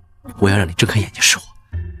我要让你睁开眼睛是我，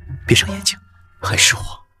闭上眼睛还是我。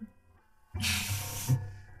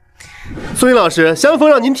宋云老师，相逢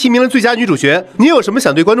让您提名了最佳女主角，您有什么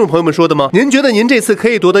想对观众朋友们说的吗？您觉得您这次可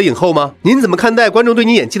以夺得影后吗？您怎么看待观众对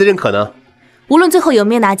你演技的认可呢？无论最后有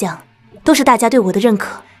没有拿奖，都是大家对我的认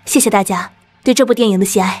可。谢谢大家对这部电影的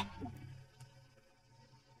喜爱。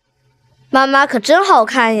妈妈可真好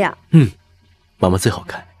看呀！妈妈最好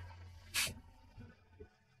看。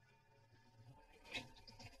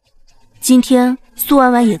今天苏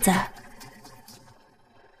婉婉也在，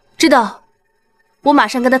知道，我马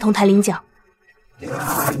上跟她同台领奖。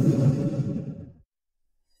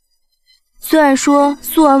虽然说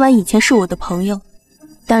苏婉婉以前是我的朋友，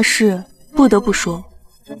但是不得不说，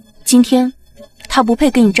今天她不配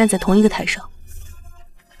跟你站在同一个台上。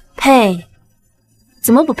配？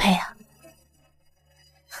怎么不配啊？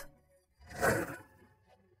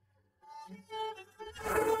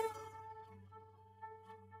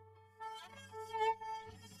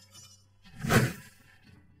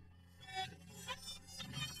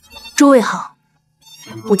诸位好，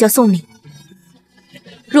我叫宋岭。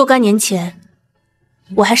若干年前，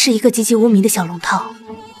我还是一个籍籍无名的小龙套。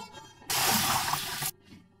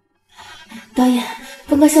导演，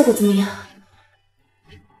刚刚效果怎么样？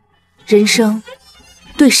人生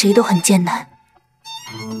对谁都很艰难，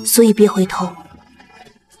所以别回头，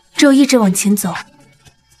只有一直往前走，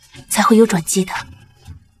才会有转机的。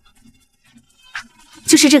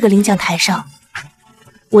就是这个领奖台上，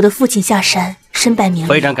我的父亲下山身败名裂。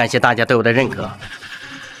非常感谢大家对我的认可。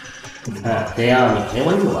这样你没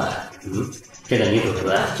温度啊？这个女主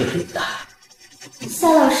角就是你的。夏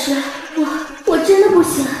老师，我真的不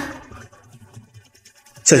行。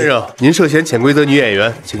夏先生，您涉嫌潜规则女演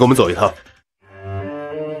员，请跟我们走一趟。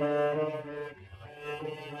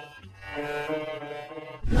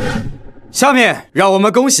下面让我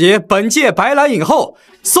们恭喜本届白兰影后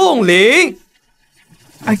宋岭。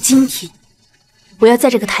而今天，我要在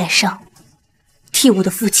这个台上，替我的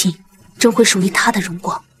父亲争回属于他的荣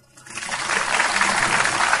光。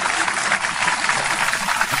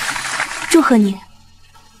祝贺你，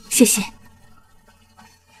谢谢。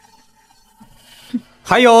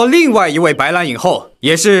还有另外一位白兰影后，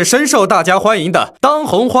也是深受大家欢迎的当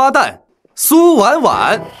红花旦苏婉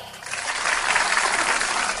婉。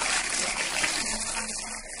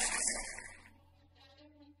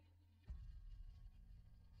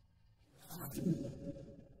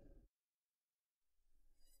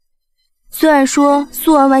虽然说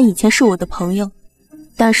苏婉婉以前是我的朋友，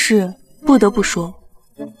但是不得不说，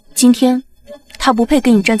今天她不配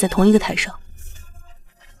跟你站在同一个台上。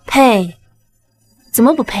配？怎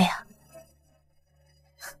么不配啊？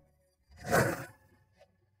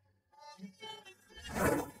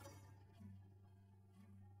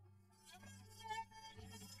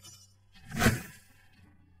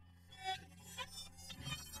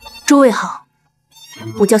诸位好，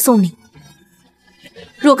我叫宋敏。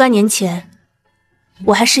若干年前，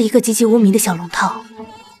我还是一个籍籍无名的小龙套。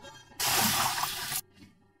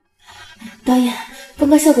导演，刚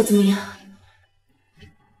刚效果怎么样？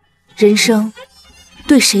人生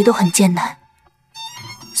对谁都很艰难，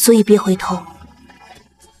所以别回头，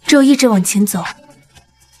只有一直往前走，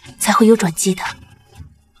才会有转机的。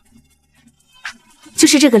就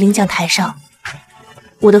是这个领奖台上，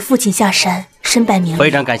我的父亲下山身败名裂。非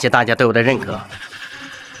常感谢大家对我的认可。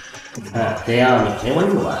这样你没问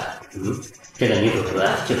住啊？这个女主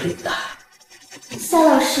角就是你的。夏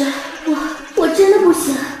老师，我真的不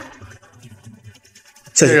行。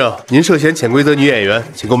先生，您涉嫌潜规则女演员，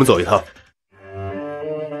请跟我们走一趟。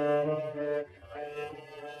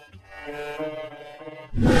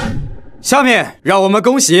下面让我们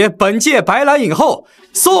恭喜本届白兰影后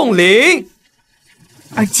宋玲。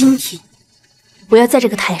而今天，我要在这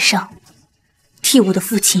个台上，替我的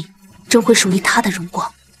父亲争回属于他的荣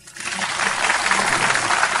光。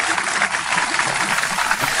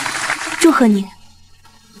祝贺你，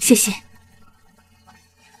谢谢。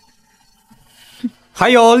还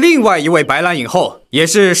有另外一位白兰影后，也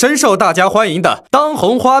是深受大家欢迎的当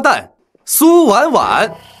红花旦苏婉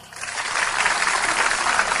婉。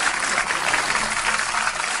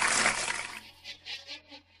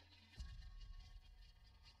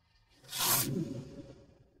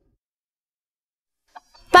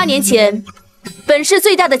8年前，本市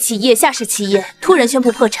最大的企业夏氏企业突然宣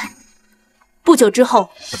布破产，不久之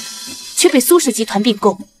后，却被苏氏集团并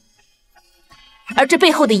购，而这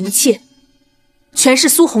背后的一切，全是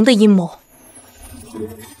苏红的阴谋。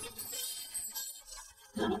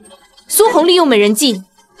苏红利用美人计，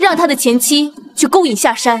让他的前妻去勾引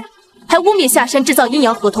夏山，还污蔑夏山制造阴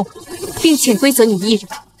阳合同，并潜规则女艺人，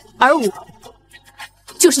而我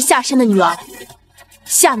就是夏山的女儿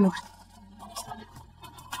夏暖。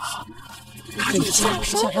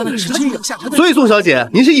所以宋小姐，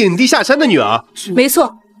您是影帝夏山的女儿？没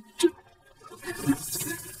错。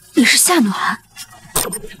你是夏暖？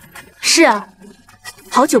是啊，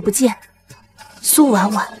好久不见，苏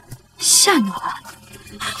婉婉。夏暖，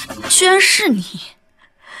居然是你！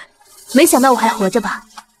没想到我还活着吧？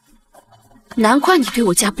难怪你对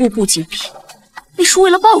我家步步紧逼，你是为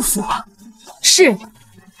了报复我？是，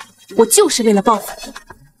我就是为了报复你。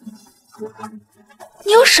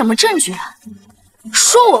你有什么证据？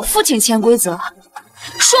说我父亲潜规则，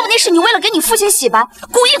说不定是你为了给你父亲洗白，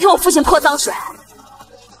故意给我父亲泼脏水。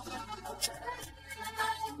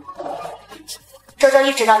周周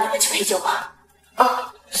一直让你们去陪酒吗？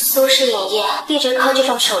哦，苏氏影业一直靠这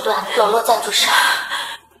种手段笼络赞助商。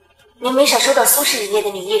您没少收到苏氏影业的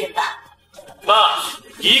女艺人吧？那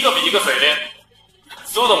一个比一个水灵。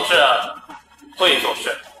苏董事会做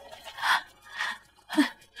事。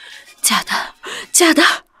假的，假的，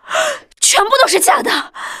全部都是假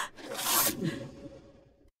的。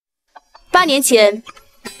8年前，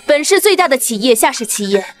本市最大的企业夏氏企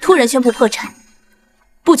业突然宣布破产，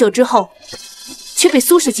不久之后，却被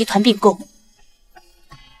苏氏集团并购，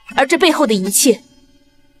而这背后的一切，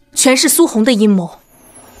全是苏红的阴谋。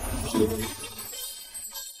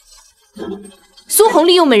苏红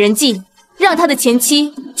利用美人计，让他的前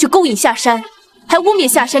妻去勾引夏山，还污蔑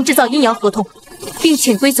夏山制造阴阳合同，并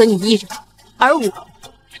潜规则女艺人，而我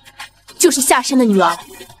就是夏山的女儿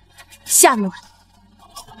夏暖。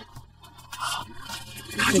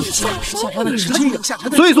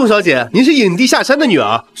所以宋小姐，您是影帝夏山的女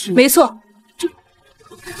儿？没错。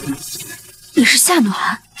你是夏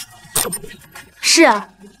暖？是啊，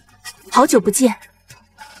好久不见，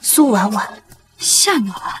苏婉婉。夏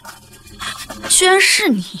暖，居然是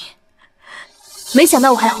你！没想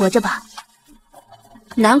到我还活着吧？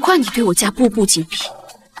难怪你对我家步步紧逼，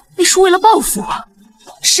你是为了报复我？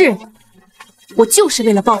是，我就是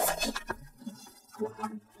为了报复你。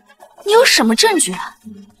你有什么证据？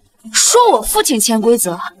说我父亲潜规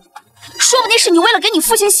则，说不定是你为了给你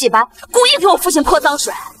父亲洗白，故意给我父亲泼脏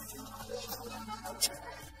水。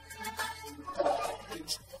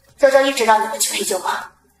周周一直让你们去陪酒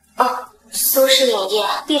吗？哦，苏氏影业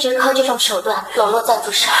一直靠这种手段笼络赞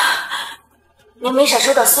助商。您没少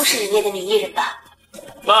收到苏氏影业的女艺人吧？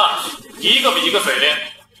那一个比一个水灵。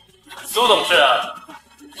苏董事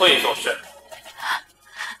会做事。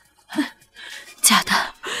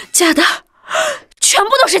假的，全部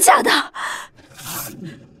都是假的。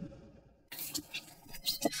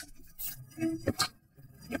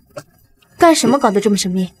干什么搞得这么神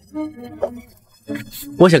秘？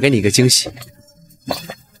我想给你一个惊喜。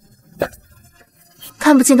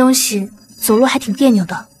看不见东西，走路还挺别扭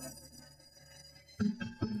的。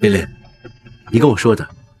琳琳，你跟我说的，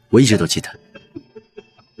我一直都记得。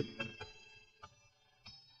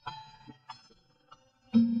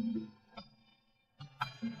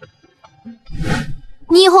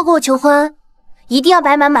你以后跟我求婚，一定要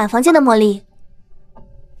摆满房间的茉莉。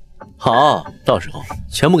好，到时候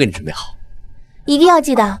全部给你准备好。一定要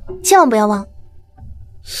记得，千万不要忘。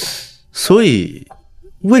所以，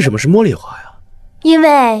为什么是茉莉花呀？因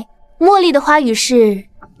为茉莉的花语是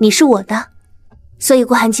“你是我的”，所以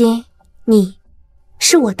顾寒金，你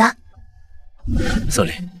是我的。宋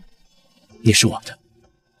林，你是我的。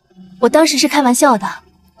我当时是开玩笑的。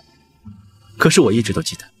可是我一直都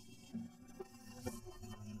记得。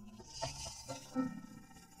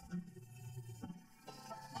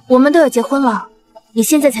我们都要结婚了，你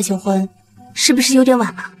现在才求婚，是不是有点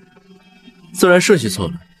晚了？虽然顺序错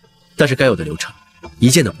了，但是该有的流程一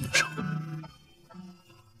件都不能少。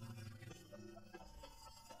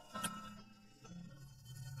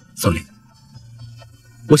宋林，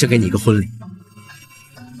我想给你一个婚礼。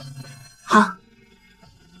好，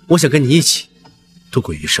我想跟你一起度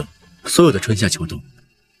过余生，所有的春夏秋冬。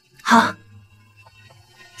好，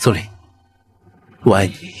宋林，我爱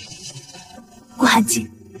你。顾寒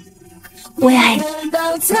金，我也爱你。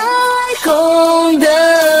到彩虹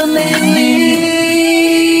的美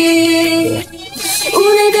丽，无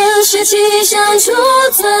奈的是气象储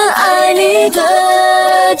存爱你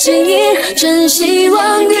的记忆，真希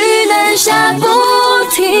望雨能下不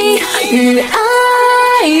停，与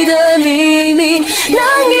爱的秘密能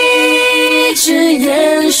一直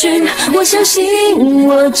延续。我相信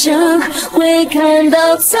我将会看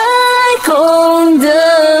到彩虹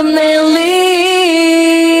的美丽。